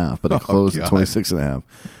 27.5, but it closed at 26.5.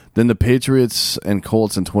 Then the Patriots and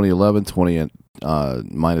Colts in 2011,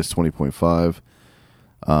 minus 20.5.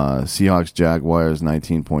 Seahawks Jaguars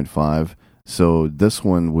 19.5. So this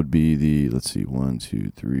one would be the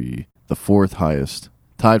the fourth highest,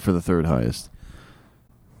 tied for the third highest.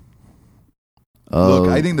 Look,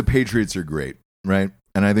 I think the Patriots are great, right?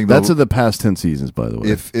 And I think that's of the past 10 seasons, by the way.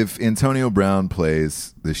 If Antonio Brown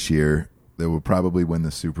plays this year, they will probably win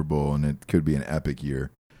the Super Bowl, and it could be an epic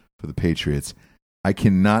year for the Patriots. I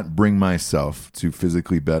cannot bring myself to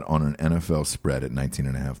physically bet on an NFL spread at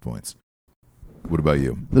 19.5 points. What about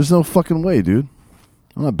you? There's no fucking way, dude.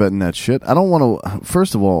 I'm not betting that shit. I don't want to.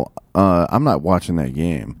 First of all, I'm not watching that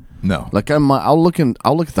game. No, like I'll look at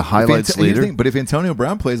the highlights later. But if Antonio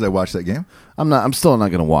Brown plays, I watch that game. I'm still not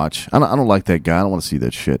going to watch. I don't like that guy. I don't want to see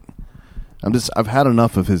that shit. I've had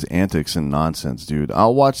enough of his antics and nonsense, dude.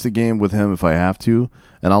 I'll watch the game with him if I have to,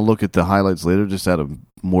 and I'll look at the highlights later just out of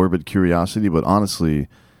morbid curiosity. But honestly,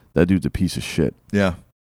 that dude's a piece of shit. Yeah.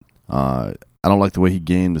 I don't like the way he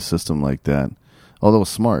gamed the system like that. Although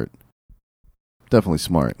smart. Definitely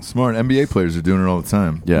smart. Smart. NBA players are doing it all the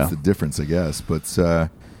time. Yeah. That's the difference, I guess. But I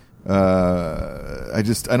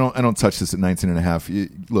don't touch this at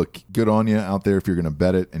 19.5. Look, good on you out there if you're going to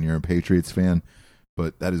bet it and you're a Patriots fan.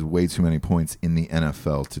 But that is way too many points in the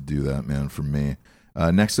NFL to do that, man, for me.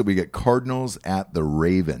 Next up, we get Cardinals at the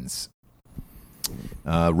Ravens.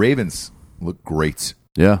 Ravens look great.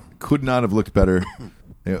 Yeah. Could not have looked better.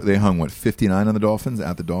 They hung, 59 on the Dolphins,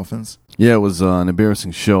 at the Dolphins? Yeah, it was an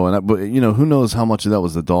embarrassing show. But who knows how much of that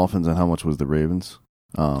was the Dolphins and how much was the Ravens?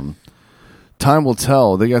 Time will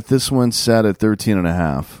tell. They got this one set at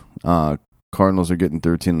 13.5. Cardinals are getting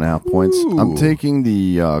 13.5 points. Ooh. I'm taking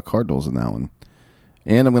the Cardinals in that one.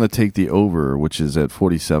 And I'm going to take the over, which is at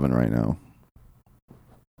 47 right now.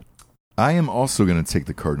 I am also going to take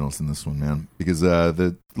the Cardinals in this one, man, because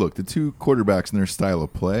the two quarterbacks and their style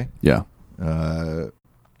of play. Yeah.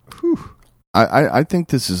 I think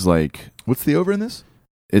this is like, what's the over in this?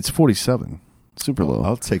 It's 47. Super low.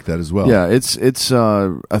 I'll take that as well. Yeah, it's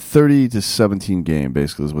a 30-17 game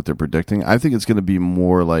basically is what they're predicting. I think it's going to be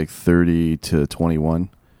more like 30-21.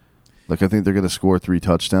 Like I think they're going to score 3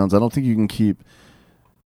 touchdowns. I don't think you can keep.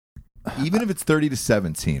 even if it's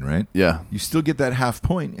 30-17, right? Yeah. You still get that half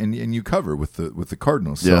point, and you cover with the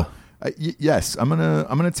Cardinals. Yeah. So, yes, I'm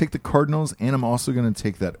gonna take the Cardinals, and I'm also gonna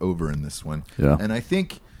take that over in this one. Yeah. And I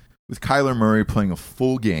think with Kyler Murray playing a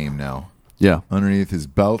full game now, underneath his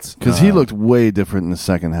belt, because he looked way different in the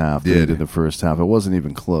second half than he did did the first half. It wasn't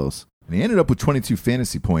even close. and he ended up with 22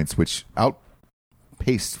 fantasy points, which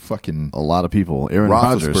outpaced fucking A lot of people. Aaron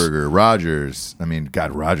Roethlisberger, Rodgers. I mean,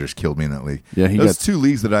 God, Rodgers killed me in that league. Yeah, those 2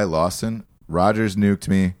 leagues that I lost in. Rodgers nuked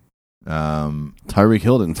me. Tyreek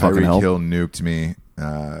Hill didn't fucking help. Tyreek Hill nuked me.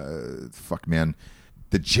 Fuck, man.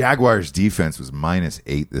 The Jaguars' defense was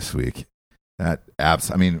 -8 this week. I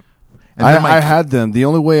mean, I had them. The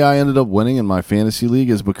only way I ended up winning in my fantasy league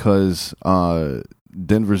is because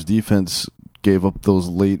Denver's defense gave up those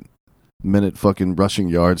late-minute fucking rushing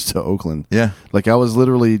yards to Oakland. Yeah. Like, I was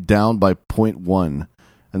literally down by 0.1,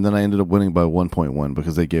 and then I ended up winning by 1.1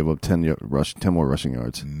 because they gave up 10 more rushing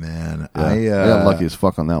yards. Man, Yeah. I got lucky as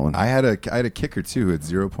fuck on that one. I had a kicker too who had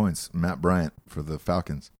 0 points, Matt Bryant for the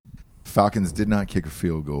Falcons. Falcons did not kick a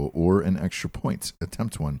field goal or an extra point,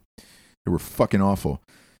 attempt one. They were fucking awful.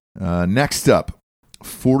 Next up,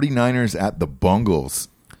 49ers at the Bungles.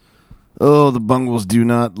 Oh, the Bungles do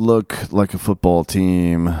not look like a football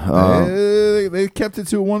team. They kept it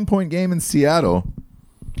to a 1-point game in Seattle.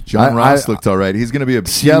 John Ross looked all right. He's going to be a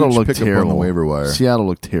Seattle huge looked pickup terrible on the waiver wire. Seattle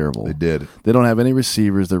looked terrible. They did. They don't have any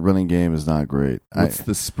receivers. Their running game is not great. What's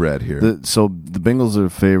the spread here? So the Bengals are a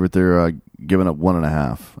favorite. They're giving up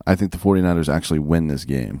 1.5. I think the 49ers actually win this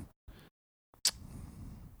game.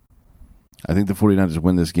 I think the 49ers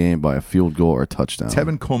win this game by a field goal or a touchdown.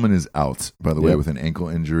 Tevin Coleman is out, by the way, with an ankle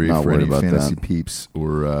injury. Not for any worried about fantasy that. peeps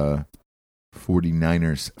or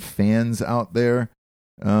 49ers fans out there.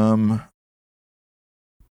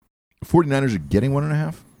 49ers are getting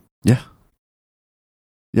 1.5? Yeah.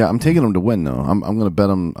 Yeah, I'm taking them to win, though. I'm going to bet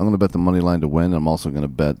them. I'm going to bet the money line to win. I'm also going to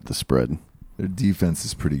bet the spread. Their defense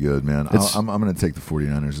is pretty good, man. I'm going to take the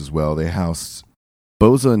 49ers as well. They housed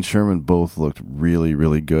Bosa and Sherman both looked really,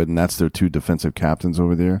 really good, and that's their 2 defensive captains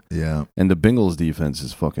over there. Yeah. And the Bengals defense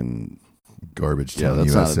is fucking garbage. Yeah,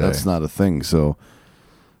 USA. that's not a thing. So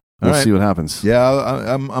we'll see what happens. Yeah,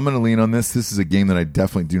 I'm going to lean on this. This is a game that I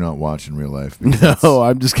definitely do not watch in real life. No,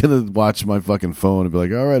 I'm just going to watch my fucking phone and be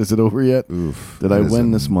like, all right, is it over yet? Oof. Did I win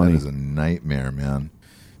this money? That is a nightmare, man.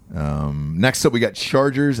 Next up, we got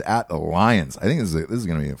Chargers at the Lions. I think this is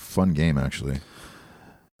going to be a fun game, actually.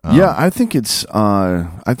 Yeah, I think it's.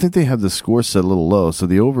 I think they have the score set a little low, so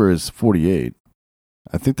the over is 48.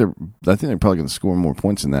 I think they're probably going to score more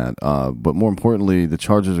points than that. But more importantly, the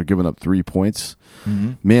Chargers are giving up 3 points.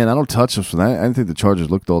 Mm-hmm. Man, I don't touch them for that. I didn't think the Chargers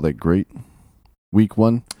looked all that great week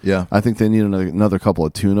 1. Yeah, I think they need another couple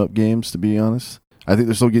of tune-up games. To be honest, I think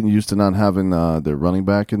they're still getting used to not having their running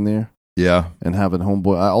back in there. Yeah, and having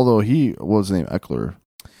homeboy. Although he was named Eckler.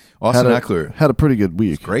 Austin Eckler had a pretty good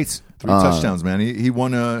week. Great, 3 touchdowns, man. He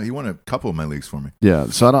won a couple of my leagues for me. Yeah,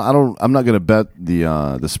 so I'm not going to bet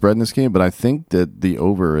the spread in this game, but I think that the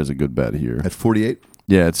over is a good bet here at 48.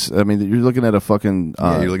 Yeah, I mean, you're looking at a fucking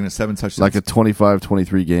you're looking at 7 touchdowns, like a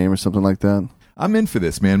 25-23 game or something like that. I'm in for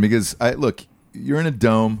this, man, because look, you're in a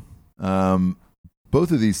dome.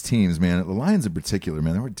 Both of these teams, man, the Lions in particular,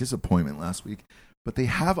 man, they were a disappointment last week. But they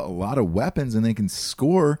have a lot of weapons and they can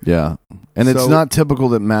score. Yeah. And it's not typical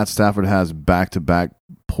that Matt Stafford has back-to-back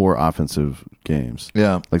poor offensive games.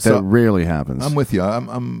 Yeah. Like that rarely happens. I'm with you. I'm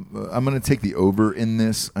going to take the over in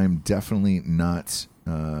this. I'm definitely not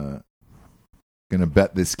going to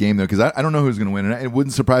bet this game though, cuz I don't know who's going to win, and it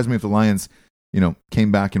wouldn't surprise me if the Lions,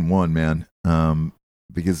 came back and won, man.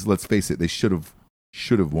 Because let's face it, they should have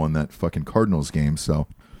won that fucking Cardinals game, so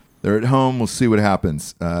they're at home. We'll see what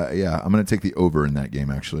happens. Yeah, I'm going to take the over in that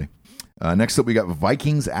game, actually. Next up, we got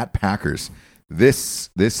Vikings at Packers.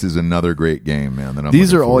 This is another great game, man.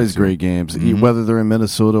 These are always great games. Mm-hmm. Whether they're in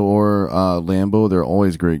Minnesota or Lambeau, they're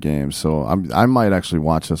always great games. So I might actually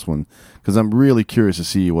watch this one because I'm really curious to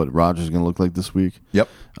see what Rodgers is going to look like this week. Yep.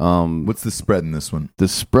 What's the spread in this one? The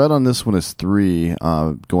spread on this one is 3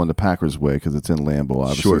 going the Packers' way because it's in Lambeau,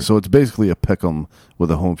 obviously. Sure. So it's basically a pick 'em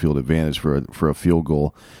with a home field advantage for a field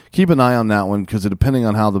goal. Keep an eye on that one because depending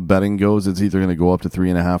on how the betting goes, it's either going to go up to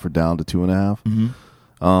 3.5 or down to 2.5.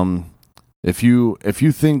 Mm-hmm. If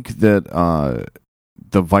you think that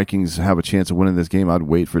the Vikings have a chance of winning this game, I'd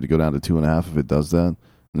wait for it to go down to 2.5 if it does that, and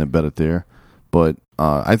then bet it there. But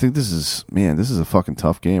I think this is a fucking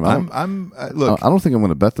tough game. Look, I don't think I'm going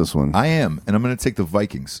to bet this one. I am, and I'm going to take the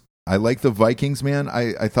Vikings. I like the Vikings, man.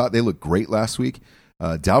 I thought they looked great last week.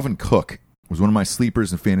 Dalvin Cook was one of my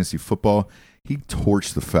sleepers in fantasy football. He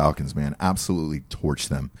torched the Falcons, man. Absolutely torched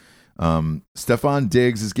them. Stephon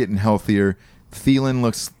Diggs is getting healthier. Thielen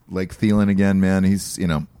looks like Thielen again, man. He's,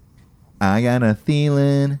 I got a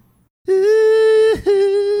Thielen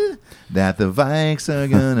that the Vikes are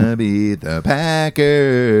gonna beat the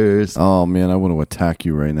Packers. Oh man, I want to attack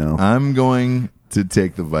you right now. I'm going to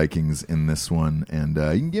take the Vikings in this one, and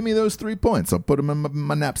you can give me those 3 points. I'll put them in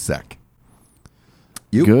my knapsack.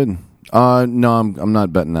 You good? No, I'm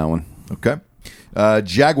not betting that one. Okay.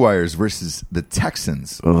 Jaguars versus the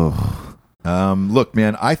Texans. Ugh. Look,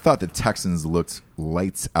 man, I thought the Texans looked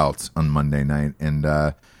lights out on Monday night, and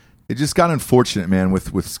it just got unfortunate, man,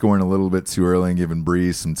 with scoring a little bit too early and giving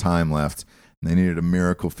Breeze some time left. And they needed a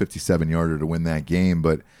miracle 57-yarder to win that game,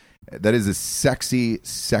 but that is a sexy,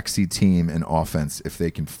 sexy team in offense if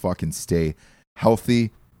they can fucking stay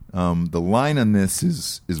healthy. The line on this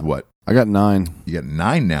is what? I got 9. You got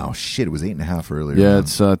 9 now. Shit, it was 8.5 earlier. Yeah,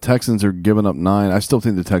 it's Texans are giving up 9. I still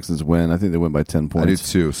think the Texans win. I think they win by 10 points. I do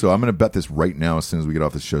too. So I'm going to bet this right now as soon as we get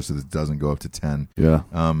off the show so this doesn't go up to 10. Yeah.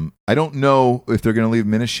 I don't know if they're going to leave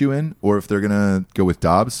Minshew in or if they're going to go with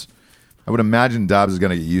Dobbs. I would imagine Dobbs is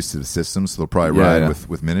going to get used to the system, so they'll probably ride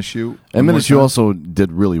with Minshew. And Minshew also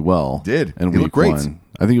did really well. And he looked great. 1.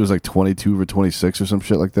 I think he was like 22 for 26 or some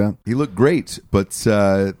shit like that. He looked great, but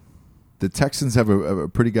the Texans have a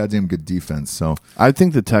pretty goddamn good defense. So I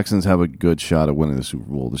think the Texans have a good shot at winning the Super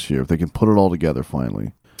Bowl this year if they can put it all together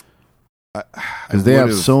finally. Because they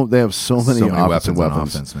have so many offensive weapons. On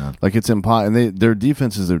offense, man. Like it's impossible, and their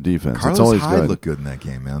defense is their defense. Carlos it's always Hyde good. looked good in that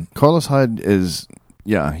game, man. Carlos Hyde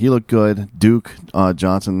he looked good. Duke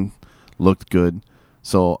Johnson looked good.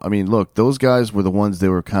 So I mean, look, those guys were the ones they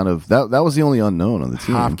were kind of that was the only unknown on the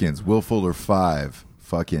team. Hopkins, Will Fuller 5,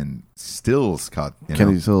 fucking Stills caught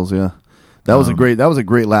Kenny Stills, yeah. That was a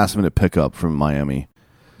great last minute pickup from Miami.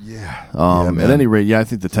 Yeah. At any rate, I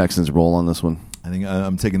think the Texans roll on this one. I think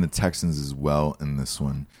I'm taking the Texans as well in this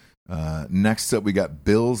one. Next up, we got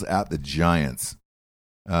Bills at the Giants.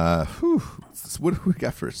 What do we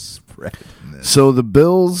got for a spread in this? So the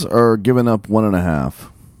Bills are giving up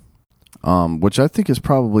 1.5, which I think is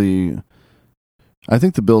probably. I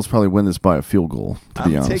think the Bills probably win this by a field goal, to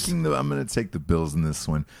be honest. I'm going to take the Bills in this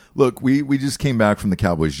one. Look, we just came back from the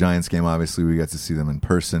Cowboys-Giants game. Obviously, we got to see them in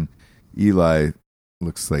person. Eli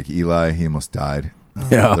looks like Eli. He almost died.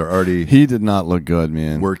 Yeah, he did not look good,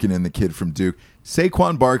 man. Working in the kid from Duke.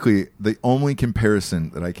 Saquon Barkley, the only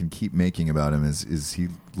comparison that I can keep making about him is he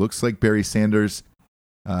looks like Barry Sanders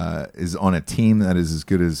is on a team that is as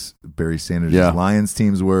good as Barry Sanders' Lions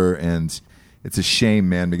teams were, and it's a shame,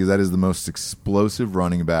 man, because that is the most explosive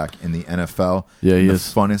running back in the NFL. Yeah, he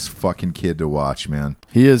is. The funnest fucking kid to watch, man.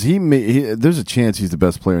 He is. There's a chance he's the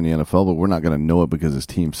best player in the NFL, but we're not going to know it because his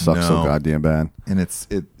team sucks so goddamn bad. And it's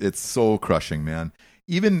soul crushing, man.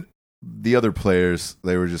 Even the other players,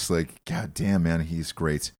 they were just like, God damn, man, he's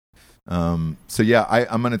great. So yeah,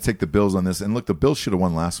 I'm going to take the Bills on this. And look, the Bills should have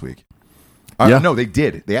won last week. No, they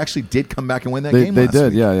did. They actually did come back and win that game. They last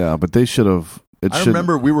did, week. yeah, but they should have. I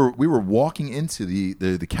remember we were walking into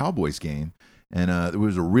the Cowboys game, and there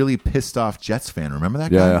was a really pissed off Jets fan. Remember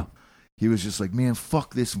that guy? Yeah. He was just like, "Man,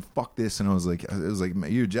 fuck this and fuck this," and I was like,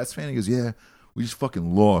 "You're a Jets fan?" He goes, "Yeah, we just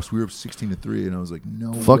fucking lost. We were up 16-3," and I was like,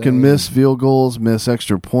 "No, fucking way. Miss field goals, miss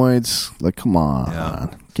extra points. Like, come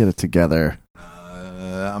on, get it together."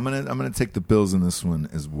 I'm gonna take the Bills in this one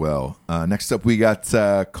as well. Next up, we got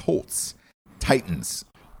Colts, Titans.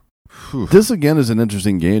 Whew. This again is an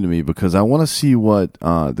interesting game to me because I want to see what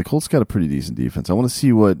the Colts got a pretty decent defense. I want to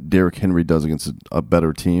see what Derrick Henry does against a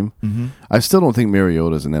better team. Mm-hmm. I still don't think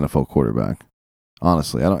Mariota is an NFL quarterback.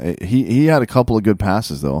 Honestly, I don't. He had a couple of good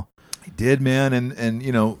passes though. He did, man, and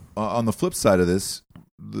on the flip side of this,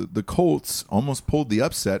 the Colts almost pulled the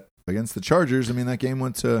upset against the Chargers. I mean, that game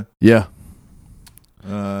went to they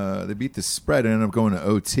beat the spread and ended up going to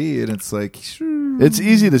OT, and it's like it's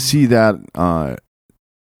easy to see that.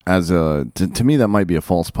 To me, that might be a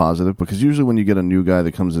false positive because usually when you get a new guy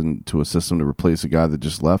that comes into a system to replace a guy that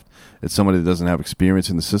just left, it's somebody that doesn't have experience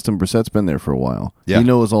in the system. Brissett's been there for a while. Yeah. He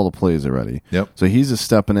knows all the plays already. Yep. So he's just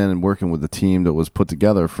stepping in and working with the team that was put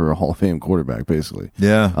together for a Hall of Fame quarterback, basically.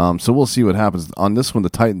 Yeah. So we'll see what happens. On this one, the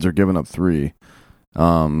Titans are giving up 3.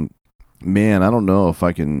 Man, I don't know if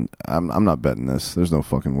I can. I'm not betting this. There's no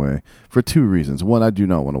fucking way. For 2 reasons. One, I do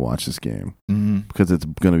not want to watch this game because it's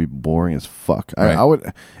going to be boring as fuck. Right. I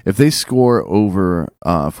would, if they score over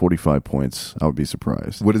 45 points, I would be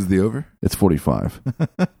surprised. What is the over? It's 45.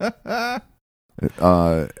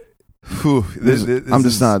 I'm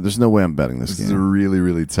just not. There's no way I'm betting this game. This is a really,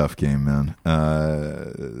 really tough game, man.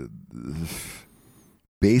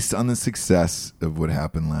 Based on the success of what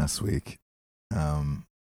happened last week,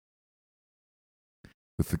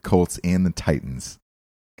 with the Colts and the Titans,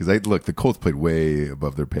 Because the Colts played way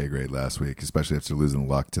above their pay grade last week, especially after losing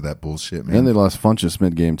Luck to that bullshit, man. And they lost Funchess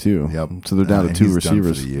mid-game, too. Yep. So they're down to 2 he's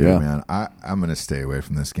receivers. Done for the year, man. I'm going to stay away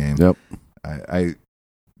from this game. Yep. I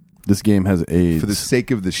This game has AIDS. For the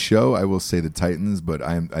sake of the show, I will say the Titans, but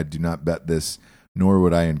I do not bet this, nor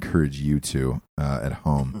would I encourage you to at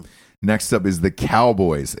home. Next up is the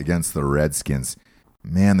Cowboys against the Redskins.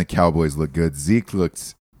 Man, the Cowboys look good. Zeke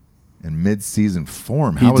looked in mid-season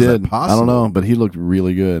form. How was that possible? I don't know, but he looked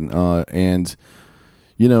really good. And,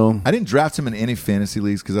 you know, I didn't draft him in any fantasy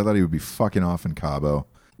leagues because I thought he would be fucking off in Cabo.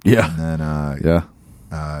 Yeah. And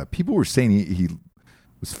then people were saying he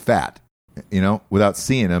was fat. You know, without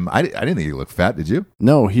seeing him, I didn't think he looked fat. Did you?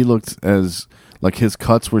 No, he looked as like his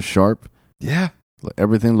cuts were sharp. Yeah,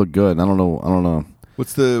 everything looked good. I don't know.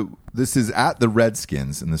 This is at the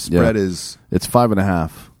Redskins, and the spread is it's 5.5.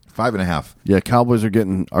 5.5. Yeah, Cowboys are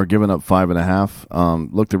giving up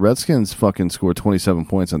 5.5. Look, the Redskins fucking scored 27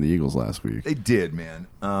 points on the Eagles last week. They did, man.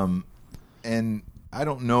 And I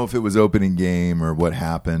don't know if it was opening game or what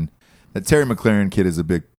happened. That Terry McLaurin kid is a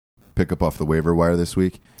big pickup off the waiver wire this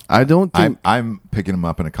week. I don't think I'm picking him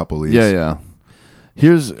up in a couple leagues. Yeah.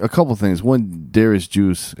 Here's a couple things. One, Darius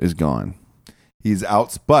Juice is gone. He's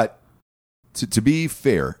out, but to be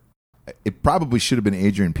fair, it probably should have been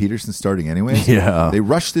Adrian Peterson starting anyways. Yeah. They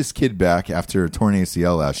rushed this kid back after a torn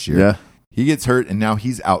ACL last year. Yeah. He gets hurt, and now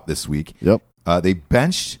he's out this week. Yep. They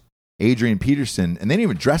benched Adrian Peterson, and they didn't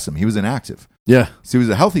even dress him. He was inactive. Yeah. So he was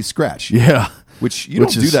a healthy scratch. Yeah. Which you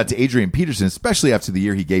don't do that to Adrian Peterson, especially after the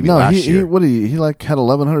year he gave you last year. He like had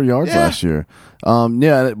 1,100 yards last year.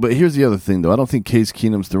 But here's the other thing, though. I don't think Case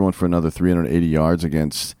Keenum's throwing for another 380 yards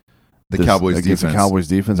against the Cowboys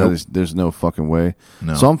defense. Nope. There's no fucking way.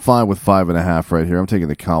 No. So I'm fine with 5.5 right here. I'm taking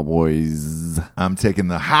the Cowboys. I'm taking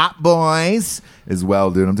the Hot Boys as well,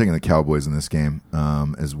 dude. I'm taking the Cowboys in this game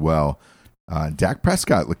as well. Dak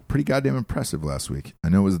Prescott looked pretty goddamn impressive last week. I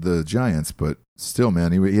know it was the Giants, but still,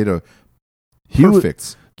 man, he had a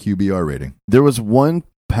perfect QBR rating. There was one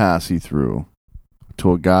pass he threw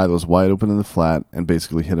to a guy that was wide open in the flat and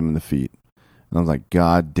basically hit him in the feet. And I was like,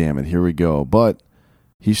 God damn it, here we go. But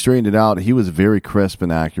he straightened it out. He was very crisp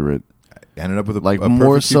and accurate. Ended up with a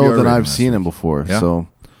more perfect so QBR than rating I've seen him before. Yeah. So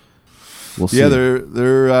we'll see. Yeah,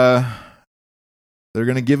 they're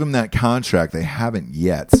going to give him that contract. They haven't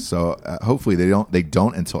yet, so hopefully they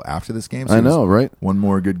don't until after this game. So I know, right? One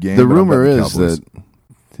more good game. The rumor is that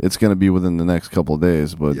it's going to be within the next couple of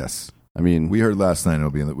days. But yes, I mean, we heard last night it'll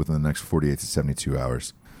be within the next 48 to 72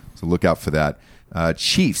 hours. So look out for that.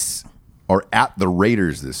 Chiefs are at the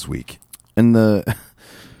Raiders this week, and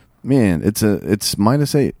it's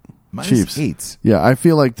 -8. Chiefs. -8. Yeah, I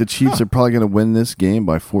feel like the Chiefs are probably going to win this game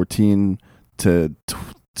by 14 to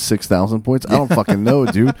 6,000 points. I don't fucking know,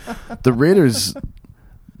 dude. The Raiders,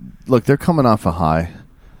 look, they're coming off a high.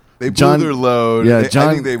 They blew their load. Yeah,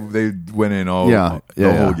 I think they went in the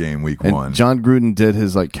whole game week and one. John Gruden did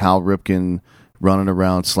his like Cal Ripken running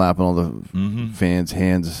around slapping all the fans'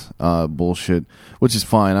 hands bullshit, which is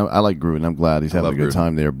fine. I like Gruden. I'm glad he's having a good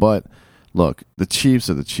time there. But look, the Chiefs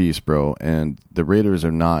are the Chiefs, bro, and the Raiders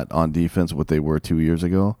are not on defense what they were 2 years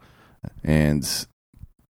ago. And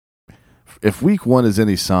if week one is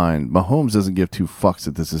any sign, Mahomes doesn't give two fucks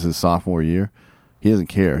that this is his sophomore year. He doesn't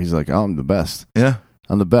care. He's like, I'm the best. Yeah.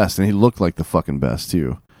 I'm the best. And he looked like the fucking best,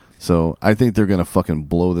 too. So I think they're going to fucking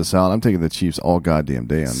blow this out. I'm taking the Chiefs all goddamn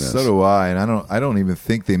day on this. So do I. And I don't even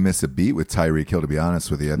think they miss a beat with Tyreek Hill, to be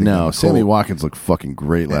honest with you. I think no, Sammy Watkins looked fucking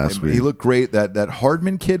great last week. He looked great. That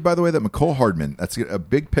Hardman kid, by the way, that McCole Hardman, that's a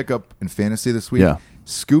big pickup in fantasy this week. Yeah.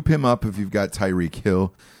 Scoop him up if you've got Tyreek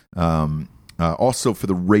Hill. Also for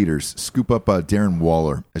the Raiders, scoop up Darren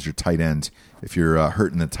Waller as your tight end if you're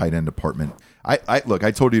hurt in the tight end department.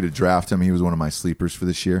 I told you to draft him. He was one of my sleepers for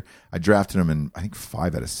this year. I drafted him in I think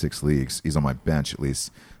 5 out of 6 leagues. He's on my bench at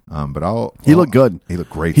least. He looked good. He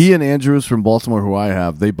looked great. He and Andrews from Baltimore, who I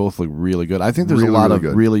have, they both look really good. I think there's a lot of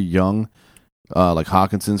really young, like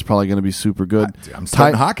Hawkinson's probably going to be super good. I'm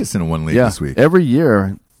starting Hawkinson in one league this week. Every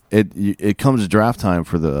year it comes to draft time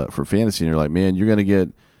for fantasy, and you're like, man, you're going to get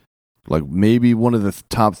like maybe one of the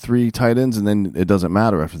top 3 tight ends, and then it doesn't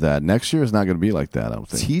matter after that. Next year is not going to be like that, I don't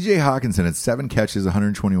think. TJ Hawkinson had 7 catches,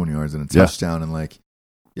 121 yards, and a touchdown, and like,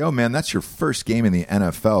 yo, man, that's your first game in the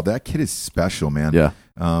NFL. That kid is special, man. Yeah.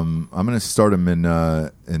 I'm going to start him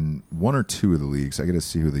in 1 or 2 of the leagues. I got to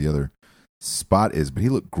see who the other spot is, but he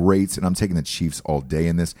looked great, and I'm taking the Chiefs all day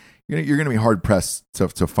in this. You're going to be hard pressed to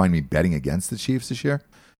find me betting against the Chiefs this year.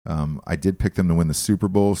 I did pick them to win the Super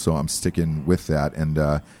Bowl, so I'm sticking with that,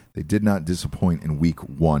 and they did not disappoint in week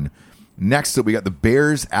 1. Next up, we got the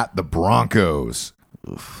Bears at the Broncos.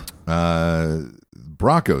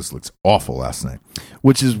 Broncos looked awful last night.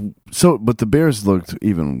 Which is so, but the Bears looked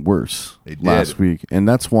even worse last week, and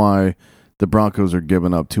that's why the Broncos are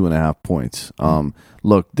giving up 2.5 points.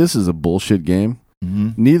 Look, this is a bullshit game.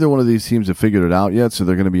 Mm-hmm. Neither one of these teams have figured it out yet, so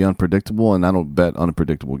they're going to be unpredictable, and I don't bet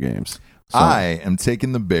unpredictable games. So. I am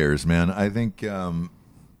taking the Bears, man. I think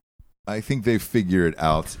they figure it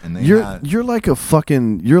out, and you're like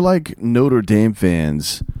Notre Dame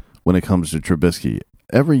fans when it comes to Trubisky.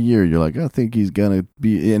 Every year you're like, I think he's gonna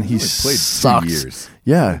be, and he played sucks. 2 years.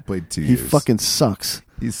 Yeah, he played 2 he years. He fucking sucks.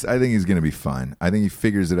 I think he's gonna be fine. I think he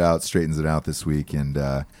figures it out, straightens it out this week, and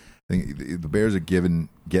I think the Bears are getting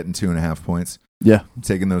 2.5 points. Yeah, I'm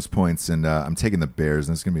taking those points, and I'm taking the Bears,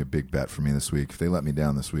 and it's gonna be a big bet for me this week. If they let me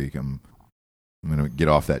down this week, I'm gonna get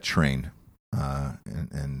off that train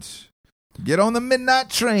and get on the midnight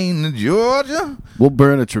train to Georgia. We'll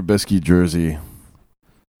burn a Trubisky jersey.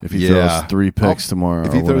 If he throws 3 picks tomorrow,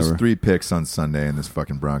 if he throws 3 picks on Sunday in this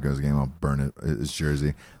fucking Broncos game, I'll burn his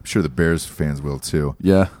jersey. I'm sure the Bears fans will too.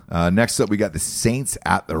 Yeah. Next up, we got the Saints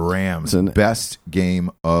at the Rams. Best game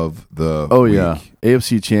of the week. Oh yeah,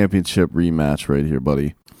 AFC Championship rematch right here,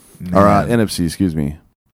 buddy. Man. Or NFC, excuse me.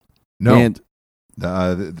 No, and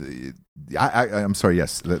I'm sorry.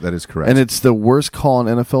 Yes, that is correct. And it's the worst call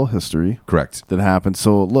in NFL history. Correct. That happened.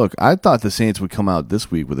 So look, I thought the Saints would come out this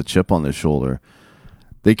week with a chip on their shoulder.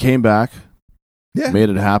 They came back,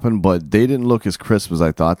 made it happen, but they didn't look as crisp as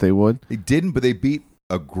I thought they would. They didn't, but they beat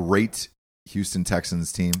a great Houston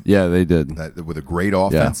Texans team. Yeah, they did. With a great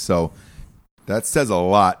offense, so that says a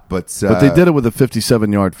lot. But they did it with a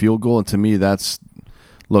 57-yard field goal, and to me, it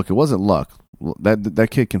wasn't luck. That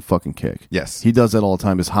kid can fucking kick. Yes. He does that all the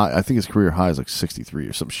time. I think his career high is like 63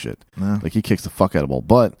 or some shit. Like he kicks the fuck out of the ball,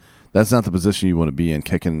 but that's not the position you want to be in,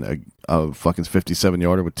 kicking a fucking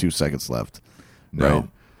 57-yarder with 2 seconds left. No. Right?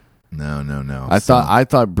 No. I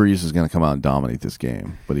thought Breeze was going to come out and dominate this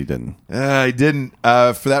game, but he didn't. He didn't.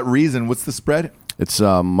 For that reason, what's the spread? It's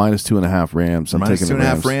 -2.5 Rams. I'm taking the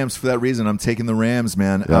Rams. -2.5 Rams. For that reason, I'm taking the Rams,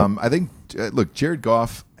 man. Yep. I think, look, Jared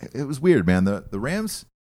Goff, it was weird, man. The Rams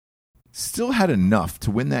still had enough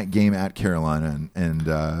to win that game at Carolina, and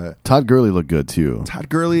Todd Gurley looked good too. Todd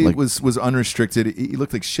Gurley was unrestricted. He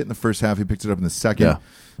looked like shit in the first half. He picked it up in the second.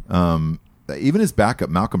 Yeah. Even his backup,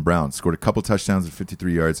 Malcolm Brown, scored a couple touchdowns at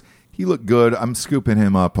 53 yards. He looked good. I'm scooping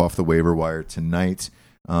him up off the waiver wire tonight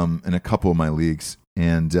in a couple of my leagues.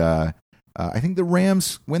 And I think the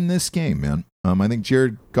Rams win this game, man. I think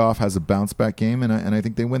Jared Goff has a bounce-back game, and I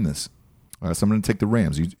think they win this. So I'm going to take the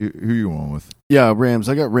Rams. Who are you on with? Yeah, Rams.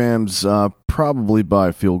 I got Rams probably by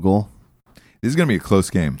a field goal. This is going to be a close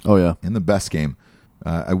game. Oh, yeah. And the best game.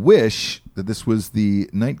 I wish that this was the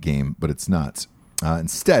night game, but it's not.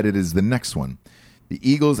 Instead, it is the next one. The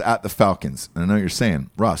Eagles at the Falcons. And I know what you're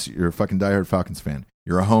saying, Ross, you're a fucking diehard Falcons fan.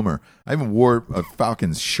 You're a homer. I even wore a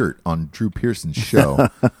Falcons shirt on Drew Pearson's show.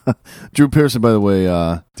 Drew Pearson, by the way.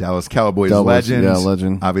 Dallas Cowboys legend. Yeah,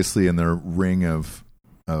 legend. Obviously in their ring of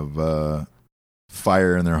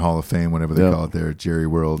fire in their Hall of Fame, whatever they call it there, Jerry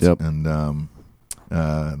World. Yep. And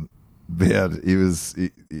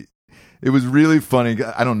it was really funny.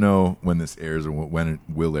 I don't know when this airs or when it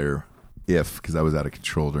will air. Because I was out of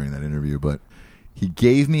control during that interview, but he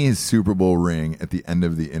gave me his Super Bowl ring at the end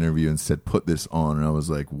of the interview and said, "Put this on," and I was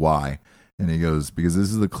like, "Why?" And he goes, "Because this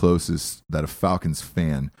is the closest that a Falcons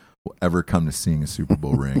fan will ever come to seeing a Super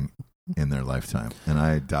Bowl ring in their lifetime," and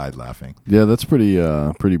I died laughing. Yeah, that's pretty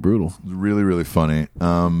brutal. It was really, really funny.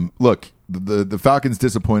 Look, the Falcons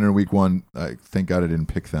disappointed in Week 1. Thank God I didn't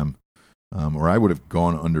pick them, or I would have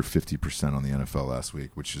gone under 50% on the NFL last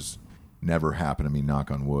week, which has never happened to me. Knock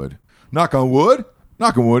on wood. Knock on wood.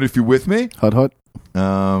 Knock on wood if you're with me. Hut hut.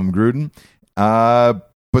 Gruden.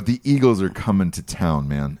 But the Eagles are coming to town,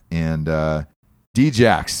 man. And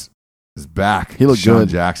D-Jax is back. He looked Sean good.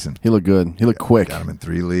 Jackson. He looked good. He looked quick. Got him in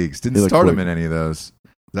 3 leagues. Didn't start him in any of those.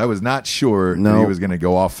 I was not sure that he was going to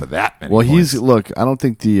go off for that many points. I don't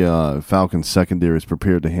think the Falcons secondary is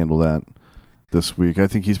prepared to handle that this week. I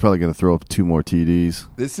think he's probably going to throw up 2 more TDs.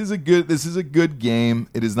 This is a good game.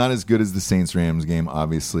 It is not as good as the Saints-Rams game,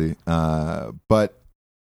 obviously. But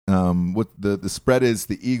what the spread is,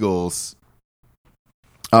 the Eagles.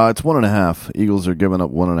 It's 1.5. Eagles are giving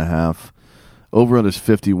up 1.5. Over under is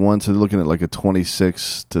 51, so they're looking at like a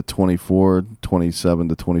 26-24,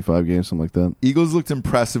 27-25 game, something like that. Eagles looked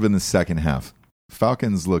impressive in the second half.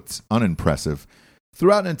 Falcons looked unimpressive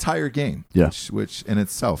throughout an entire game, which in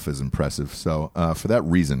itself is impressive. So for that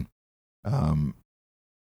reason, I'm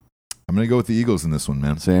going to go with the Eagles in this one,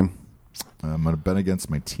 man. Same. I'm going to bet against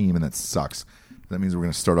my team, and that sucks. That means we're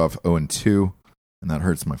going to start off 0-2, and that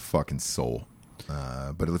hurts my fucking soul.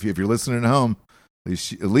 But if you're listening at home,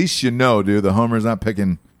 At least you know, dude. The homer's not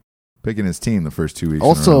picking his team the first 2 weeks.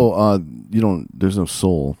 Also, there's no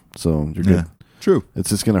soul, so you're good. Yeah, true. It's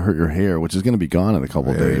just going to hurt your hair, which is going to be gone in a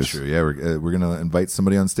couple Very days. true. Yeah, we're going to invite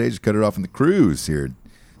somebody on stage to cut it off in the cruise here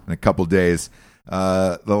in a couple days.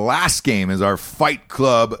 The last game is our Fight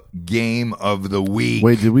Club game of the week.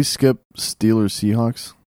 Wait, did we skip Steelers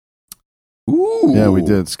Seahawks? Ooh. Yeah, we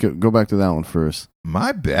did. Go back to that one first.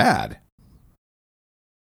 My bad.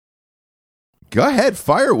 Go ahead,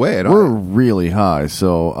 fire away. We're really high,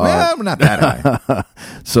 so well, we're not that high.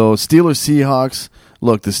 So Steelers Seahawks.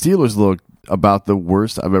 Look, the Steelers look about the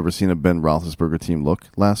worst I've ever seen a Ben Roethlisberger team look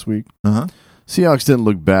last week. Seahawks didn't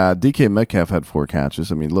look bad. DK Metcalf had 4 catches.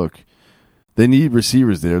 I mean, look, they need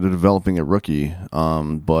receivers there. They're developing a rookie,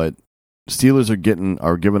 but Steelers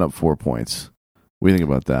are giving up 4 points. What do you think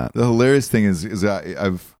about that? The hilarious thing is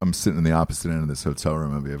I'm sitting in the opposite end of this hotel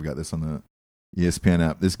room. I've got this on the ESPN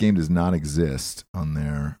app. This game does not exist on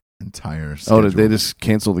their entire schedule. Oh, did they just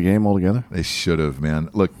cancel the game altogether? They should have, man.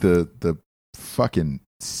 Look, the fucking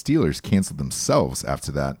Steelers canceled themselves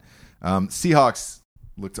after that. Seahawks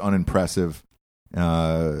looked unimpressive.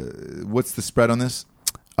 What's the spread on this?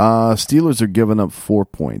 Steelers are giving up 4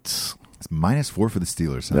 points. It's -4 for the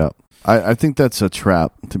Steelers. Huh? Yeah, I think that's a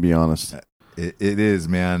trap, to be honest. It is,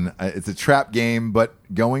 man. It's a trap game, but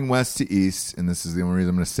going west to east, and this is the only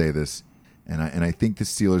reason I'm going to say this, and I think the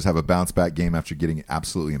Steelers have a bounce-back game after getting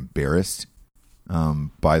absolutely embarrassed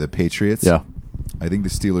by the Patriots. Yeah. I think the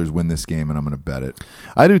Steelers win this game, and I'm going to bet it.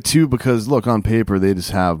 I do, too, because, look, on paper, they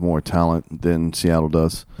just have more talent than Seattle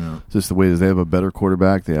does. Yeah. Just the way that they have a better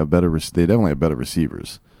quarterback. They definitely have better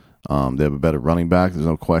receivers. They have a better running back. There's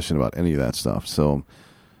no question about any of that stuff. So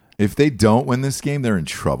if they don't win this game, they're in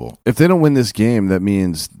trouble. If they don't win this game, that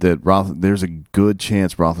means that there's a good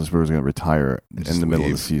chance Roethlisberger is going to retire in the middle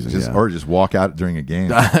of the season. Or just walk out during a game.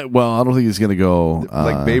 Well, I don't think he's going to go.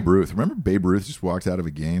 Like Babe Ruth. Remember Babe Ruth just walked out of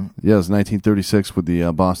a game? Yeah, it was 1936 with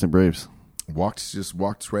the Boston Braves.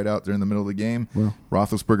 Walked right out during the middle of the game. Well,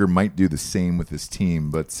 Roethlisberger might do the same with his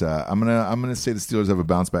team, but I'm gonna say the Steelers have a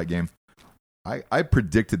bounce back game. I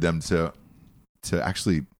predicted them to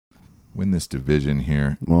actually win this division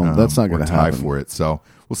here. Well, that's not going to happen. Tie for it. So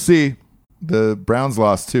we'll see. The Browns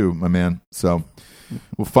lost too, my man. So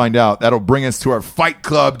we'll find out. That'll bring us to our Fight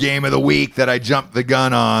Club game of the week that I jumped the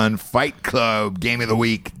gun on. Fight Club game of the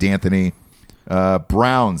week, D'Anthony.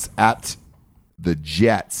 Browns at the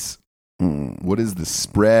Jets. What is the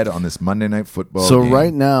spread on this Monday Night Football game?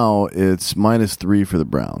 Right now, it's -3 for the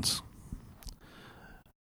Browns.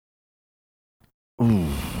 Ooh.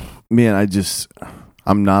 Man,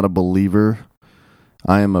 I'm not a believer.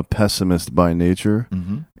 I am a pessimist by nature,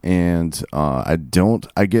 and I don't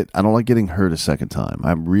like getting hurt a second time.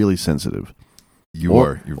 I'm really sensitive.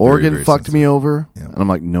 You're Oregon very fucked sensitive. me over, Yeah. and I'm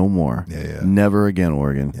like, no more. Yeah. Never again,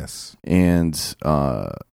 Oregon. Yes. And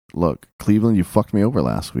look, Cleveland, you fucked me over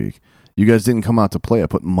last week. You guys didn't come out to play. I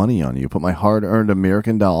put money on you. I put my hard-earned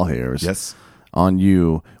American doll hairs on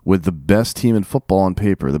you with the best team in football on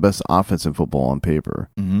paper, the best offense in football on paper,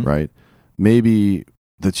 right? Maybe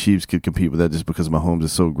the Chiefs could compete with that just because Mahomes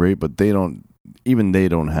is so great, but they don't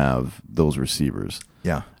have those receivers.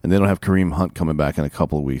 Yeah. And they don't have Kareem Hunt coming back in a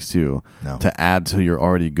couple of weeks, too, to add to your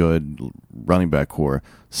already good running back core.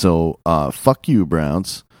 So, fuck you,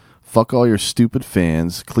 Browns. Fuck all your stupid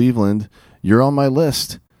fans. Cleveland, you're on my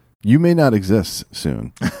list. You may not exist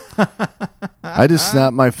soon. I just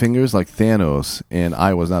snapped my fingers like Thanos, and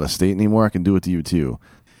Iowa's not a state anymore. I can do it to you, too.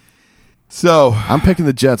 So I'm picking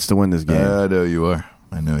the Jets to win this game. I know you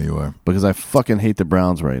are. Because I fucking hate the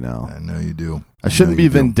Browns right now. I know you do. I shouldn't be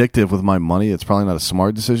vindictive with my money. It's probably not a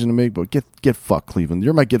smart decision to make, but get fucked, Cleveland.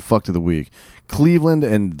 You're my get fucked of the week. Cleveland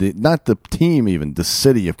and not the team even, the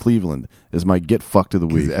city of Cleveland is my get fucked of the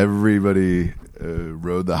week. Everybody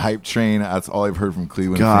rode the hype train. That's all I've heard from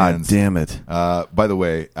Cleveland fans. God damn it. By the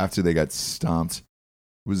way, after they got stomped,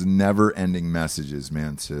 it was never-ending messages,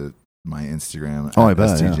 man, to my Instagram. I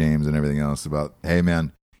bet, ST James and everything else about, hey,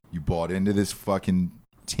 man, you bought into this fucking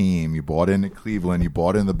team. You bought into Cleveland. You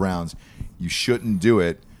bought into the Browns. You shouldn't do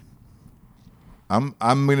it. I'm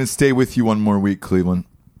gonna stay with you one more week, Cleveland.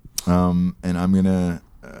 And I'm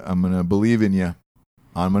gonna believe in you.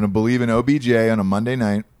 I'm gonna believe in OBJ on a Monday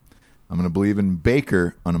night. I'm gonna believe in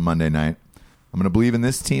Baker on a Monday night. I'm gonna believe in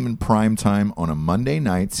this team in prime time on a Monday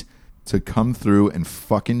night to come through and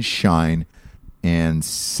fucking shine and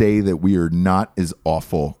say that we are not as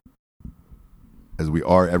awful as we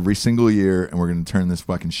are every single year, and we're going to turn this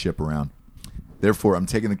fucking ship around. Therefore, I'm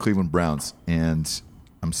taking the Cleveland Browns, and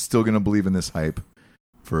I'm still going to believe in this hype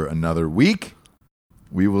for another week.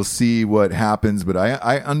 We will see what happens, but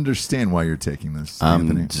I understand why you're taking this,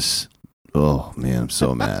 Anthony. Oh, man, I'm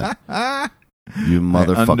so mad. You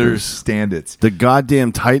motherfuckers. I understand it. The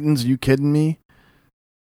goddamn Titans, are you kidding me?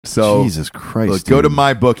 So, Jesus Christ. Look, go to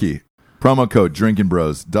my bookie. Promo code Drinking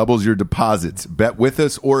Bros. Doubles your deposits. Bet with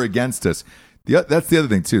us or against us. That's the other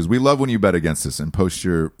thing, too, is we love when you bet against us and post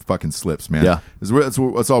your fucking slips, man. Yeah.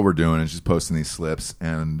 That's all we're doing is just posting these slips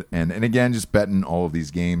and again, just betting all of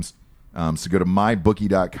these games. So go to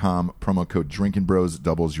mybookie.com. Promo code Drinking Bros.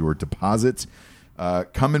 Doubles your deposits.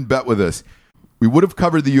 Come and bet with us. We would have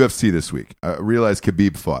covered the UFC this week. I realized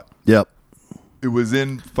Khabib fought. Yep. It was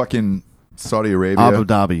in fucking Saudi Arabia. Abu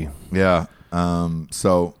Dhabi. Yeah.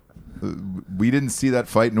 So we didn't see that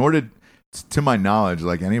fight, nor did, to my knowledge,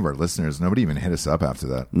 like any of our listeners, nobody even hit us up after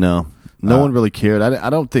that. No one really cared. I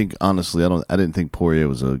don't think, honestly, I didn't think Poirier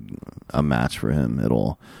was a match for him at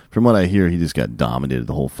all. From what I hear, he just got dominated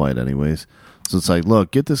the whole fight anyways. So it's like,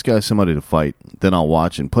 look, get this guy somebody to fight, then I'll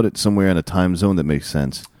watch and put it somewhere in a time zone that makes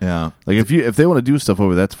sense. Yeah. Like if they want to do stuff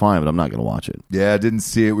over, that's fine, but I'm not going to watch it. Yeah, I didn't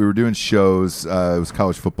see it. We were doing shows. It was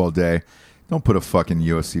college football day. Don't put a fucking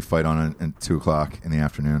UFC fight on at 2 o'clock in the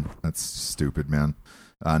afternoon. That's stupid, man.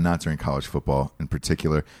 Not during college football in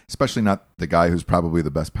particular, especially not the guy who's probably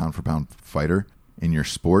the best pound-for-pound fighter in your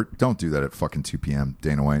sport. Don't do that at fucking 2 p.m.,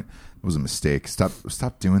 Dana White. It was a mistake.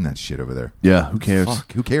 Stop doing that shit over there. Yeah, who cares?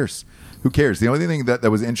 Fuck, who cares? Who cares? The only thing that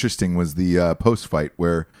was interesting was the post-fight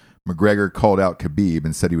where McGregor called out Khabib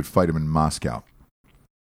and said he would fight him in Moscow.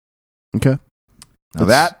 Okay. Now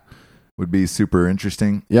that would be super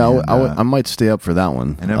interesting. Yeah, and, I might stay up for that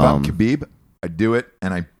one. And about Khabib, I do it,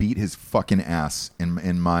 and I beat his fucking ass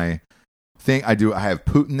in my thing. I have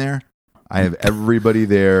Putin there. I have everybody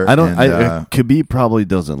there. Khabib probably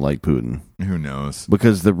doesn't like Putin. Who knows?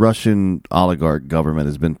 Because the Russian oligarch government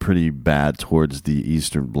has been pretty bad towards the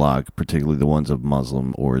Eastern Bloc, particularly the ones of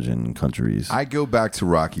Muslim origin countries. I go back to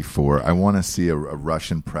Rocky IV. I want to see a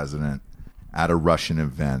Russian president at a Russian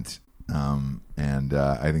event, and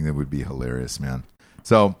I think that would be hilarious, man.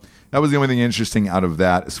 So that was the only thing interesting out of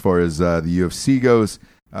that as far as the UFC goes.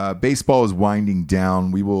 Baseball is winding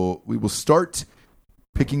down. We will start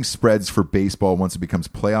picking spreads for baseball once it becomes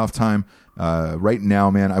playoff time. Right now,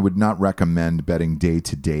 man, I would not recommend betting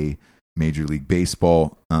day-to-day Major League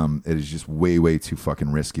Baseball. It is just way, way too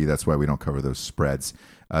fucking risky. That's why we don't cover those spreads.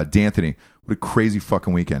 D'Anthony, what a crazy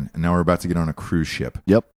fucking weekend. And now we're about to get on a cruise ship.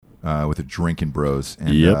 Yep. With the Drinking Bros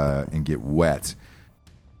and get wet.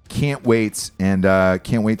 Can't wait, and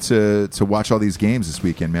can't wait to watch all these games this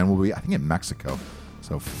weekend, man. We'll be, I think, in Mexico.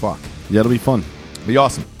 So, fuck. Yeah, it'll be fun. Be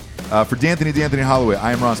awesome. For D'Anthony Holloway,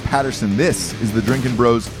 I am Ross Patterson. This is the Drinking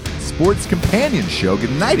Bros Sports Companion Show.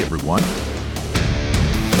 Good night, everyone.